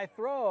 a high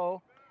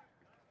throw.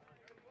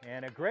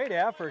 And a great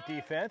effort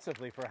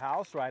defensively for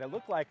Housewright. It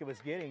looked like it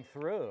was getting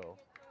through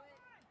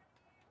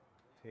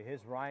to his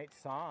right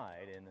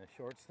side in the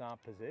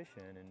shortstop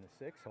position in the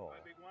 6 hole.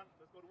 Big one.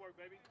 Let's go to work,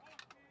 baby.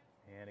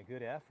 And a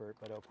good effort,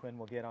 but O'Quinn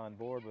will get on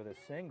board with a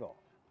single.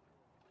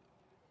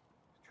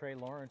 Trey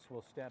Lawrence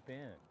will step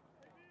in.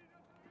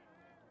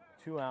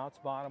 2 outs,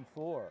 bottom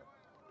 4.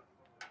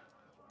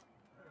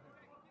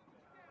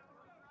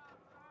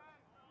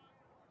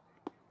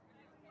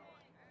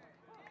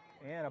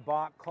 And a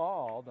balk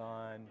called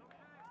on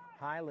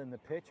Highland, the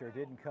pitcher,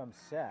 didn't come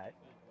set.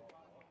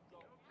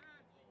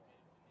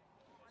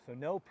 So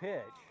no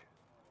pitch,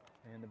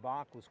 and the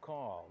balk was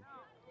called.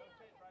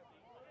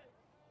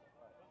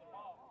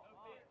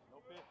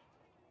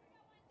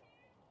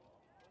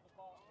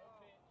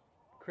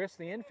 Chris,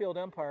 the infield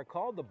umpire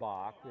called the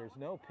balk. There's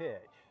no pitch.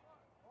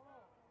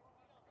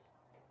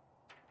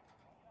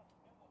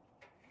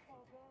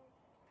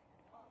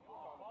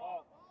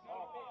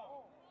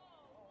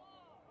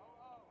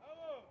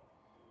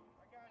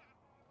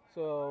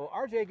 So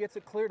RJ gets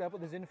it cleared up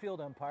with his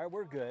infield umpire.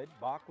 We're good.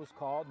 Balk was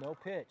called, no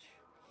pitch.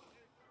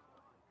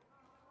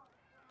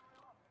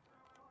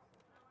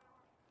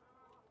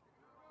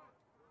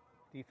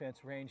 Defense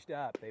ranged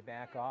up. They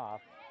back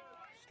off.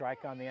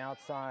 Strike on the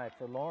outside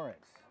for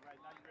Lawrence.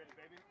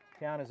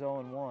 Count is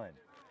 0-1.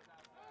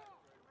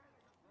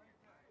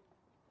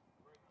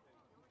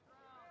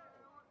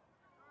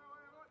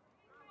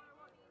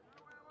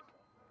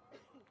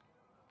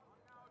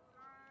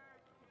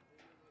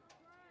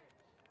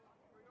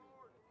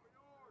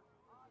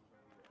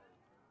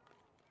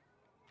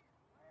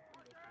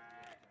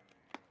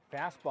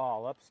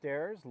 Fastball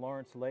upstairs.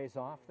 Lawrence lays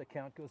off. The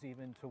count goes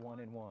even to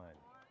 1-1.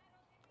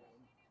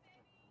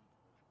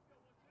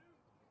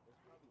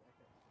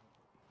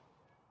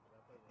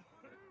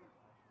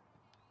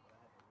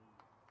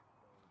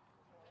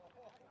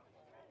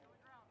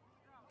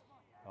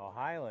 Oh,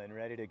 Highland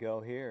ready to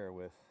go here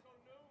with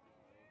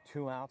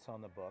 2 outs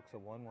on the books. A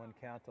 1-1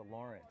 count to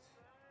Lawrence.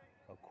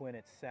 O'Quinn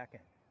at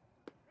second.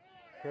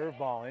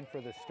 Curveball in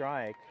for the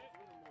strike.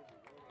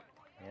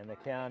 And the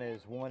count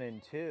is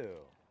 1-2.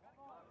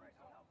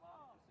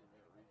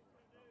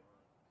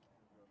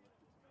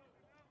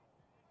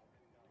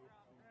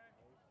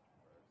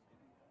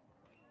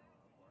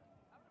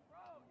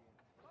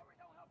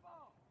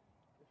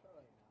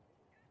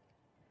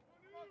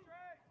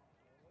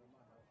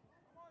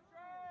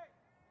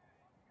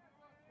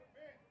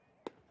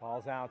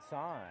 Ball's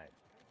outside.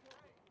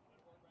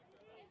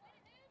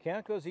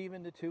 Count goes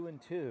even to 2-2. All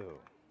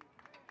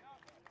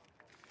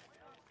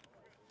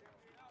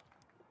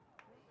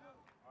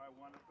right,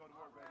 one. Let's go to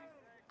work, baby.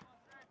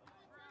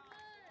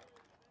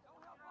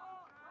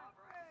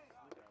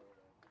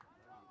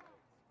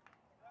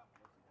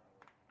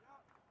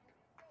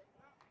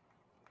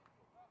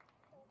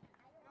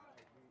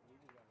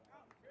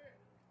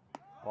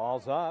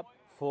 Ball's up.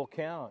 Full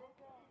count.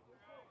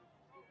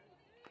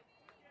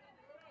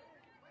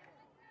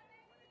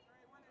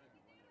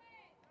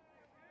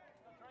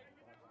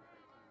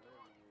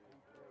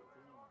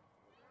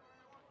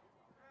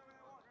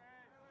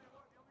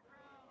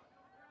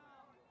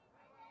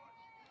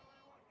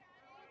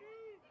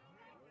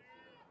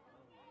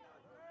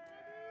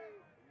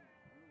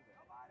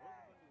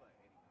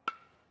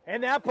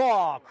 And that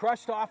ball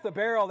crushed off the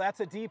barrel. That's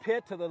a deep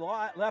hit to the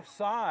left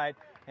side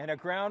and a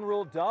ground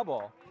rule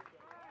double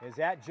as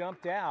that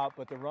jumped out,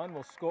 but the run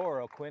will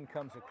score. O'Quinn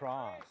comes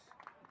across.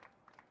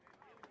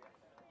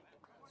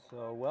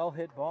 So well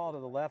hit ball to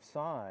the left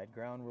side.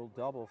 Ground rule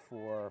double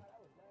for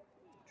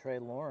Trey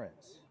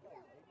Lawrence.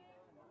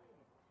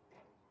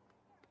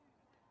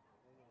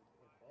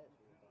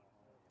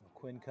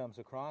 O'Quinn comes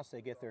across. They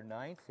get their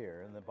 9th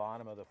here in the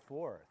bottom of the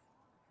 4th.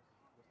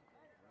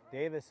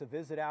 Davis, a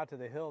visit out to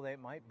the hill.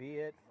 That might be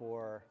it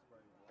for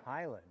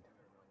Highland.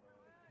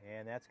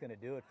 And that's going to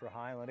do it for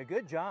Highland. A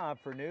good job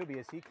for Newby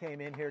as he came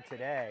in here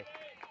today.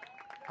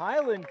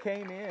 Highland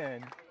came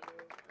in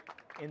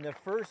the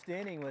first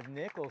inning with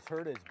Nichols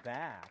hurt his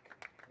back.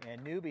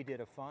 And Newby did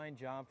a fine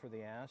job for the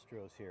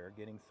Astros here,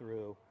 getting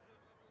through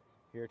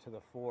here to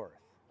the 4th.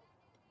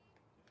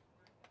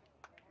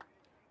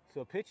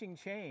 So pitching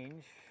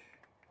change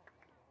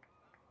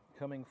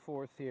coming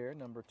forth here.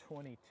 Number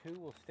 22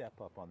 will step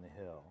up on the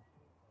hill.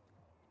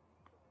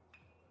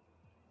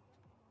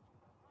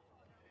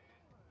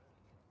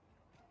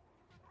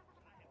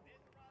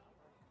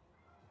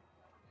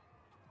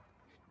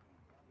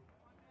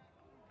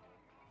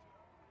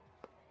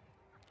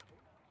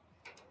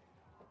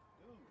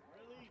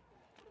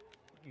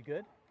 You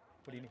good?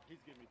 What do you need? He's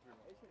giving me 3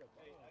 more.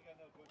 Hey, I got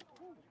no question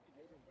for you.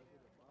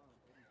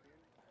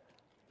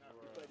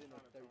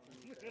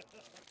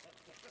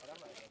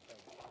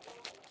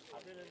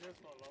 I've been in this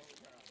for a long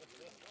time.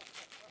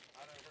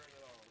 I done heard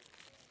it all.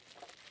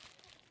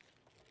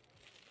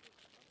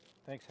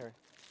 Thanks, Harry.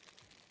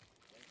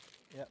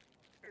 Yep.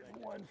 There's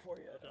one for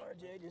you,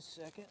 RJ. Just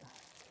a second.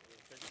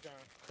 Take your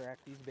time. Crack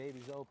these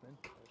babies open.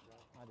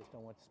 I just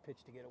don't want this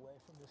pitch to get away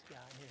from this guy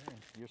here. And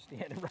you're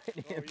standing right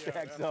in the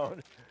impact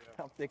zone.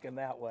 Yeah. I'm thinking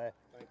that way.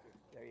 Thank you.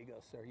 There you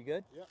go, sir. You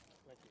good? Yep.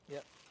 Thank you.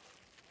 Yep.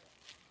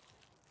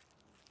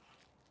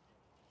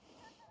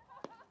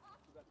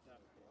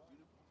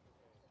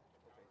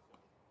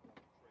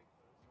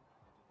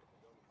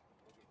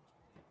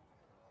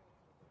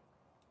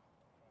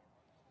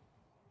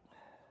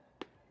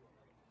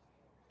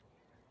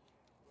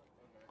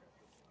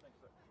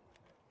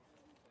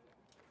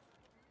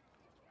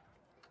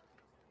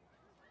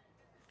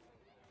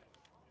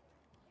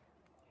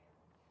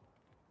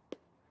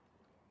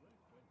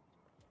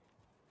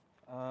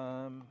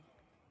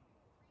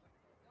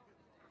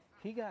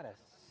 He got a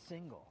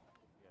single.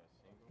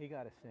 He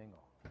got a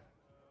single.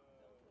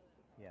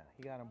 Yeah,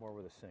 he got on board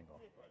with a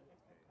single.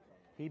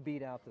 He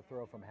beat out the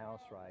throw from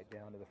Houseright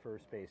down to the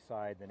first base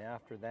side. Then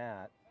after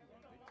that,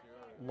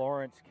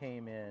 Lawrence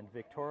came in.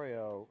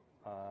 Victorio,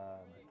 I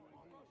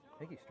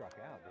think he struck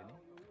out, didn't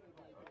he?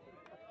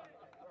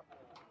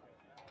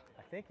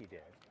 I think he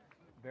did.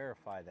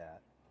 Verify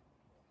that.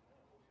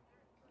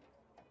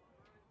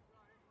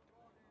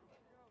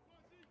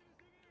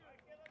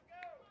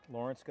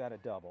 Lawrence got a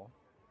double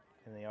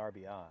in the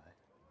RBI.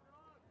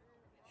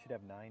 Should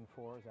have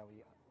 9-4. Is that what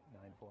you got?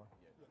 9-4?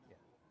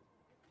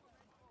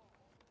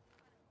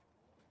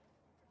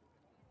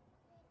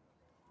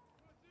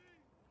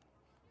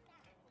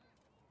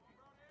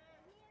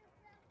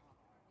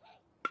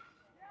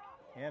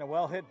 Yeah. And a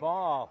well hit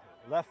ball.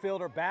 Left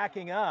fielder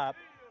backing up.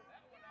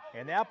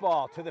 And that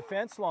ball to the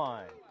fence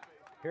line.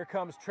 Here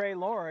comes Trey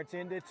Lawrence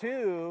into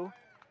 2.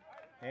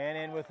 And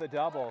in with the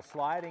double.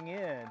 Sliding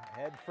in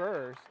head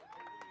first.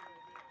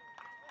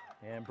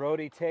 And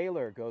Brody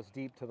Taylor goes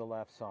deep to the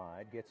left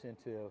side, gets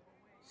into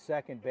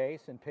second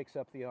base and picks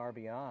up the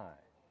RBI.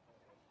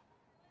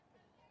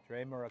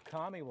 Trey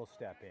Murakami will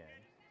step in.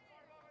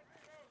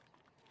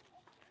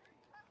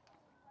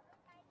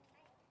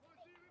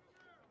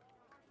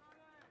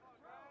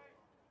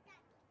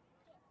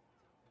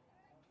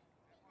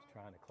 He's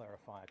trying to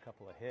clarify a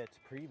couple of hits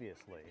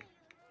previously.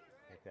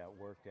 Get that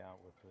worked out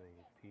with the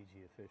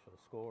PG official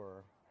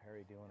scorer.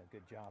 Harry doing a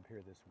good job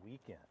here this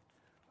weekend.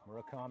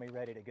 Murakami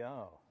ready to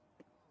go.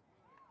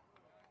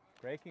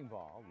 Breaking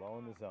ball, low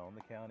in the zone.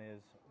 The count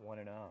is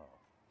 1-0.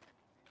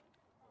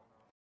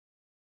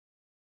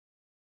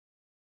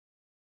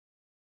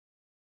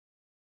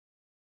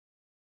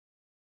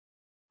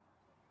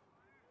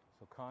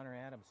 So Connor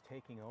Adams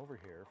taking over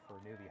here for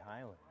Newbie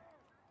Highland.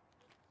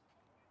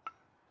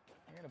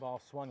 And a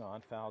ball swung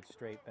on, fouled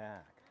straight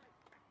back.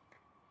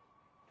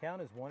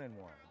 Count is 1-1.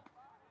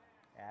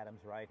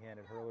 Adams,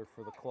 right-handed hurler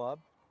for the club.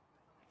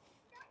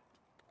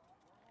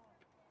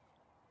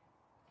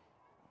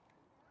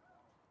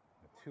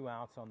 With 2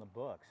 outs on the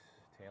books.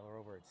 Taylor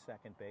over at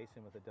second base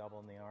and with a double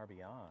in the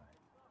RBI.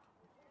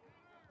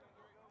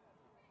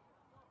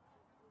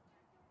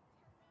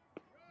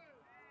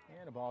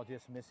 And a ball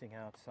just missing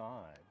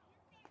outside.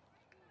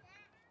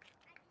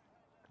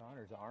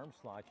 Connor's arm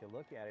slot, you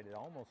look at it, it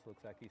almost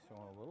looks like he's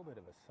throwing a little bit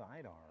of a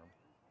sidearm.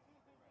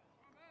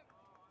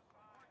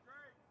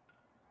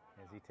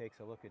 As he takes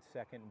a look at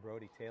second, and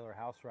Brody Taylor,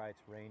 house rights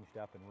ranged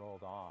up and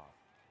rolled off.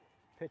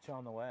 Pitch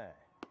on the way.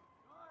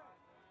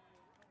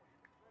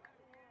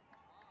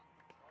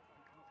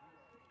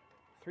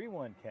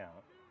 Three-one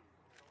count.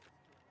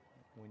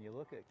 When you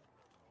look at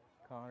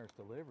Connor's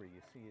delivery,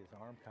 you see his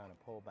arm kind of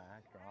pull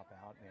back, drop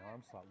out, and the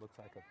arm slot looks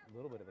like a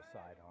little bit of a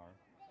sidearm.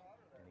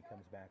 And he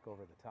comes back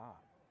over the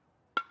top.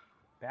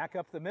 Back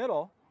up the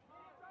middle.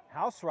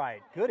 House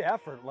right. Good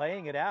effort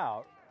laying it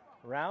out.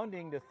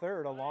 Rounding to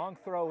third. A long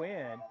throw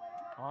in.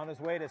 On his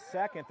way to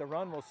second. The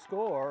run will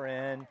score,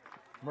 and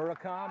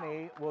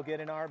Murakami will get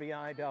an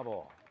RBI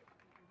double.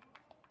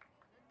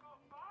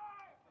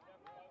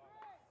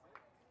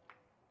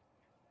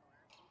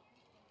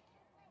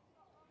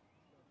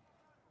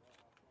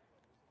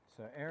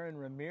 So Aaron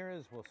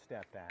Ramirez will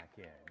step back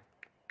in.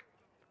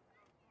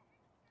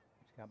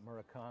 He's got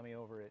Murakami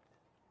over at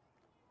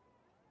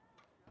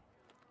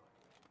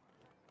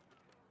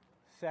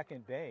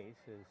second base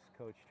as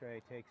Coach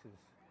Trey takes his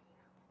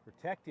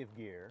protective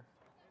gear,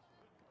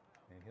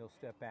 and he'll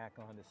step back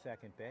onto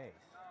second base.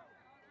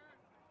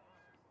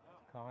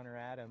 Connor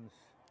Adams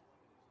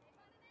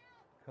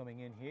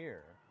coming in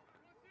here.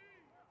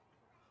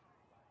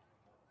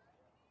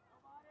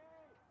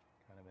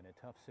 Kind of in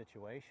a tough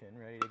situation,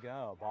 ready to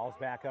go. Ball's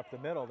back up the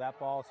middle. That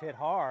ball's hit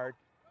hard,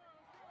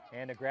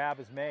 and a grab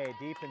is made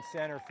deep in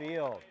center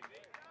field.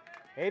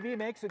 AB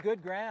makes a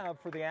good grab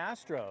for the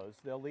Astros.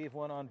 They'll leave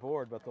one on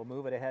board, but they'll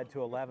move it ahead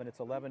to 11. It's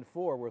 11-4.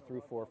 We're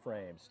through 4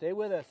 frames. Stay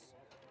with us.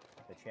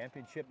 The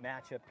championship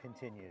matchup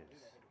continues.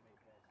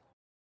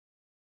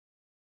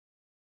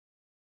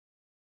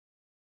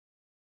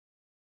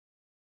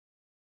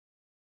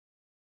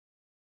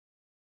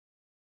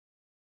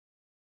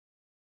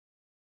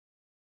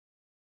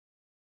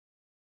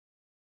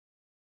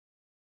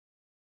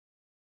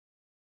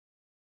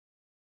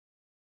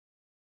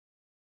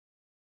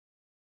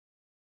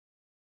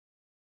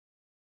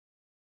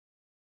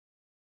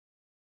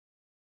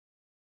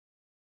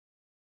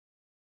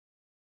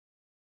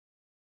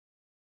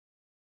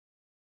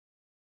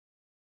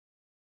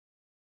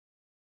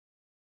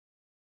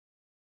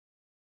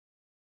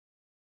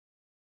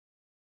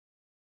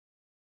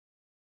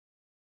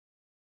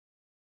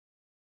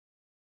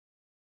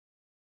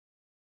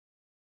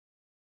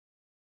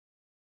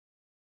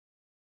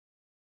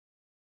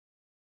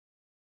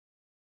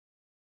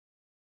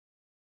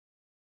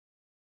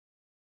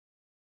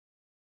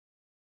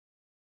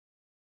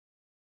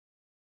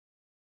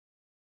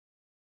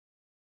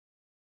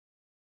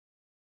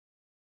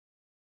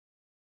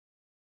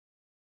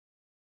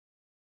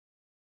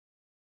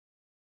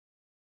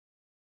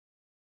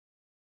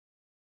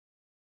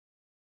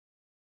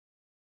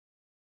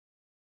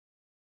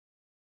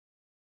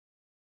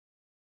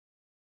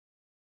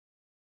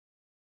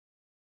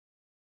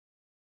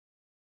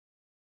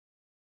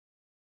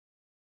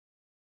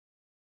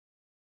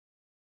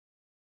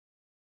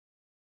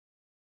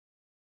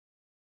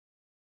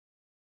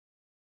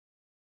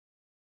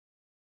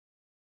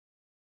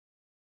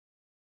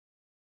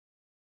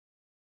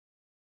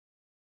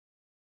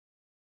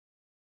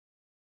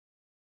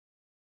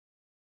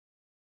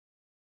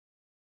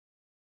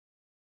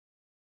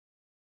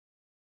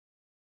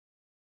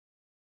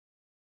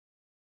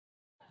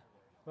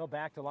 Well,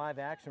 back to live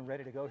action,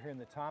 ready to go here in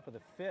the top of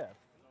the 5th.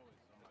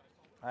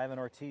 Ivan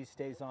Ortiz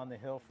stays on the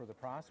hill for the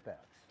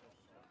prospects.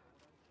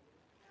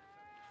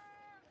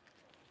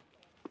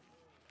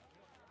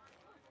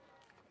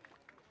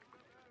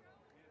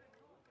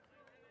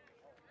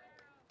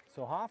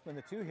 So Hoffman,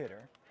 the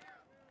 2-hitter,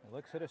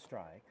 looks at a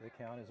strike. The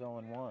count is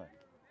 0-1. And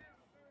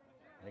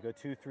they go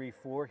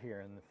 2-3-4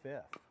 here in the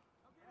 5th.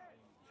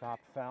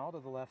 Chopped foul to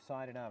the left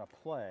side and out of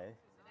play.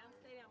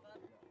 Stay down, bud.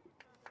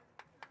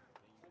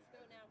 Let's go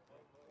now.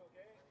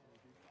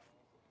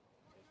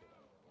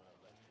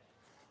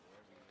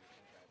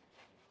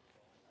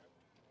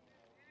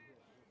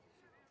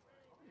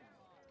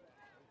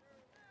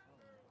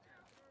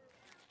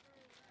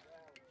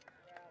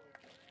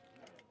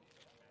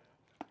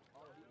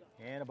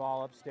 And a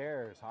ball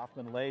upstairs.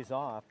 Hoffman lays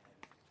off.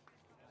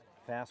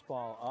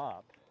 Fastball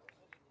up.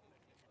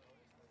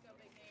 Let's go,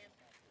 big man.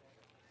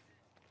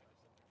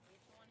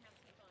 Each one have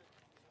some fun.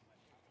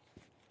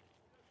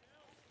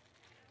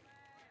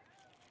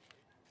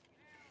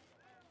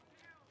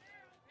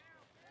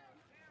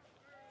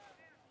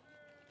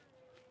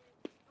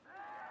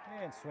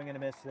 And swing and a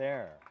miss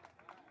there.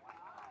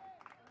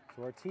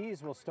 So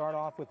Ortiz will start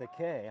off with a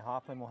K.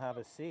 Hoffman will have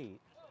a seat.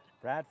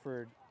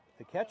 Bradford,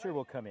 the catcher,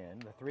 will come in,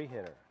 the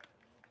 3-hitter.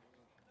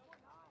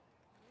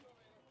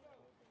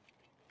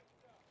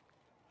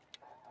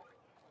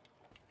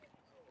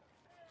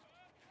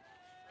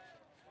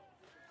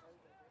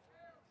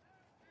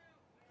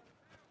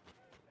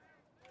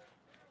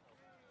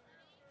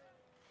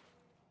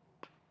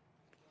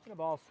 And the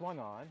ball swung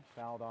on,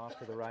 fouled off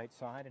to the right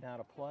side and out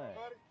of play.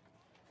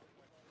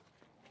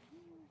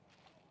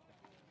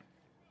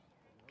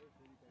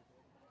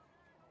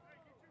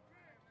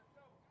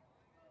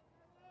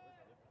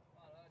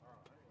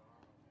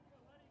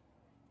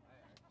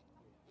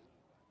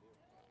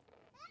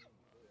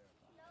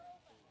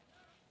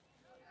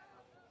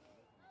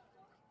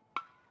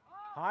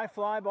 High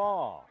fly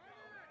ball.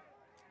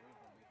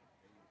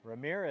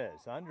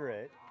 Ramirez under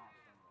it,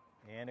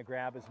 and a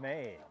grab is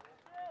made.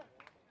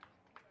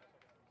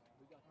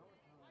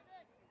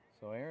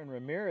 So Aaron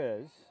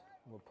Ramirez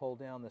will pull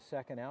down the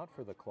second out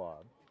for the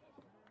club.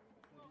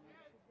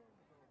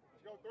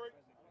 Let's go,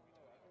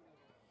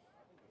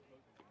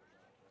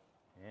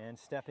 3. And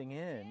stepping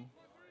in,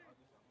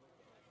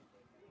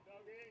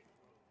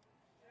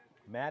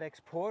 Maddox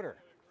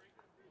Porter.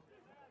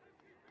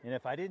 And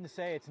if I didn't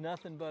say it's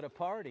nothing but a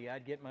party,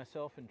 I'd get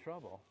myself in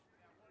trouble.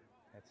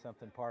 That's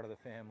something part of the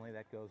family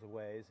that goes a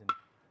ways. And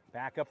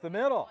back up the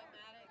middle.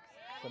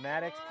 So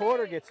Maddox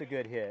Porter gets a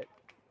good hit.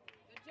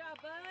 Good job,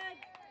 bud.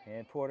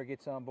 And Porter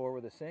gets on board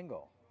with a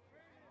single.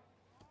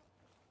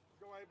 Let's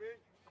go, AB. Good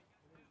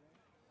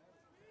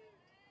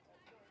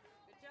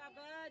job,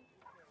 bud.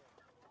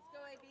 Let's go,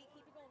 AB.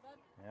 Keep it going, bud.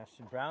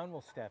 Ashton Brown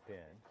will step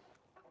in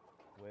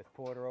with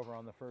Porter over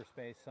on the first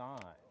base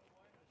side.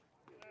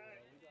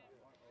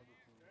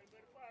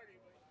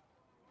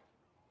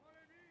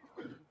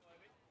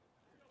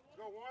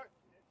 Go, what?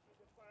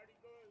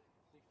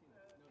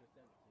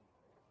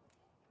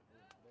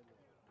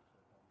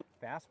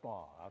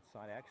 Fastball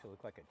outside, actually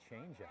looked like a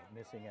changeup,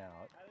 missing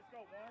out.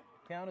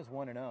 Count is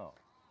 1-0. Going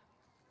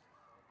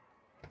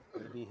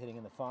to be hitting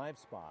in the 5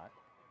 spot.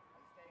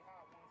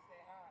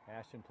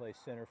 Ashton plays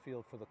center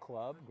field for the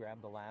club.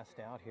 Grabbed the last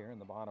out here in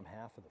the bottom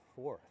half of the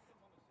 4th.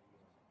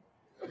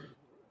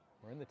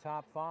 We're in the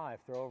top 5.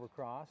 Throw over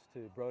cross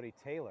to Brody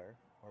Taylor.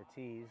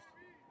 Ortiz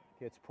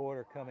gets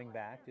Porter coming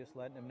back, just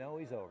letting him know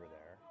he's over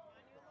there.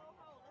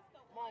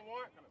 Come on,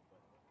 what?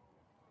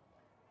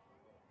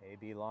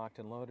 AB locked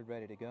and loaded,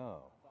 ready to go.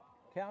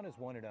 Count is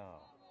 1-0.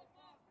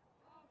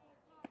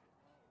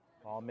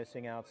 Ball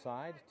missing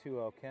outside,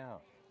 2-0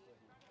 count.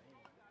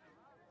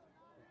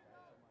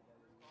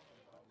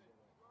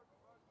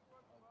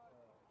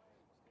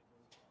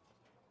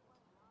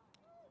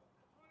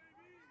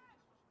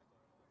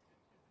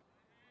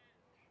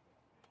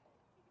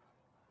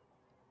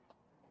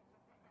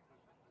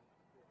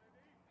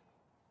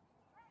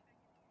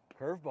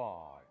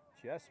 Curveball,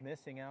 just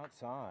missing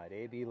outside.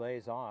 AB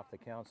lays off. The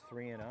count's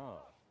 3-0. Go,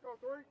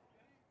 3.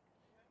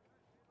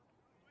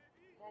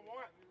 Come on,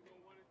 what?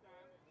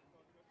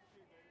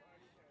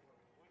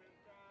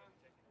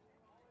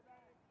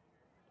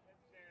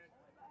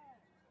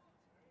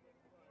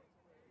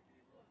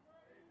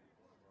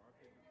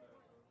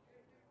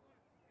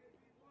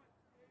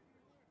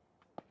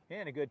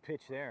 And a good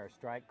pitch there.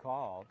 Strike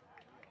called.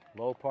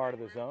 Low part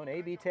of the zone.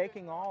 AB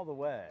taking all the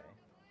way.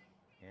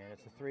 And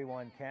it's a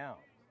 3-1 count.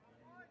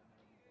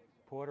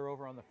 Porter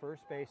over on the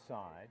first base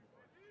side.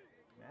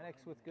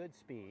 Maddox with good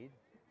speed.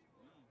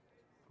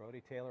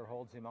 Brody Taylor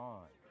holds him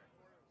on.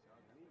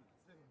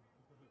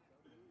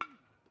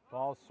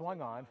 Ball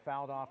swung on,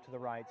 fouled off to the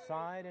right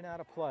side and out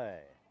of play.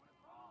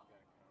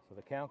 So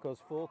the count goes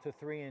full to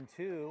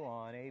 3-2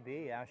 on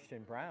AB,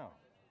 Ashton Brown.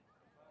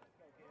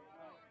 Let's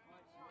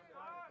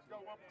go,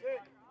 1 for 10.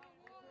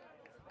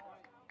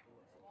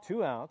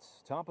 2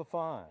 outs, top of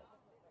 5.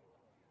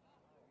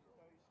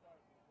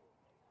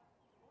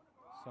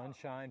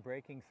 Sunshine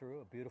breaking through,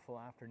 a beautiful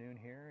afternoon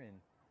here in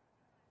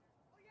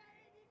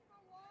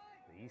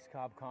the East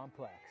Cobb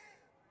Complex.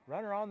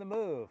 Runner on the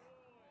move.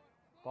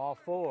 Ball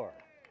 4.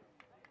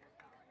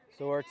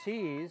 So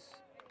Ortiz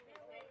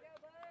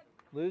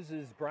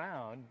loses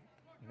Brown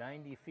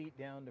 90 feet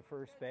down to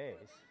first base.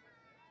 Let's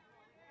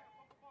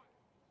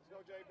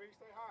go, JB.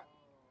 Stay hot.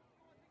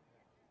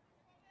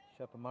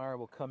 Scheppenmeyer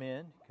will come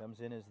in.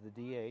 Comes in as the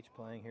DH,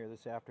 playing here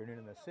this afternoon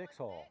in the 6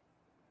 hole.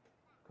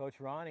 Coach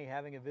Ronnie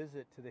having a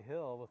visit to the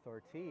hill with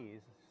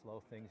Ortiz.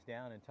 Slow things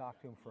down and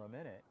talk to him for a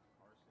minute,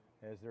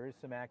 as there is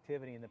some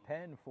activity in the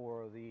pen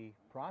for the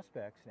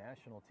Prospects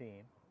national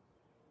team.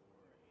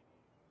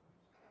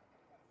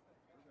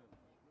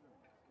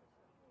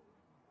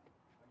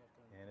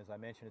 And as I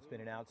mentioned, it's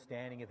been an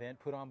outstanding event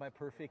put on by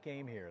Perfect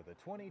Game here. The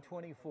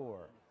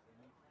 2024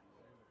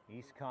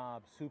 East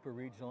Cobb Super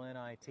Regional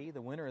NIT.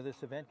 The winner of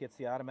this event gets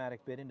the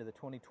automatic bid into the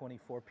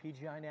 2024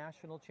 PGI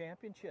National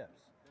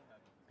Championships,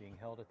 being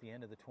held at the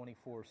end of the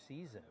 24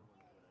 season.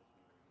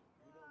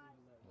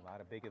 A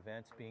lot of big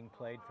events being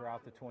played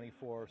throughout the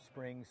 24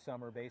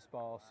 spring-summer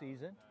baseball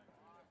season.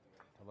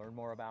 To learn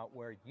more about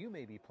where you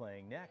may be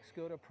playing next,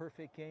 go to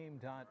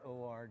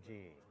perfectgame.org.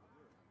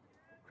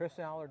 Chris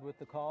Allard with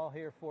the call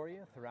here for you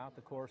throughout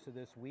the course of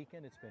this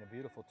weekend. It's been a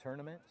beautiful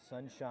tournament,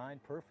 sunshine,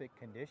 perfect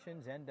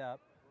conditions. End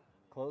up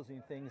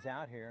closing things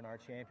out here in our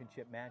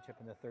championship matchup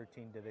in the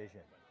 13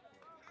 division.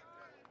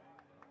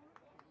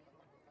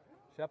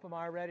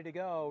 Scheppemeyer ready to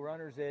go.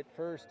 Runners at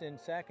first and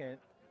second.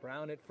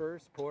 Brown at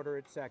first, Porter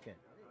at second.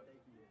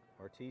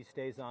 Ortiz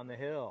stays on the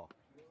hill.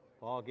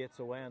 Ball gets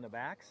away on the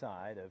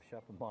backside of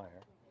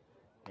Scheppemeyer,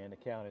 and the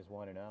count is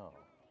 1-0.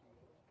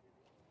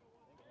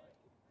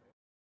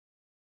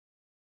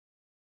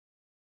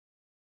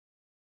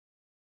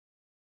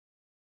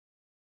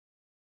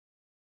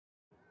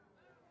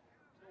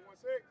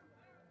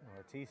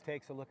 Ortiz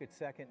takes a look at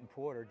second and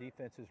Porter.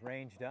 Defense is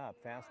ranged up.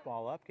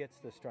 Fastball up, gets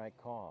the strike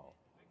call.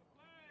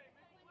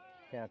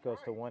 Count goes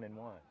to 1-1. Come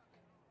on,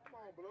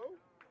 Blue.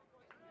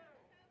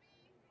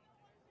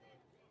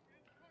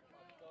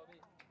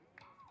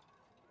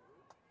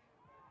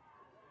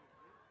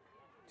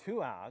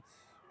 2 outs.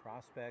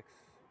 Prospects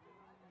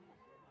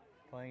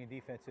playing in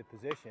defensive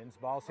positions.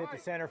 Ball's hit the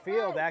center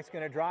field. That's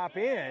going to drop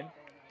in.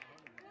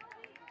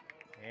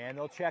 And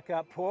they'll check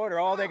up Porter.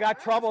 Oh, they got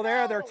trouble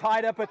there. They're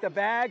tied up at the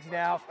bags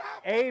now.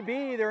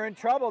 AB, they're in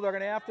trouble. They're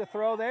going to have to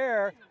throw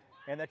there.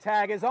 And the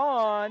tag is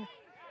on.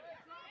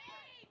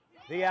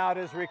 The out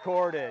is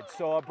recorded.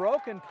 So a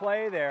broken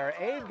play there.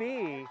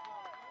 AB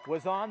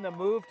was on the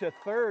move to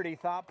third. He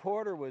thought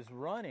Porter was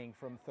running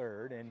from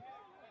third, and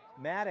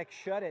Maddox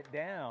shut it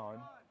down,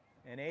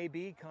 and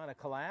AB kind of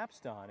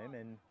collapsed on him,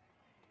 and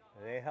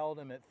they held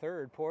him at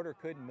third. Porter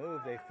couldn't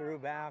move. They threw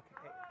back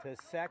to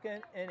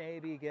second, and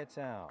AB gets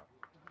out.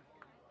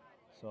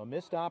 So a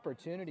missed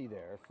opportunity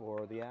there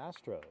for the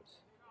Astros.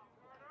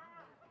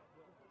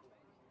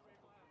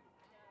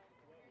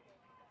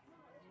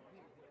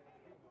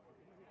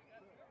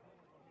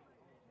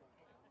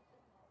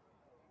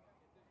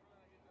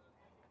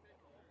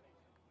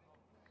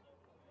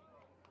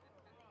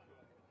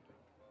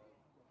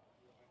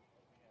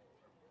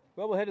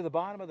 Well, we'll head to the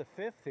bottom of the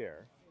fifth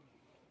here.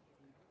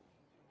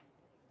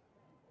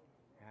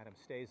 Adam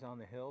stays on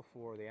the hill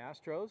for the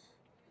Astros.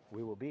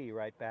 We will be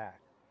right back.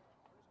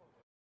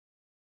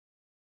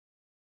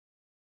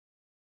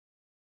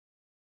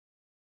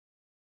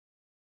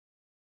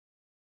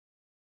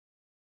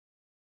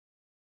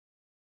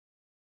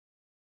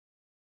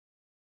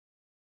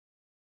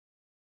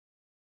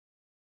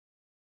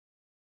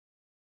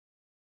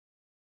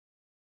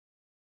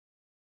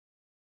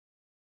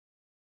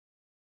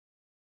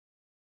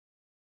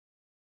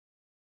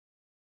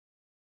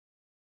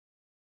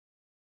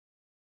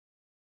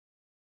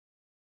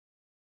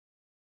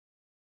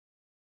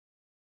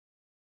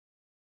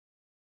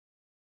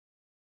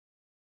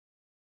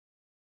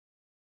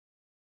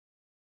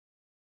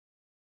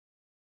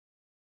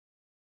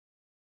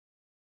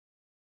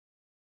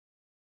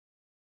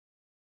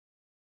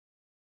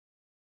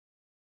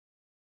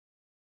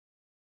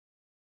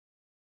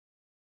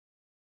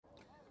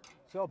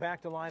 So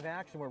back to live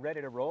action. We're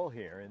ready to roll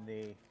here in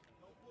the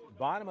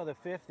bottom of the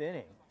fifth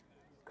inning.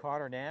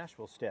 Carter Nash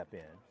will step in.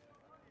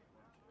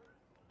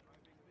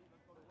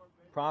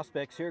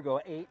 Prospects here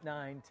go 8,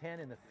 9, 10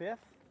 in the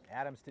fifth.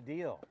 Adams to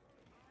deal.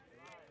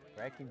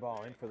 Breaking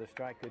ball in for the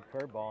strike. Good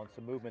curveball and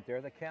some movement there.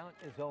 The count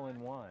is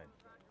 0-1.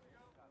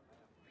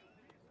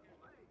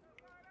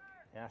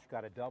 Nash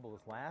got a double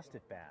his last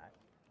at bat.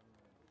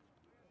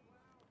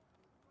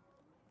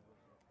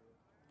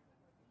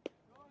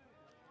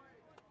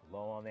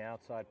 Low on the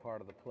outside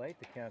part of the plate.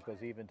 The count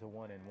goes even to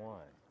 1-1.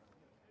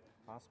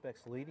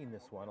 Prospects leading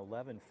this one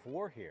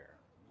 11-4 here.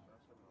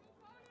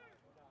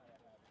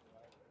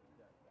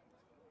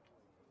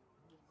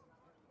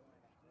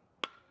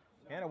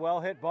 And a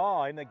well-hit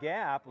ball in the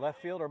gap.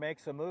 Left fielder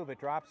makes a move. It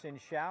drops in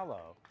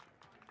shallow.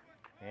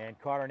 And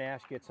Carter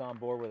Nash gets on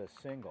board with a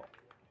single.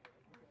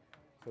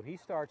 So he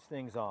starts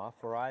things off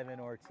for Ivan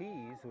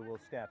Ortiz, who will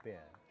step in.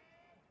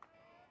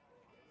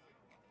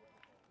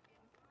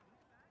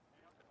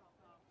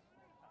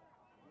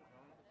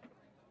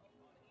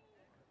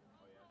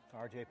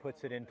 RJ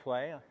puts it in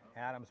play.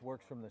 Adams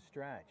works from the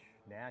stretch.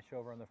 Nash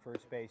over on the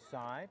first base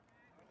side.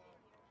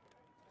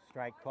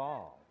 Strike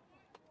call.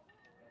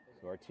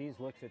 So Ortiz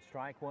looks at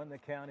strike one. The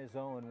count is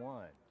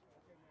 0-1.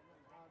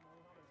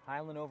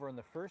 Highland over on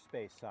the first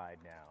base side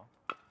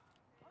now.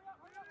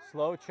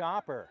 Slow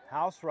chopper.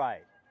 House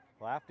right.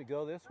 Will have to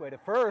go this way to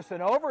first.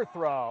 An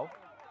overthrow.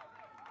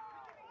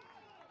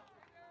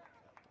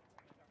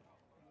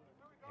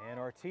 And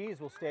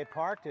Ortiz will stay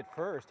parked at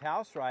first.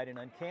 House right, an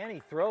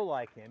uncanny throw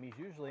like him. He's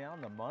usually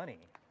on the money.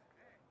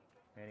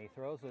 And he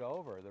throws it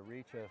over the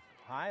reach of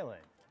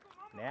Highland.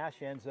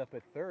 Nash ends up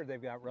at third.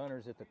 They've got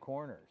runners at the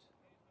corners.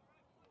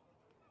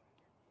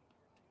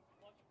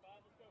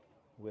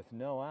 With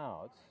no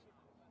outs.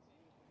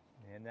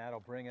 And that'll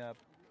bring up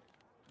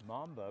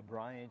Mamba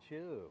Brian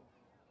Chu.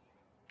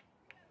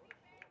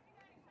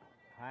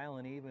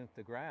 Highland even with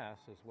the grass,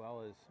 as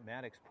well as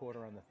Maddox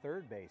Porter on the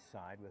third base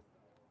side with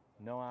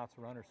no outs,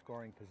 runner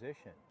scoring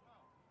position.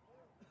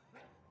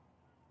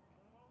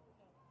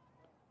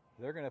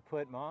 They're going to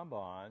put Mamba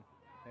on.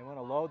 They want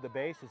to load the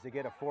bases to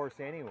get a force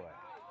anyway.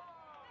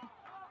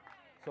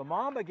 So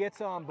Mamba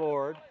gets on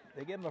board.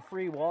 They give him a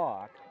free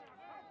walk.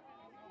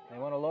 They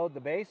want to load the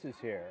bases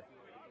here.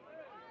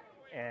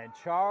 And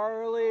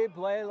Charlie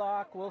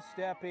Blaylock will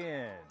step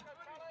in.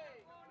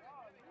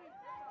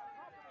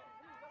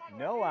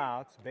 No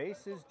outs,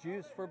 bases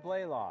juice for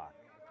Blaylock.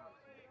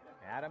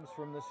 Adams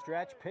from the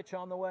stretch, pitch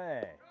on the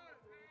way.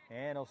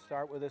 And he'll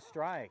start with a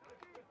strike.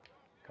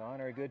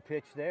 Connor, a good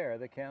pitch there.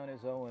 The count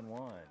is 0-1.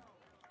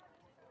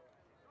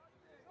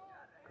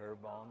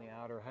 Curveball in the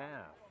outer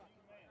half.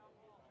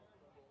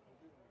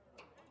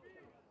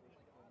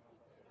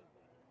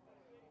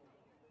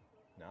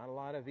 Not a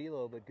lot of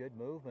velo, but good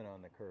movement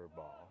on the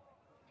curveball.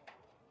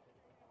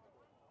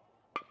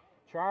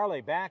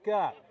 Charlie back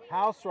up,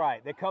 house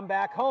right. They come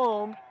back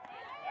home.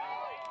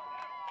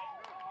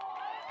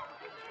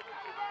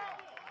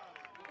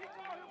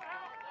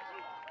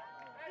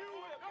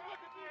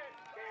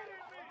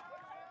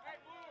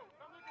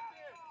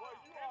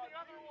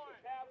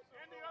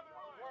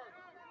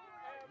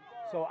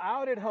 So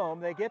out at home,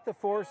 they get the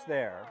force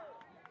there.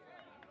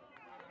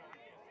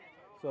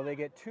 So they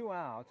get 2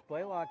 outs.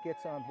 Blaylock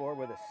gets on board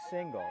with a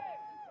single,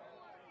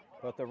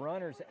 but the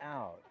runner's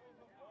out.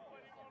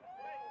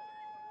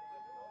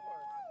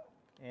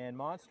 And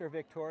Monster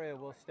Victoria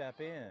will step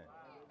in.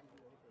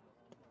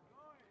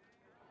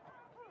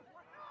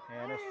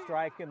 And a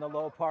strike in the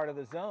low part of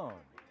the zone.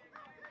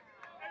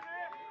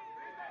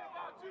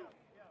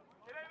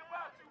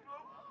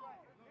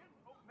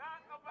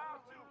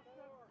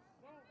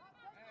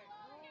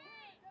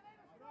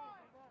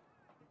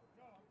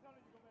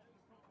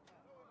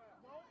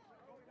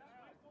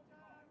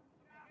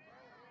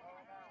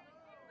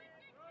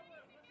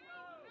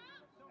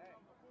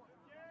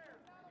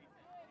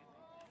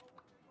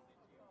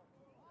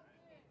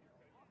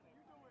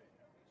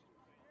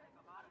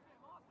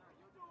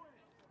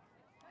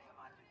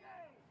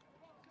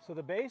 So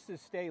the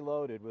bases stay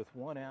loaded with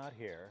 1 out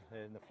here.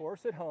 And the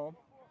force at home,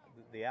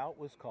 the out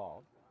was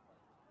called.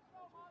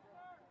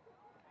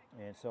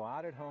 And so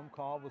out at home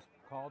call was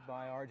called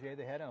by RJ,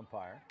 the head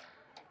umpire.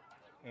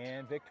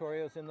 And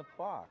Victoria's in the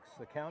box.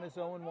 The count is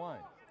 0-1.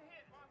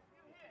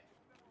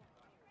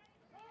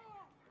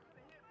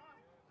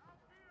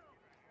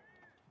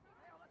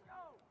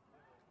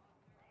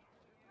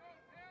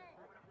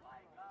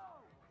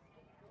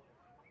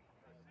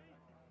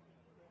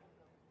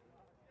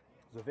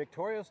 So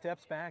Victoria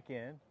steps back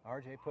in.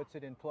 RJ puts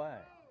it in play.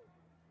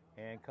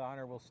 And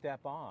Connor will step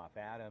off.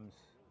 Adams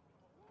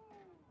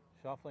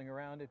shuffling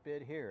around at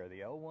bid here. The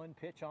 0-1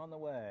 pitch on the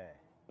way.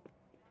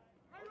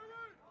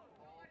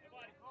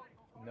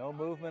 No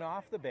movement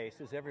off the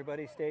bases.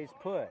 Everybody stays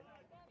put.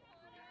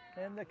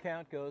 And the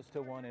count goes to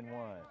 1-1.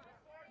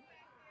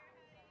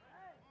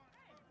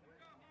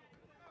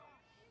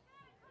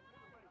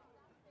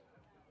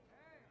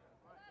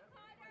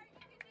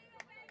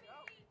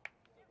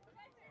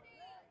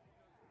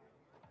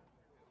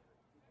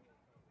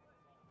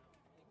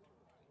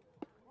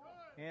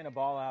 And a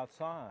ball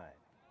outside.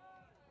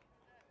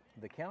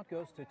 The count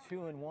goes to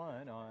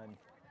 2-1 on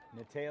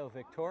Mateo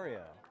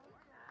Victoria.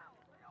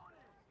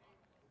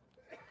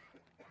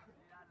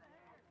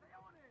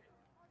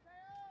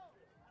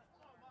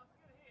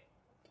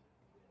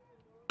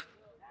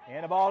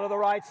 And a ball to the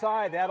right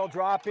side. That'll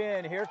drop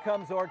in. Here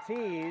comes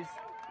Ortiz.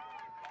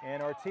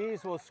 And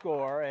Ortiz will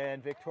score,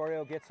 and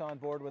Victoria gets on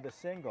board with a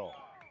single.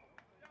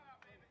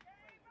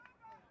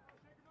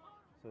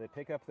 So they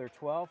pick up their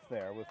 12th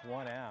there with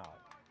 1 out.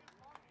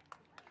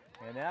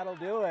 And that'll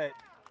do it.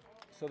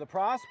 So the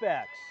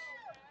prospects,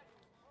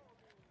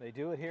 they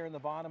do it here in the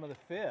bottom of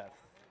the 5th.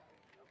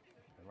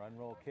 The run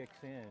roll kicks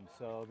in.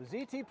 So the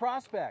ZT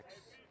prospects,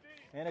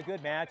 and a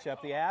good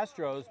matchup. The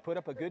Astros put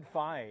up a good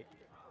fight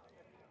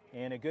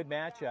and a good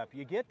matchup.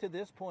 You get to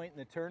this point in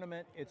the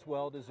tournament, it's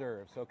well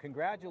deserved. So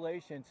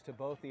congratulations to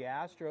both the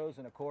Astros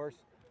and, of course,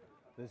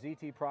 the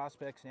ZT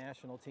Prospects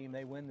national team.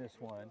 They win this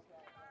one,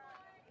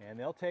 and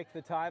they'll take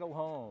the title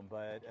home.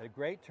 But a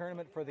great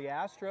tournament for the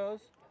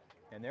Astros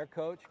and their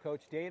coach,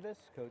 Coach Davis,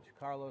 Coach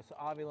Carlos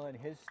Avila and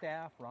his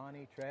staff,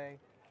 Ronnie, Trey,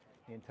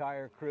 the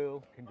entire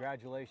crew.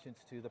 Congratulations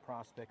to the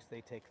Prospects.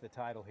 They take the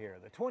title here.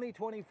 The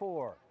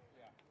 2024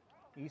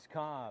 East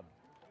Cobb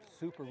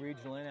Super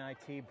Regional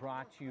NIT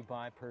brought to you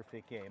by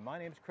Perfect Game. My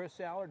name's Chris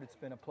Allard. It's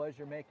been a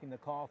pleasure making the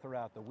call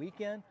throughout the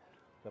weekend.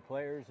 The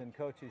players and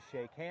coaches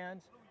shake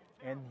hands,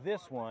 and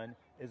this one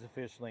is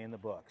officially in the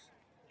books.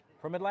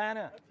 From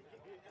Atlanta,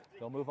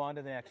 they'll move on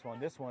to the next one.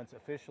 This one's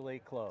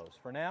officially closed.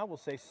 For now, we'll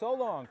say so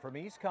long from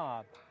East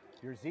Cobb.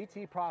 Your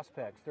ZT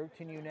Prospects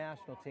 13U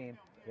national team,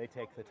 they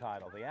take the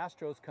title. The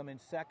Astros come in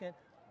second,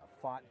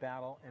 a fought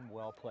battle and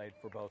well played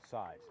for both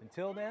sides.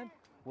 Until then,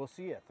 we'll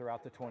see you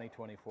throughout the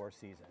 2024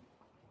 season.